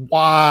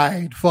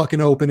wide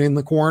fucking open in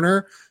the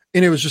corner,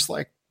 and it was just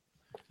like,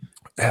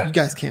 you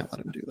guys can't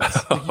let him do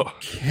this. Like,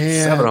 you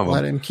can't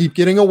let him keep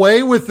getting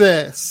away with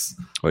this.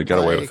 Well, he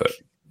got away with it.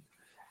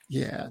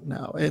 Yeah,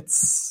 no,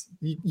 it's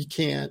you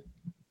can't.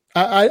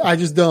 I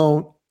just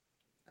don't.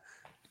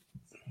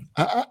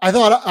 I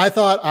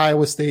thought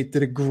Iowa State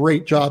did a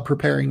great job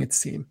preparing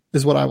its team,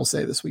 is what I will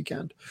say this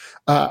weekend.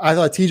 I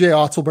thought TJ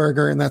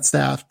Otzelberger and that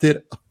staff did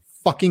a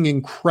fucking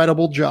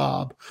incredible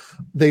job.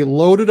 They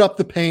loaded up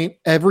the paint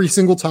every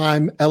single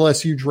time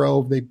LSU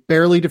drove. They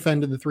barely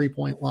defended the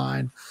 3-point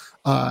line.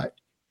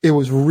 It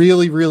was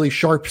really, really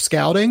sharp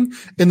scouting.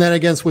 And then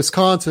against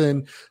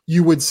Wisconsin,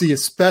 you would see,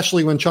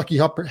 especially when Chucky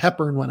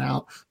Hepburn went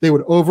out, they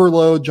would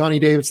overload Johnny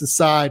Davis's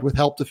side with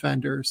help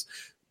defenders,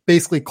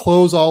 basically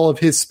close all of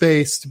his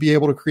space to be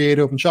able to create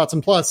open shots.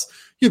 And plus,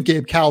 you have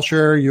Gabe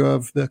Kalsher, you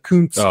have the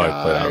Kuntz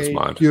guy,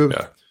 you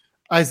have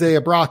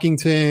Isaiah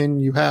Brockington,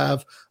 you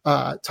have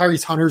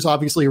Tyrese Hunter's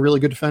obviously a really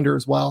good defender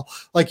as well.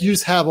 Like, you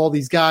just have all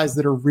these guys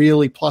that are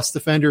really plus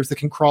defenders that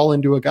can crawl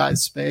into a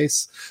guy's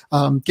space.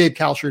 Gabe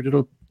Kalsher did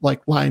a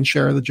lion's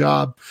share of the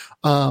job.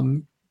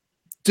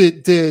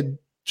 Did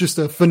just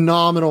a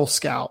phenomenal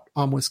scout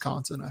on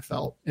Wisconsin, I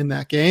felt, in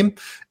that game,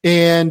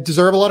 and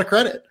deserve a lot of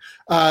credit.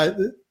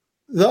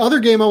 The other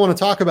game I want to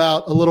talk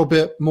about a little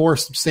bit more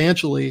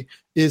substantially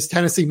is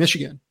Tennessee,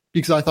 Michigan,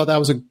 because I thought that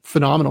was a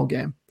phenomenal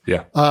game.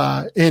 Yeah.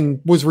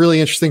 And was really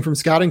interesting from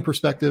scouting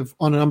perspective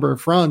on a number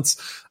of fronts.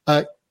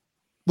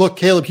 Look,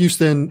 Caleb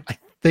Houston, I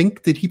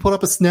think, did he put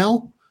up a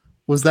Snell?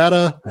 Was it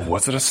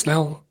a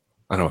Snell?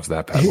 I don't know if it's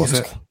that bad. Was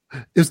it?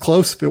 It was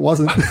close if it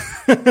wasn't.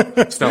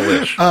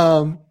 Snellish.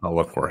 I'll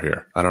look for it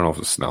here. I don't know if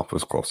it was Snell, but it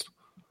was close.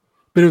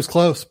 But it was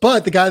close.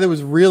 But the guy that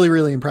was really,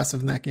 really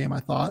impressive in that game, I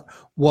thought,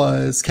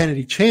 was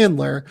Kennedy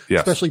Chandler,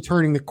 especially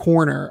turning the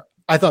corner.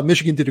 I thought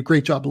Michigan did a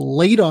great job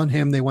late on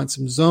him. They went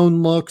some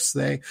zone looks.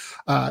 They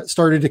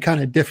started to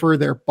kind of differ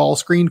their ball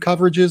screen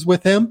coverages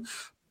with him.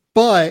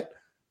 But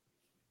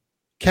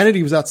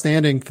Kennedy was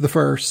outstanding for the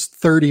first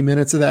 30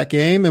 minutes of that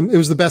game. And it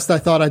was the best I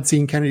thought I'd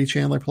seen Kennedy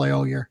Chandler play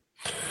all year.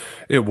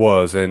 It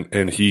was.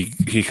 And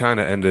he kind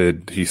of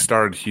ended, he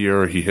started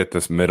here, he hit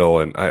this middle,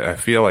 and I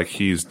feel like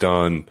he's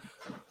done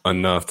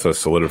enough to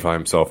solidify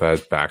himself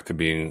as back to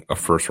being a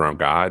first round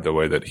guy, the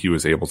way that he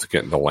was able to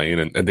get in the lane.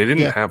 And they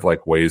didn't have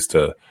like ways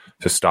to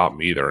stop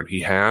him either. And he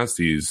has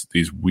these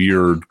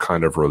weird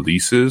kind of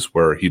releases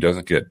where he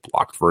doesn't get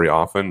blocked very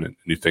often, and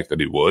you think that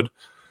he would.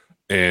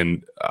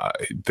 And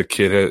the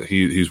kid,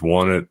 he's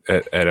won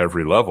it at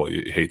every level.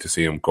 You hate to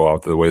see him go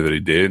out the way that he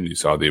did. And you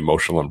saw the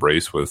emotional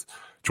embrace with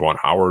Juwan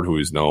Howard, who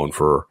he's known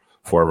for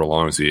however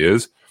long as he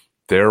is.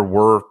 There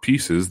were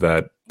pieces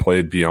that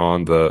played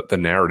beyond the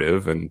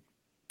narrative, and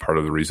part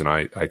of the reason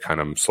I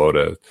kind of am slow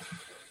to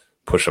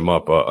push him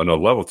up another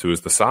level too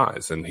is the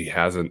size. And he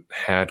hasn't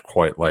had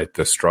quite like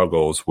the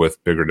struggles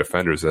with bigger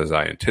defenders as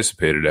I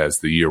anticipated as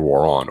the year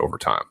wore on over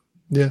time.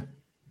 Yeah.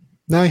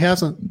 No, he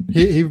hasn't.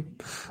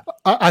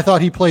 I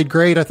thought he played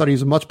great. I thought he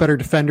was a much better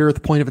defender at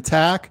the point of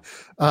attack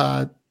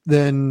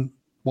than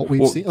what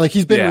we've seen. Like,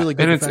 he's been really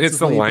good. And it's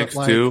the length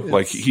too.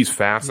 Like, he's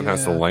fast and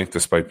has the length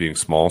despite being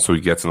small. So he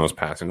gets in those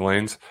passing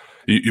lanes.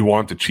 You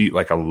want him to cheat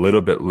like a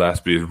little bit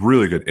less, but he has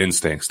really good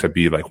instincts to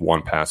be like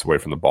one pass away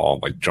from the ball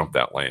and like jump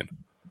that lane.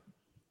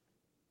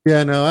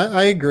 Yeah, no,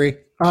 I agree.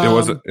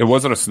 It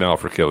wasn't a Snell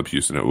for Caleb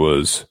Houston. It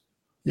was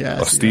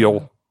a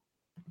steal,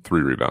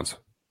 3 rebounds.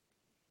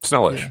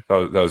 Snellish.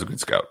 Yeah. That was a good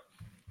scout.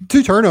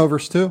 2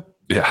 turnovers too.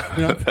 Yeah,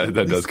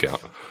 that does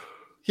count.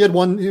 He had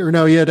one, or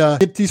no, he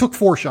took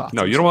 4 shots.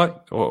 No, you know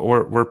what?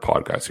 We're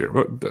podcasts here.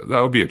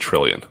 That would be a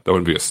trillion. That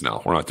wouldn't be a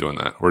Snell. We're not doing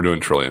that. We're doing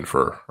trillion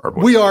for our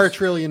boys. We are a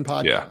trillion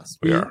podcast. Yeah,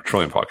 we are a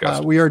trillion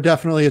podcast. We are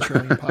definitely a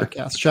trillion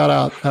podcast. Shout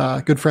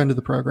out, good friend of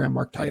the program,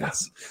 Mark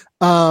Titus.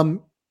 Yeah.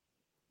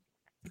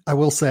 I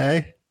will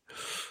say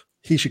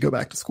he should go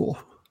back to school.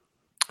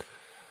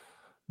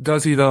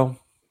 Does he though?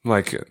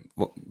 Like,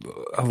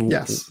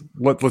 yes.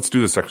 Let's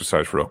do this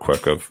exercise real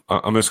quick.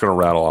 I'm just going to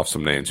rattle off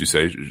some names. You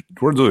say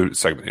we're doing a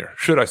segment here.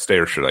 Should I stay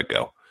or should I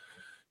go?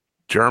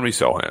 Jeremy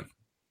Sohan.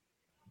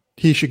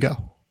 He should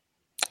go.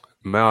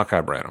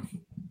 Malachi Branham.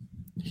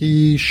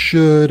 He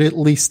should at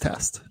least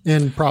test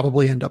and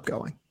probably end up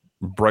going.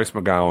 Bryce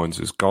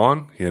McGowens is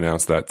gone. He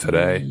announced that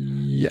today.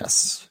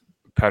 Yes.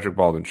 Patrick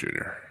Baldwin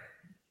Jr.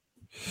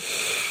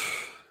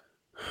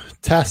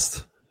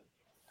 Test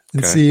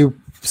and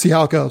see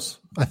how it goes,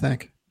 I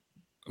think.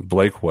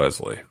 Blake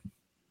Wesley.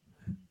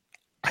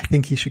 I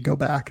think he should go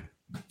back.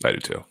 I do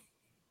too.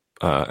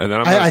 And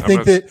then I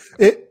think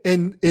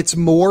it's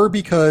more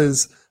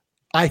because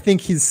I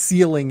think his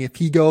ceiling, if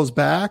he goes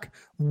back,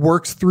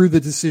 works through the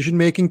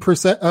decision-making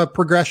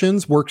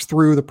progressions, works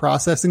through the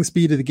processing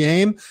speed of the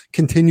game,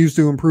 continues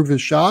to improve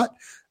his shot.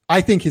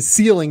 I think his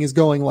ceiling is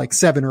going like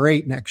 7 or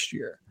 8 next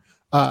year.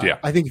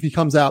 I think if he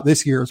comes out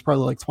this year, it's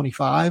probably like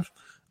 25.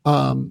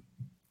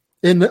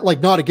 And like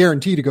not a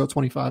guarantee to go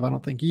 25, I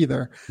don't think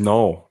either.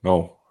 No.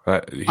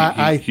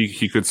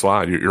 He could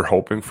slide. You're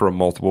hoping for a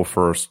multiple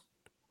first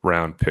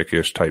round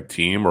pickish type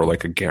team or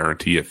like a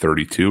guarantee at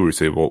 32 where you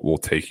say, we'll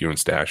take you and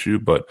stash you.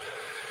 But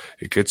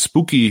it gets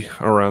spooky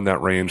around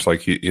that range.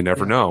 Like you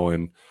never know.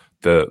 And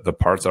the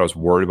parts I was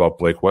worried about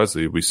Blake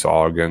Wesley, we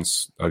saw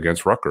against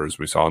Rutgers.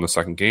 We saw in the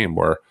second game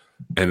where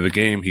end of the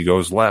game, he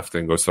goes left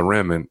and goes to the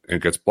rim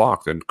and gets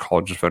blocked. And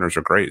college defenders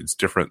are great. It's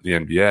different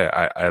in the NBA.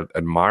 I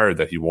admired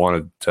that he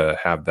wanted to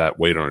have that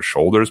weight on his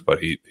shoulders, but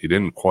he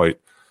didn't quite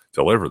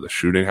deliver. The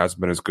shooting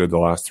hasn't been as good the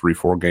last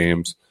 3-4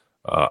 games.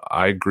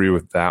 I agree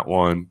with that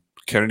one.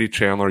 Kennedy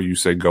Chandler, you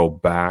say go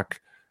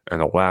back.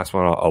 And the last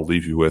one I'll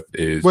leave you with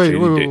is wait.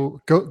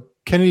 Go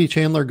Kennedy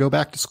Chandler go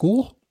back to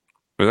school?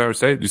 What did I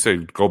say? Did you say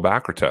go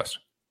back or test?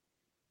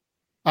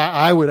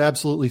 I would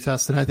absolutely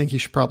test it. I think he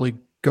should probably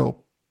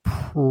go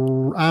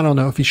pro. I don't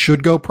know if he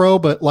should go pro,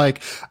 but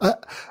like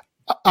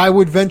I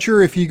would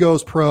venture if he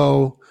goes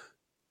pro,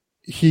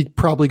 he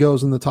probably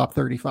goes in the top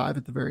 35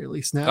 at the very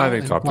least now. I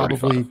think top 35.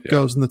 Probably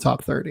goes in the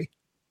top 30.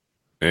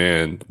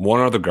 And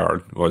one other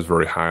guard I was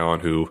very high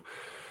on who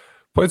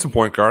played some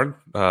point guard,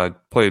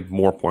 played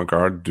more point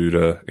guard due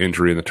to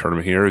injury in the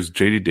tournament here is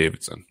J.D.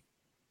 Davidson.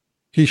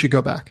 He should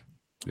go back.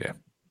 Yeah.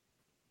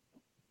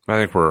 I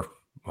think we're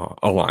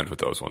aligned with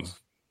those ones.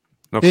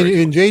 No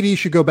and JD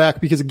should go back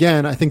because,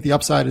 again, I think the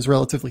upside is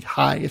relatively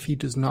high if he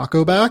does not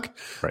go back.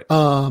 Right.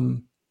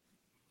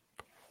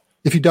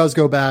 If he does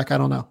go back, I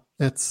don't know.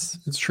 It's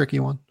a tricky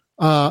one.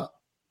 Or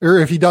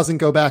if he doesn't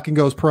go back and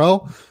goes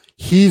pro,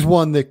 he's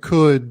one that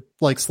could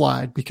like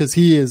slide because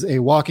he is a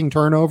walking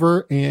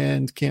turnover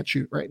and can't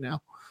shoot right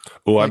now.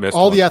 Oh, like, I missed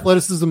all one. the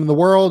athleticism in the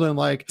world and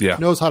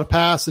knows how to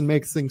pass and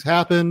makes things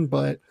happen,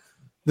 but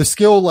the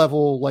skill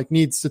level like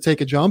needs to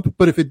take a jump.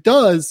 But if it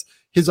does,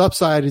 his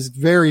upside is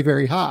very,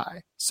 very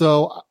high.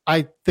 So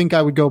I think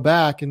I would go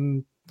back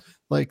and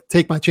like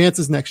take my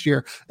chances next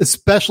year,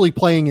 especially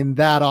playing in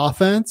that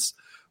offense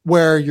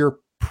where you're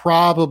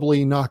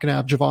probably not going to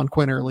have Javon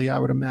Quinn-Early, I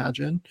would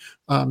imagine.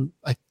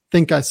 I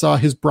think I saw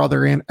his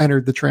brother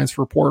entered the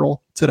transfer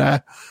portal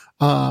today,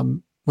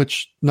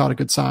 which not a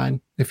good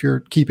sign if you're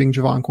keeping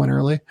Javon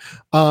Quinn-Early.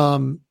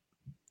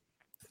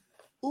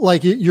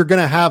 Like you're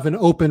going to have an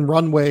open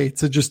runway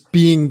to just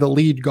being the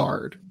lead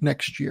guard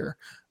next year.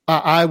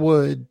 I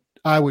would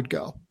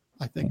go.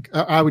 I think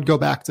I would go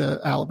back to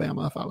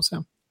Alabama if I was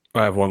him.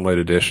 I have one late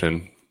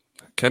addition.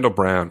 Kendall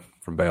Brown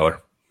from Baylor.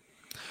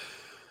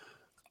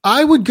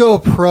 I would go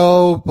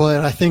pro,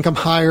 but I think I'm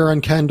higher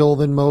on Kendall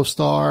than most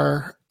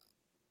are.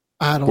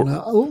 I don't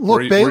know.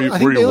 Look, Baylor, I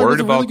think Baylor does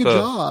a really good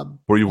job.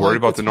 Were you worried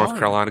about the North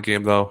Carolina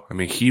game, though? I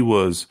mean, he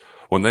was,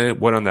 when they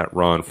went on that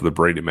run for the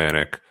Brady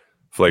Manic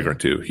flagrant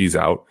 2, he's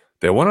out.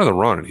 They went on the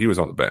run, and he was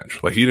on the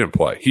bench. Like, he didn't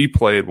play. He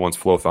played once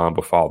Flo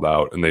Thamba fouled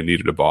out, and they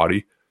needed a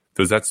body.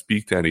 Does that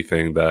speak to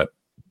anything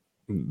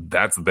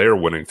that's their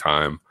winning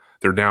time?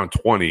 They're down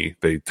 20.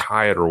 They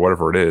tie it or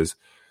whatever it is.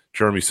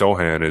 Jeremy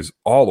Sohan is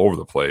all over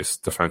the place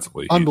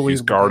defensively.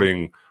 He's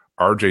guarding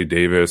RJ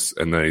Davis,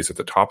 and then he's at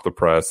the top of the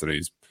press, and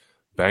he's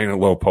banging a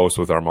low post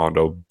with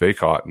Armando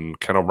Bacot. And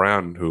Kendall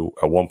Brown, who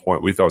at one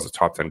point we thought was a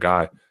top 10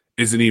 guy,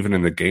 isn't even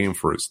in the game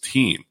for his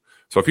team.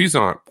 So if he's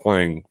not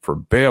playing for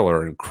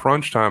Baylor in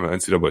crunch time at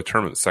NCAA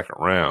tournament, the second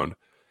round,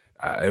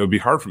 it would be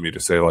hard for me to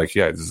say, like,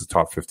 yeah, this is a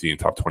top 15,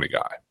 top 20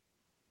 guy.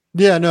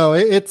 Yeah, no,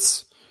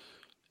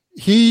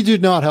 he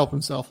did not help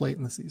himself late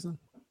in the season.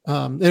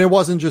 And it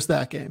wasn't just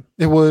that game.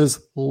 It was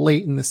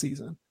late in the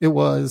season. It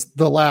was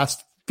the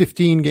last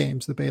 15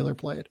 games that Baylor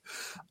played.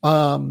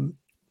 I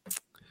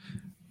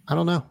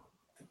don't know.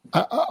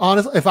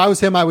 Honestly, if I was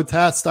him, I would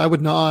test. I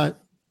would not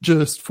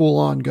just full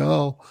on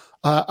go.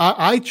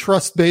 I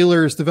trust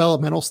Baylor's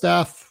developmental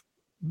staff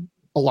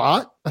a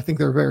lot. I think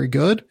they're very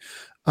good.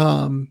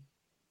 I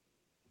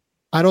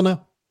don't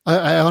know.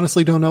 I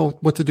honestly don't know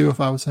what to do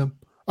if I was him.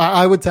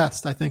 I would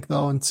test, I think,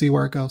 though, and see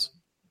where it goes.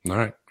 All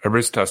right.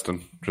 Everybody's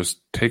testing.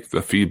 Just take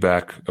the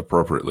feedback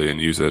appropriately and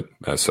use it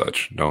as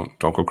such. Don't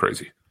go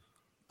crazy.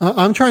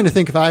 I'm trying to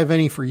think if I have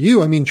any for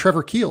you. I mean,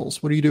 Trevor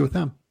Keels, what do you do with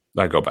him?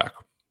 I go back.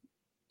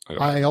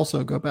 I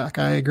also go back.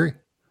 I agree.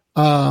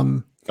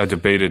 I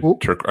debated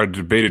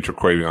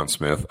Terquavion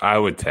Smith. I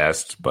would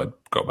test, but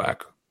go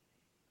back.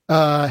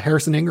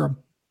 Harrison Ingram.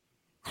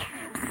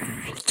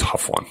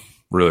 Tough one.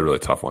 Really, really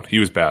tough one. He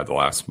was bad the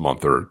last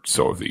month or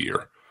so of the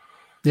year.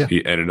 Yeah.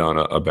 He ended on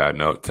a bad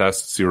note.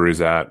 Test, see where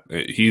he's at.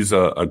 He's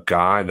a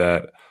guy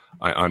that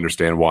I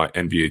understand why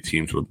NBA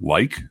teams would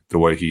like the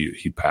way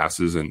he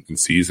passes and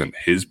sees and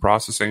his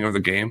processing of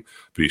the game,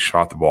 but he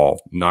shot the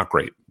ball not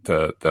great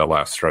the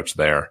last stretch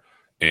there,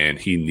 and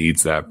he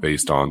needs that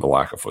based on the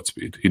lack of foot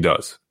speed. He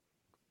does.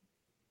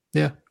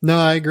 Yeah. No,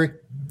 I agree.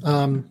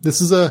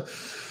 This is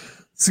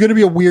going to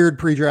be a weird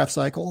pre-draft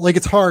cycle. Like,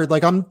 it's hard.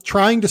 Like, I'm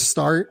trying to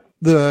start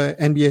the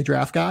NBA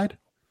draft guide,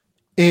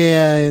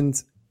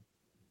 and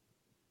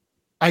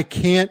I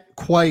can't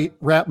quite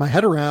wrap my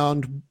head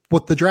around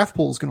what the draft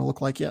pool is going to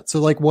look like yet.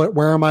 So, like,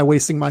 where am I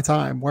wasting my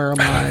time? Where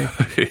am I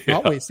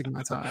not wasting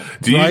my time?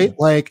 Do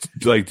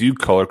you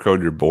color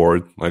code your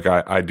board? Like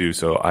I do.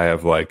 So I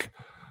have like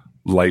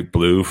light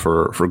blue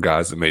for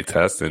guys that may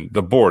test, and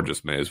the board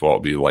just may as well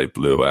be light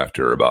blue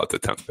after about the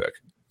 10th pick.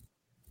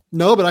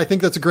 No, but I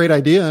think that's a great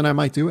idea, and I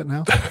might do it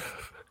now.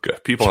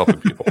 Good. People helping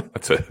people.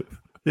 That's it.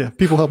 Yeah.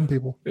 People helping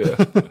people. Yeah.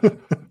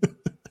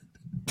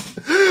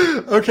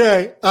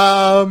 Okay.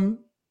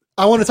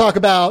 I want to talk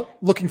about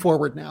looking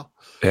forward now.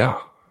 Yeah.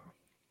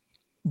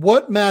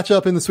 What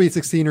matchup in the Sweet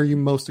 16 are you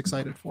most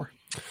excited for?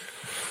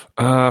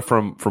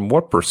 From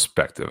what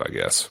perspective, I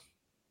guess?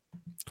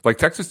 Like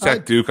Texas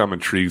Tech Duke, I'm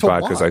intrigued by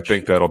because I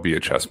think that'll be a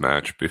chess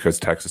match because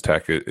Texas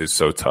Tech is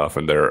so tough,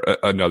 and they're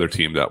another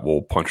team that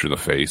will punch you in the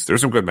face.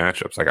 There's some good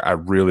matchups. Like I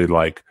really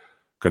like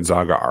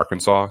Gonzaga,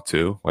 Arkansas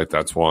too. Like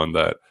that's one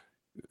that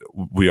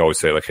we always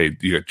say, like, hey,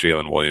 you got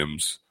Jalen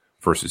Williams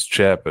versus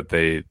Chet, but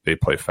they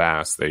play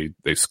fast.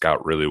 They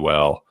scout really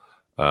well.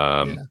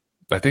 I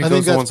think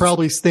that's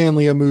probably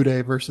Stanley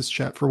Amude versus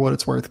Chet for what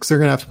it's worth, because they're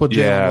going to have to put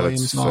Jalen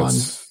Williams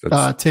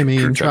on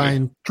Timmy and try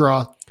and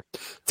draw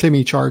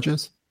Timmy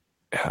charges.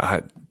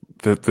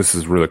 This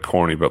is really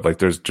corny, but like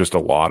there's just a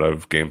lot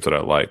of games that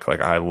I like.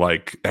 Like I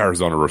like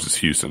Arizona versus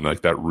Houston.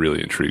 Like that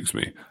really intrigues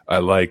me. I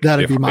like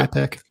that'd be my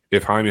pick.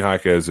 If Jaime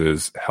Jaquez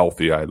is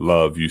healthy, I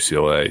love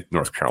UCLA,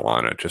 North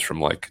Carolina, just from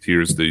like,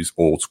 here's these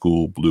old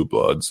school blue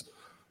bloods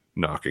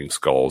knocking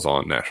skulls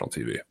on national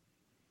TV.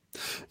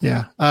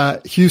 Yeah.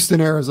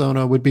 Houston,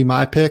 Arizona would be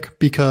my pick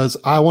because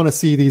I want to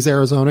see these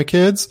Arizona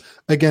kids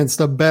against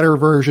a better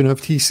version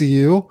of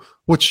TCU,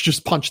 which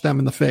just punched them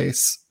in the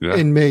face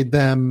and made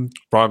them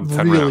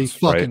really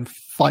fucking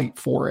fight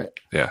for it.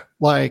 Yeah.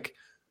 Like,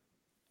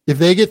 if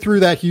they get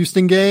through that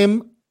Houston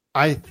game,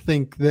 I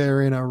think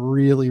they're in a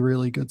really,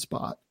 really good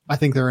spot.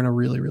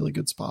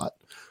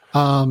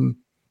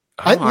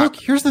 Look,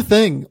 here's the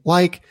thing.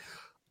 Like,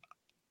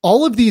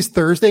 all of these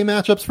Thursday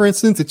matchups, for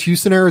instance, it's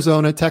Houston,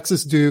 Arizona,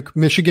 Texas, Duke,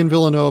 Michigan,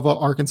 Villanova,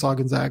 Arkansas,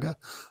 Gonzaga.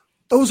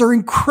 Those are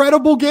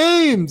incredible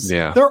games.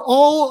 Yeah. They're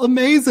all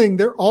amazing.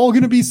 They're all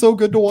going to be so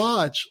good to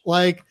watch.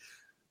 Like,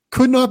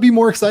 could not be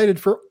more excited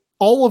for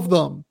all of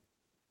them.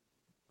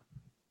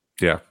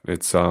 Yeah,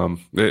 it's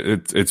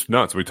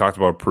nuts. We talked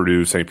about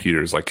Purdue, St.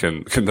 Peter's. Like,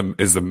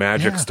 is the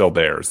magic still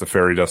there? Is the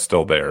fairy dust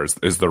still there?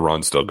 Is the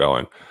run still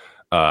going?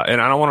 And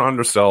I don't want to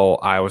undersell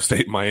Iowa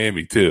State,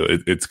 Miami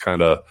too. It's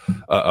kind of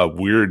a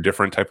weird,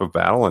 different type of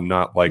battle, and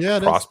not like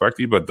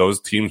prospecty. But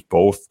those teams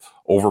both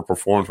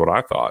overperformed what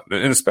I thought,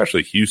 and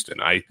especially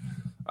Houston. I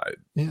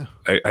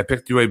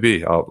picked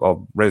UAB.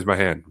 I'll raise my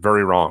hand.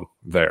 Very wrong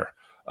there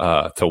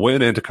to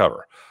win and to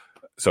cover.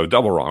 So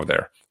double wrong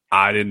there.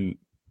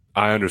 I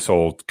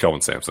undersold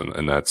Kelvin Sampson,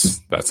 and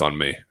that's on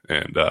me.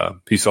 And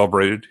he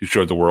celebrated. He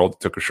showed the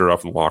world. Took a shirt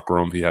off in the locker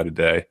room. He had a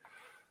day,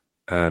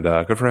 and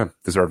good for him.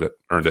 Deserved it.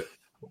 Earned it.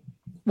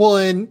 Well,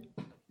 and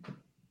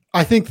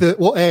I think that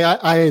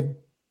I had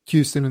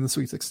Houston in the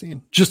Sweet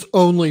 16 just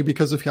only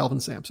because of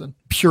Kelvin Sampson.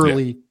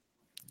 Purely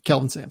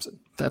Kelvin Sampson.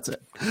 That's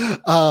it.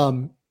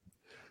 I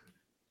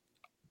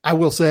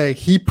will say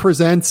he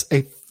presents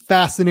a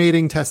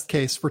fascinating test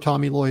case for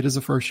Tommy Lloyd as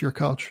a first-year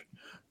coach.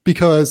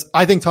 Because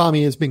I think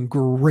Tommy has been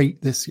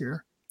great this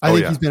year. I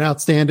think he's been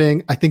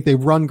outstanding. I think they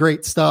run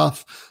great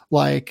stuff.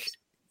 Like,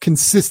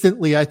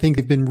 consistently, I think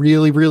they've been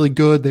really, really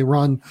good. They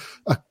run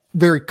a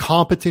very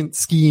competent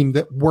scheme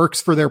that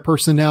works for their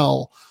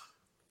personnel.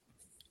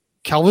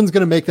 Kelvin's going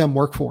to make them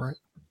work for it.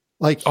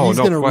 Like, he's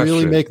going to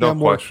really make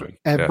them work for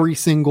every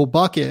single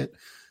bucket.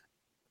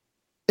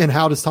 And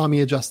how does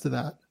Tommy adjust to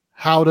that?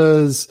 How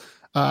does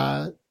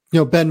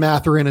Ben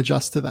Mathurin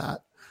adjust to that?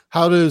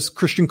 How does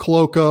Christian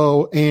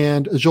Coloco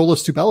and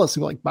Ajolas Tubelis,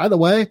 who, like, by the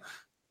way,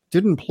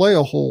 didn't play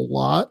a whole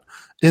lot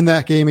in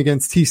that game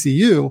against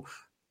TCU,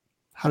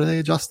 how do they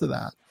adjust to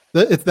that?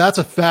 That's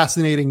a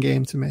fascinating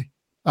game to me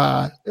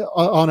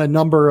on a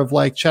number of,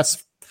 like,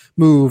 chess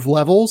move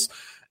levels.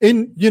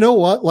 And you know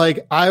what?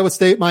 Like, Iowa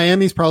State,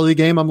 Miami's probably the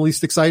game I'm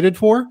least excited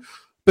for,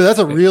 but that's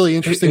a really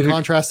interesting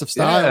contrast of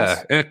styles.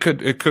 Yeah,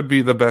 it could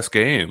be the best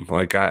game.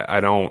 Like,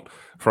 I don't,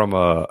 from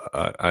a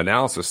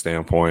analysis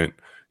standpoint.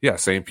 Yeah,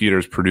 St.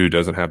 Peter's, Purdue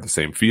doesn't have the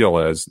same feel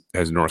as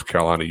North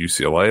Carolina,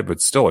 UCLA, but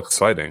still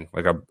exciting.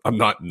 Like, I'm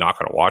not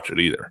going to watch it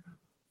either.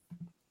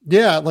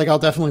 Yeah, like, I'll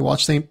definitely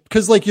watch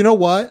because, like, you know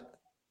what?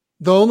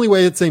 The only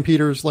way that St.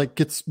 Peter's, like,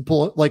 gets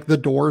like the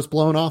doors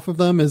blown off of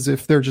them is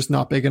if they're just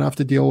not big enough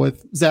to deal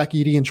with Zach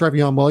Edey and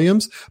Trevion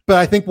Williams. But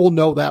I think we'll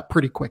know that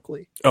pretty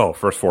quickly. Oh,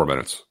 first 4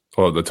 minutes.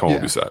 Oh, the tone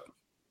will be set.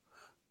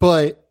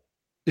 But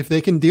if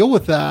they can deal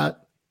with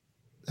that,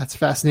 that's a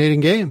fascinating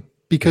game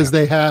because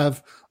they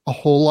have a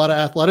whole lot of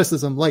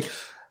athleticism. Like,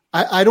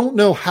 I don't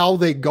know how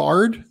they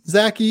guard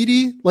Zach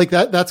Edey. Like,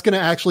 that's going to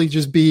actually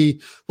just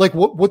be like,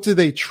 what do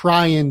they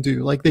try and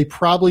do? Like, they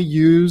probably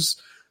use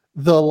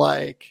the,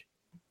 like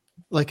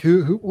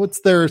who,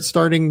 what's their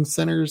starting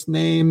center's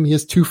name? He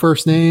has 2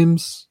 first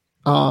names.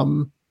 Let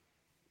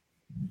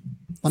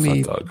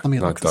me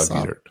look this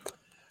up.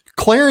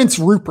 Clarence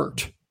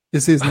Rupert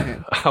is his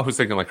name. I was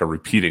thinking like a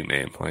repeating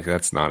name. Like,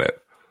 that's not it.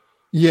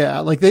 Yeah,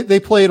 like they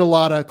played a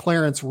lot of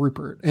Clarence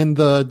Rupert and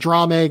the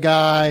Drame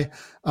guy.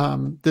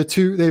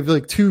 They have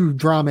like 2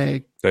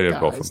 Drame. They have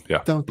both of them,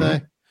 yeah. Don't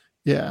they?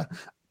 Yeah.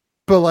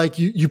 But like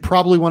you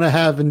probably want to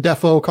have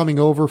Ndefo coming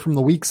over from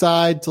the weak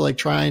side to like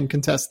try and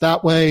contest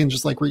that way and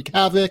just like wreak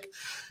havoc.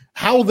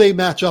 How they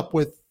match up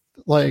with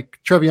like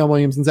Trevion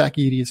Williams and Zach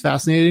Edey is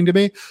fascinating to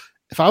me.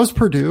 If I was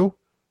Purdue,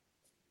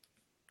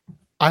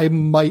 I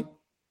might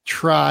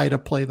try to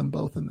play them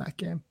both in that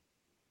game.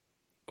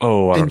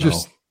 Oh, I don't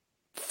know.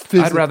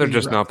 I'd rather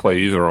just not play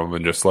either of them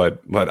and just let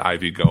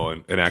Ivy go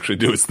and actually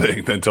do his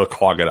thing than to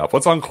clog it up.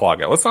 Let's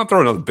unclog it. Let's not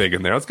throw another big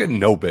in there. Let's get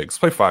no bigs.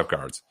 Play 5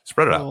 guards.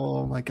 Spread it out.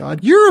 Oh my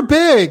God, you're a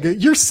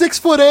big. You're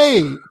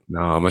 6'8".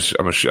 No,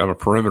 I'm a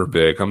perimeter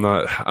big. I'm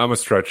a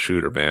stretch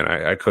shooter, man.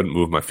 I couldn't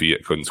move my feet.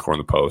 I couldn't score in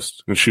the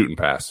post. And shoot and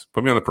pass.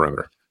 Put me on the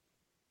perimeter.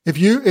 If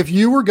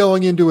you were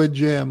going into a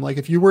gym, like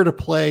if you were to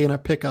play in a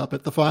pickup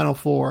at the Final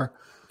Four,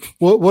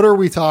 what are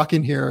we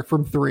talking here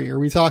from 3? Are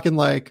we talking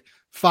like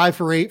 5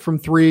 for 8 from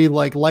 3,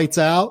 like lights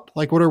out?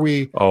 Like, what are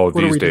we? Oh,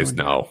 these days,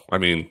 no. I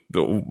mean,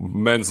 the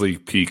men's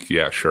league peak,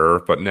 yeah, sure,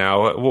 but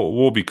now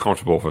we'll be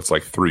comfortable if it's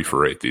like 3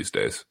 for 8 these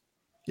days.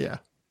 Yeah,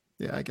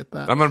 I get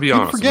that. I'm gonna be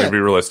honest. I'm gonna be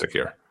realistic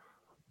here.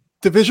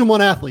 Division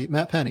I athlete,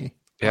 Matt Penny.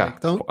 Yeah,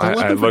 like, don't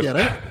let them forget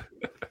it.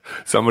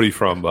 Somebody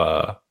from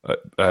I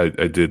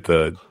did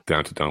the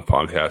Down to Dunk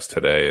podcast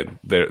today, and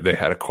they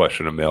had a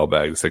question, a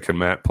mailbag. They said, "Can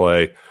Matt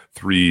play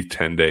 3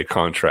 10-day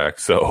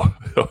contracts, so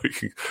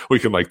we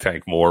can like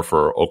tank more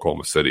for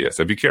Oklahoma City. I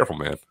said, be careful,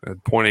 man.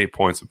 0.8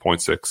 points and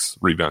 0.6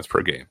 rebounds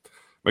per game.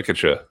 Might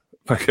get you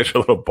a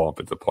little bump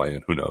into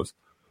playing. Who knows?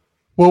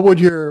 What would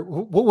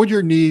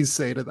your knees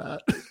say to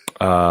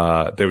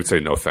that? They would say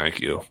no, thank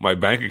you. My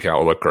bank account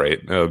would look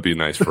great. It would be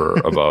nice for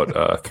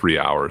about 3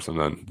 hours, and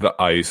then the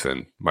ice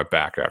and my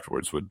back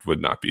afterwards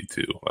would not be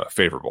too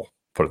favorable.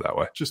 Put it that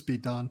way. Just be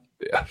done.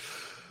 Yeah.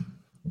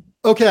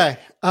 Okay.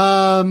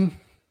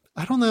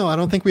 I don't know. I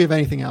don't think we have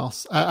anything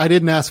else. I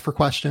didn't ask for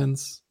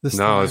questions this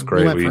time. No, it's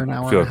great. We went for an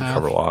hour and a half.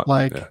 Cover a lot.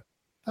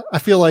 I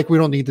feel like we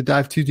don't need to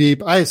dive too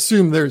deep. I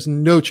assume there's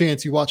no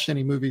chance you watched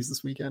any movies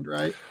this weekend,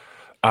 right?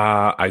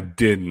 I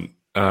didn't.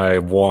 I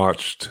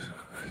watched.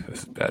 This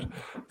is bad.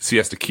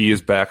 Siesta Key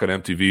is back on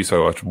MTV,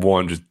 so I watched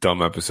one just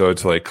dumb episode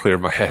to like clear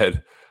my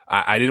head.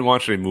 I didn't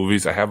watch any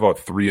movies. I have about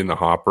 3 in the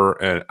hopper,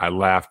 and I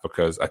laughed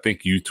because I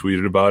think you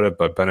tweeted about it,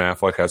 but Ben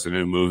Affleck has a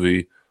new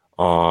movie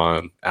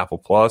on Apple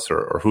Plus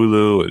or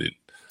Hulu. And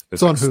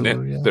it's on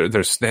Hulu, yeah.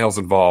 There's snails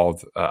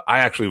involved. I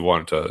actually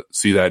wanted to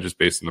see that just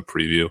based on the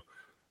preview.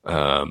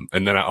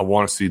 And then I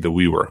want to see the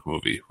WeWork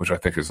movie, which I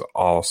think is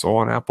also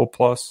on Apple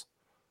Plus,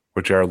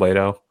 with Jared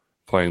Leto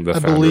playing the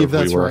founder of WeWork. I believe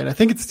that's right. I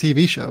think it's a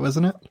TV show,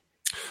 isn't it?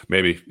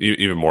 Maybe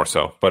even more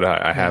so, but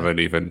I haven't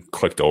even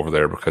clicked over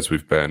there because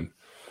we've been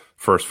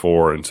first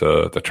 4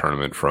 into the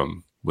tournament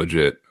from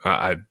legit.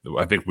 I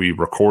think we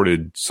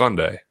recorded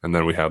Sunday, and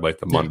then we had like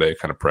the Monday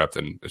kind of prepped,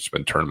 and it's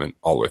been tournament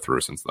all the way through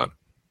since then.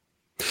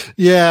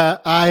 Yeah,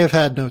 I have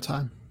had no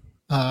time.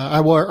 I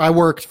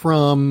worked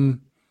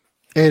from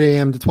 8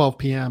 a.m. to 12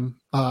 p.m.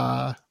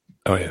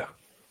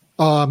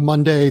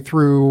 Monday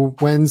through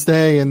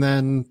Wednesday, and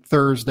then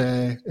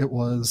Thursday it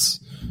was,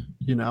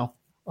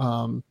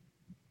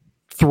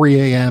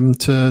 3 a.m.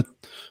 to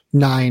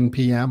 9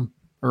 p.m.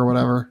 or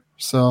whatever.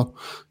 So,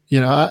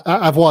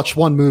 I've watched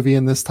one movie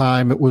in this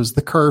time. It was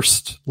The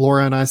Cursed.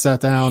 Laura and I sat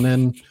down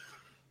and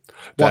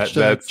watched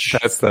it.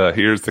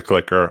 Here's the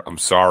clicker. I'm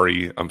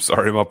sorry. I'm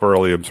up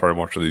early. I'm sorry I'm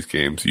watching these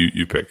games.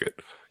 You pick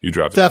it. You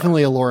drop it.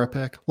 Definitely a Laura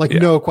pick.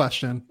 No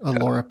question.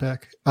 Laura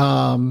pick.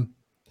 It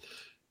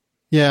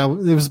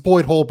was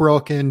Boyd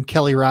Holbrook and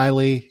Kelly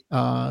Riley.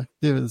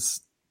 It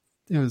was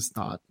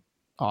not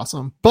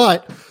awesome,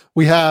 but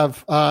we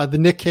have the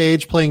Nick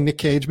Cage playing Nick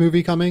Cage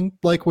movie coming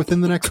like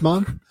within the next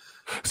month.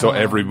 So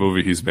every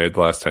movie he's made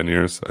the last 10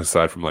 years,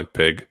 aside from like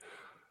Pig.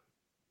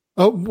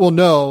 Oh, well,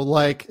 no.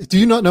 Do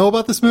you not know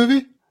about this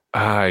movie?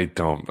 I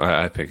don't.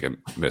 I think it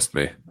missed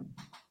me.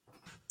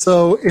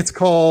 So it's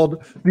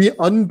called The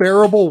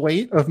Unbearable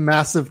Weight of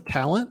Massive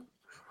Talent,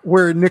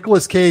 where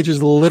Nicolas Cage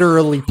is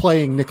literally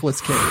playing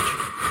Nicolas Cage.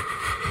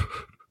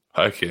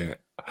 I can't.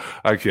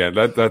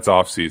 That's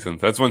off season.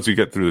 That's once you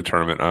get through the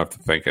tournament. I don't have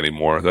to think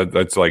anymore.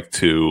 That's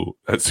too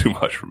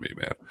much for me,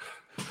 man.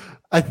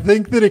 I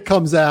think that it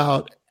comes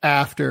out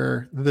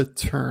after the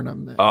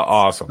tournament.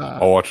 Awesome.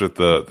 I'll watch it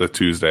the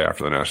Tuesday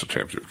after the national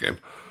championship game.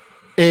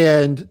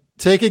 And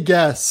take a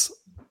guess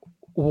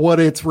what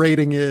its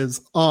rating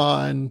is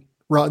on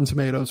Rotten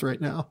Tomatoes right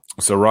now.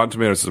 So Rotten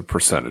Tomatoes is a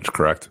percentage,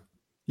 correct?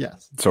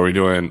 Yes. So are we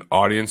doing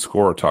audience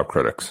score or top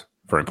critics?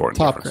 Very important.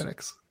 Top difference.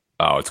 Critics.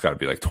 Oh, it's got to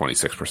be like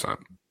 26%.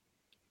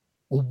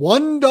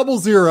 100.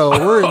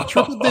 We're in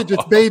triple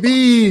digits,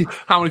 baby.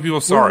 How many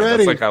people? Sorry,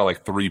 that's like out of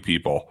like 3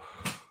 people.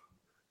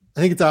 I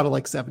think it's out of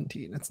like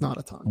 17. It's not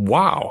a ton.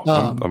 Wow.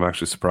 I'm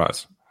actually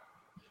surprised.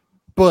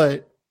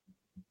 But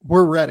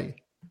we're ready.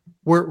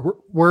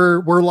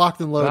 We're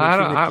locked and loaded.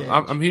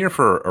 I'm here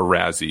for a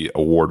Razzie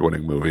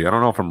award-winning movie. I don't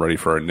know if I'm ready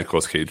for a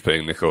Nicolas Cage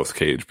playing Nicolas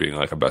Cage being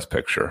like a best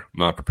picture. I'm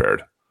not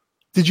prepared.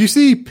 Did you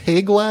see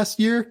Pig last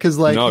year? Because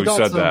no, you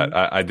said that.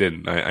 I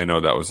didn't. I know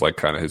that was like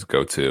kind of his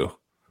go-to.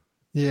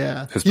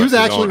 Yeah, he was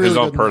actually his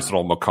own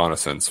personal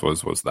reconnaissance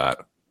was that.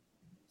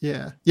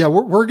 Yeah.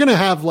 We're gonna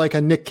have like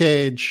a Nick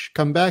Cage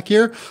comeback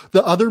here.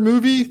 The other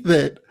movie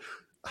that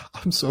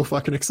I'm so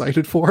fucking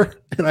excited for,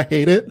 and I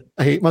hate it.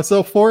 I hate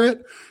myself for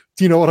it.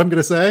 Do you know what I'm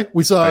gonna say?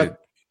 We saw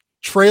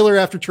trailer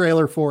after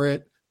trailer for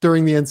it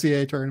during the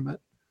NCAA tournament.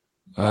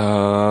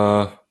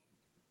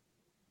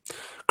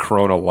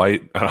 Corona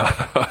Light.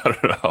 I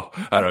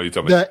don't know. You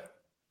told me.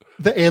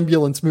 The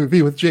ambulance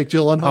movie with Jake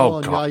Gyllenhaal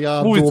and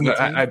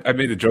Yahya. I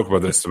made a joke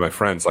about this to my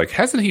friends. Like,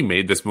 hasn't he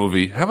made this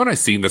movie? Haven't I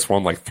seen this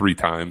one like 3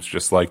 times?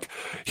 Just like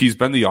he's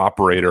been the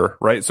operator,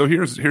 right? So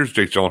here's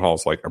Jake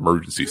Gyllenhaal's like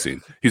emergency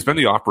scene. He's been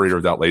the operator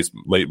of that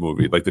late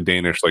movie, like the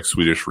Danish, like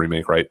Swedish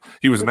remake, right?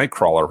 He was a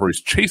Nightcrawler where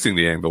he's chasing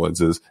the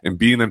ambulances and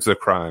beating them to the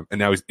crime, and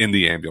now he's in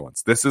the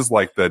ambulance. This is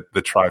like the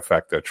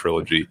trifecta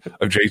trilogy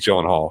of Jake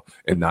Gyllenhaal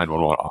and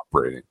 911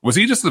 operating. Was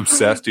he just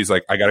obsessed? He's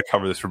like, I got to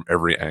cover this from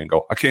every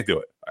angle. I can't do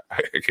it.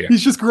 I can't.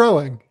 He's just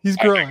growing. He's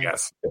growing. I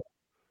guess.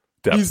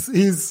 Yeah.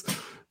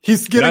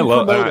 He's getting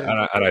promoted.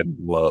 I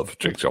love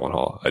Jake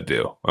Gyllenhaal. I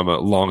do. I'm a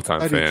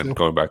longtime fan,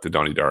 going back to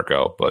Donnie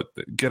Darko. But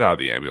get out of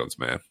the ambulance,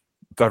 man.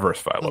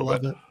 Diversify a little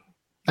bit.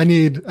 I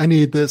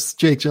need this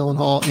Jake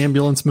Gyllenhaal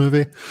ambulance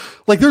movie.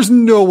 Like, there's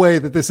no way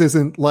that this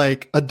isn't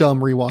like a dumb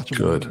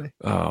rewatchable movie.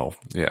 Oh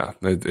yeah,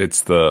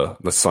 it's the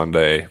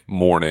Sunday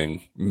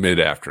morning,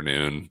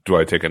 mid-afternoon. Do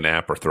I take a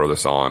nap or throw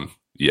this on?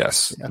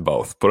 Yes,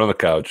 both. Put on the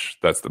couch.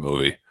 That's the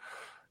movie.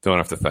 Don't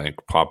have to think.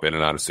 Pop in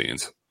and out of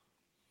scenes.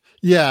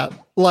 Yeah,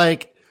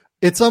 like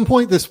at some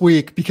point this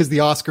week, because the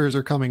Oscars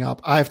are coming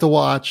up, I have to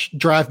watch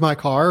Drive My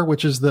Car,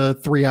 which is the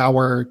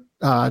 3-hour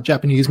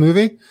Japanese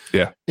movie.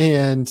 Yeah.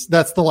 And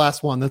that's the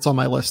last one that's on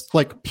my list,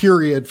 like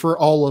period, for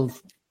all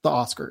of the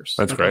Oscars.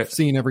 That's great. I've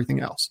seen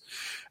everything else.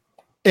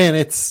 And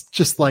it's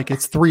just like,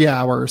 it's 3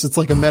 hours. It's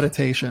like a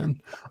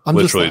meditation. I'm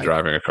literally just like,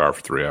 driving a car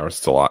for 3 hours.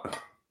 It's a lot.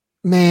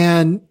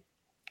 Man,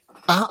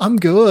 I'm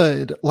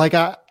good. Like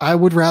I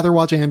would rather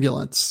watch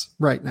Ambulance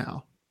right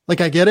now.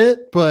 Like I get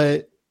it,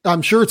 but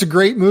I'm sure it's a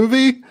great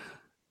movie.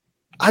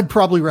 I'd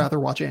probably rather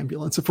watch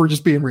Ambulance if we're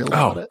just being real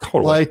about it.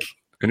 Totally. Like,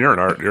 and you're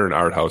an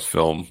art house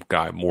film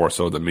guy more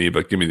so than me,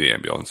 but give me the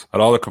Ambulance. At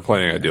all the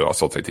complaining I do, I'll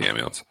still take the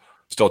Ambulance.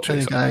 Still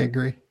chase it. I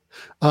agree.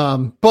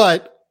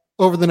 But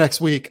over the next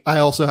week, I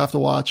also have to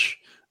watch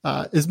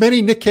as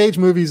many Nick Cage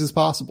movies as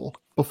possible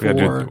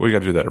before we got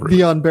to do that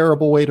the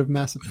unbearable weight of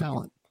massive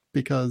talent.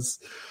 Because,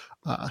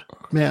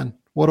 man,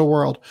 what a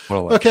world!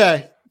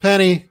 Okay,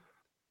 Penny,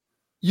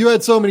 you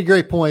had so many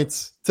great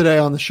points today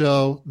on the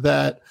show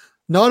that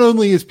not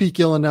only is Pete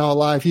Gillen now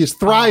alive, he is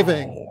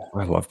thriving. Oh,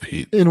 I love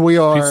Pete, and we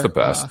are. Pete's the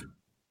best.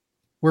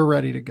 We're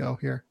ready to go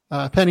here.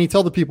 Penny,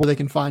 tell the people they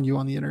can find you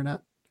on the internet.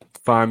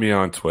 Find me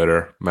on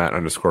Twitter,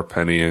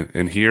 Matt_Penny,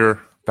 and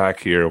back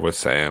here with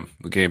Sam,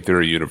 the Game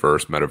Theory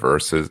Universe,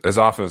 Metaverse, as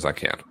often as I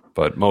can,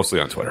 but mostly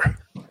on Twitter.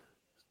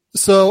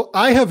 So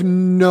I have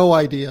no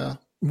idea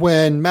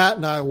when Matt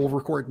and I will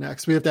record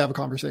next. We have to have a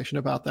conversation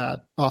about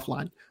that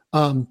offline.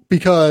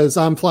 Because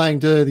I'm flying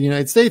to the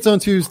United States on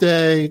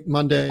Tuesday,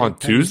 Monday. On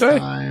Tuesday?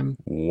 Time.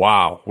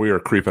 Wow. We are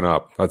creeping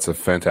up. That's a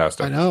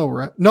fantastic. I know,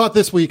 right? Not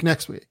this week,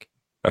 next week.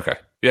 Okay.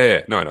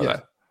 Yeah. No, I know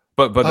that.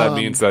 But that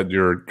means that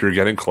you're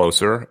getting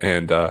closer.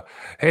 And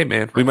hey,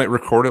 man, we might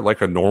record it like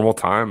a normal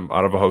time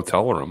out of a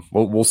hotel room.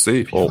 We'll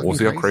see. We'll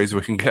see how crazy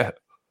we can get.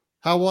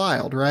 How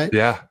wild, right?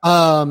 Yeah.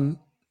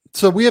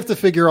 So we have to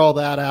figure all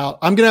that out.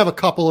 I'm going to have a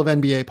couple of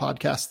NBA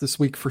podcasts this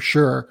week for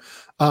sure.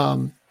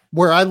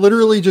 Where I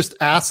literally just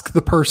ask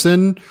the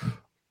person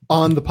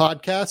on the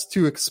podcast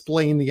to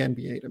explain the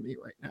NBA to me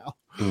right now,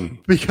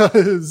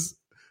 because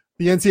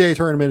the NCAA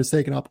tournament has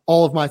taken up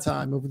all of my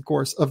time over the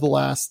course of the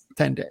last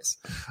 10 days.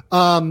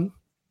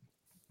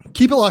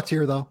 Keep it locked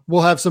here, though.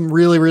 We'll have some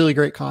really, really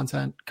great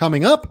content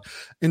coming up.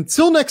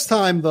 Until next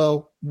time,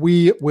 though,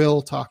 we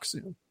will talk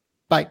soon.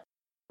 Bye.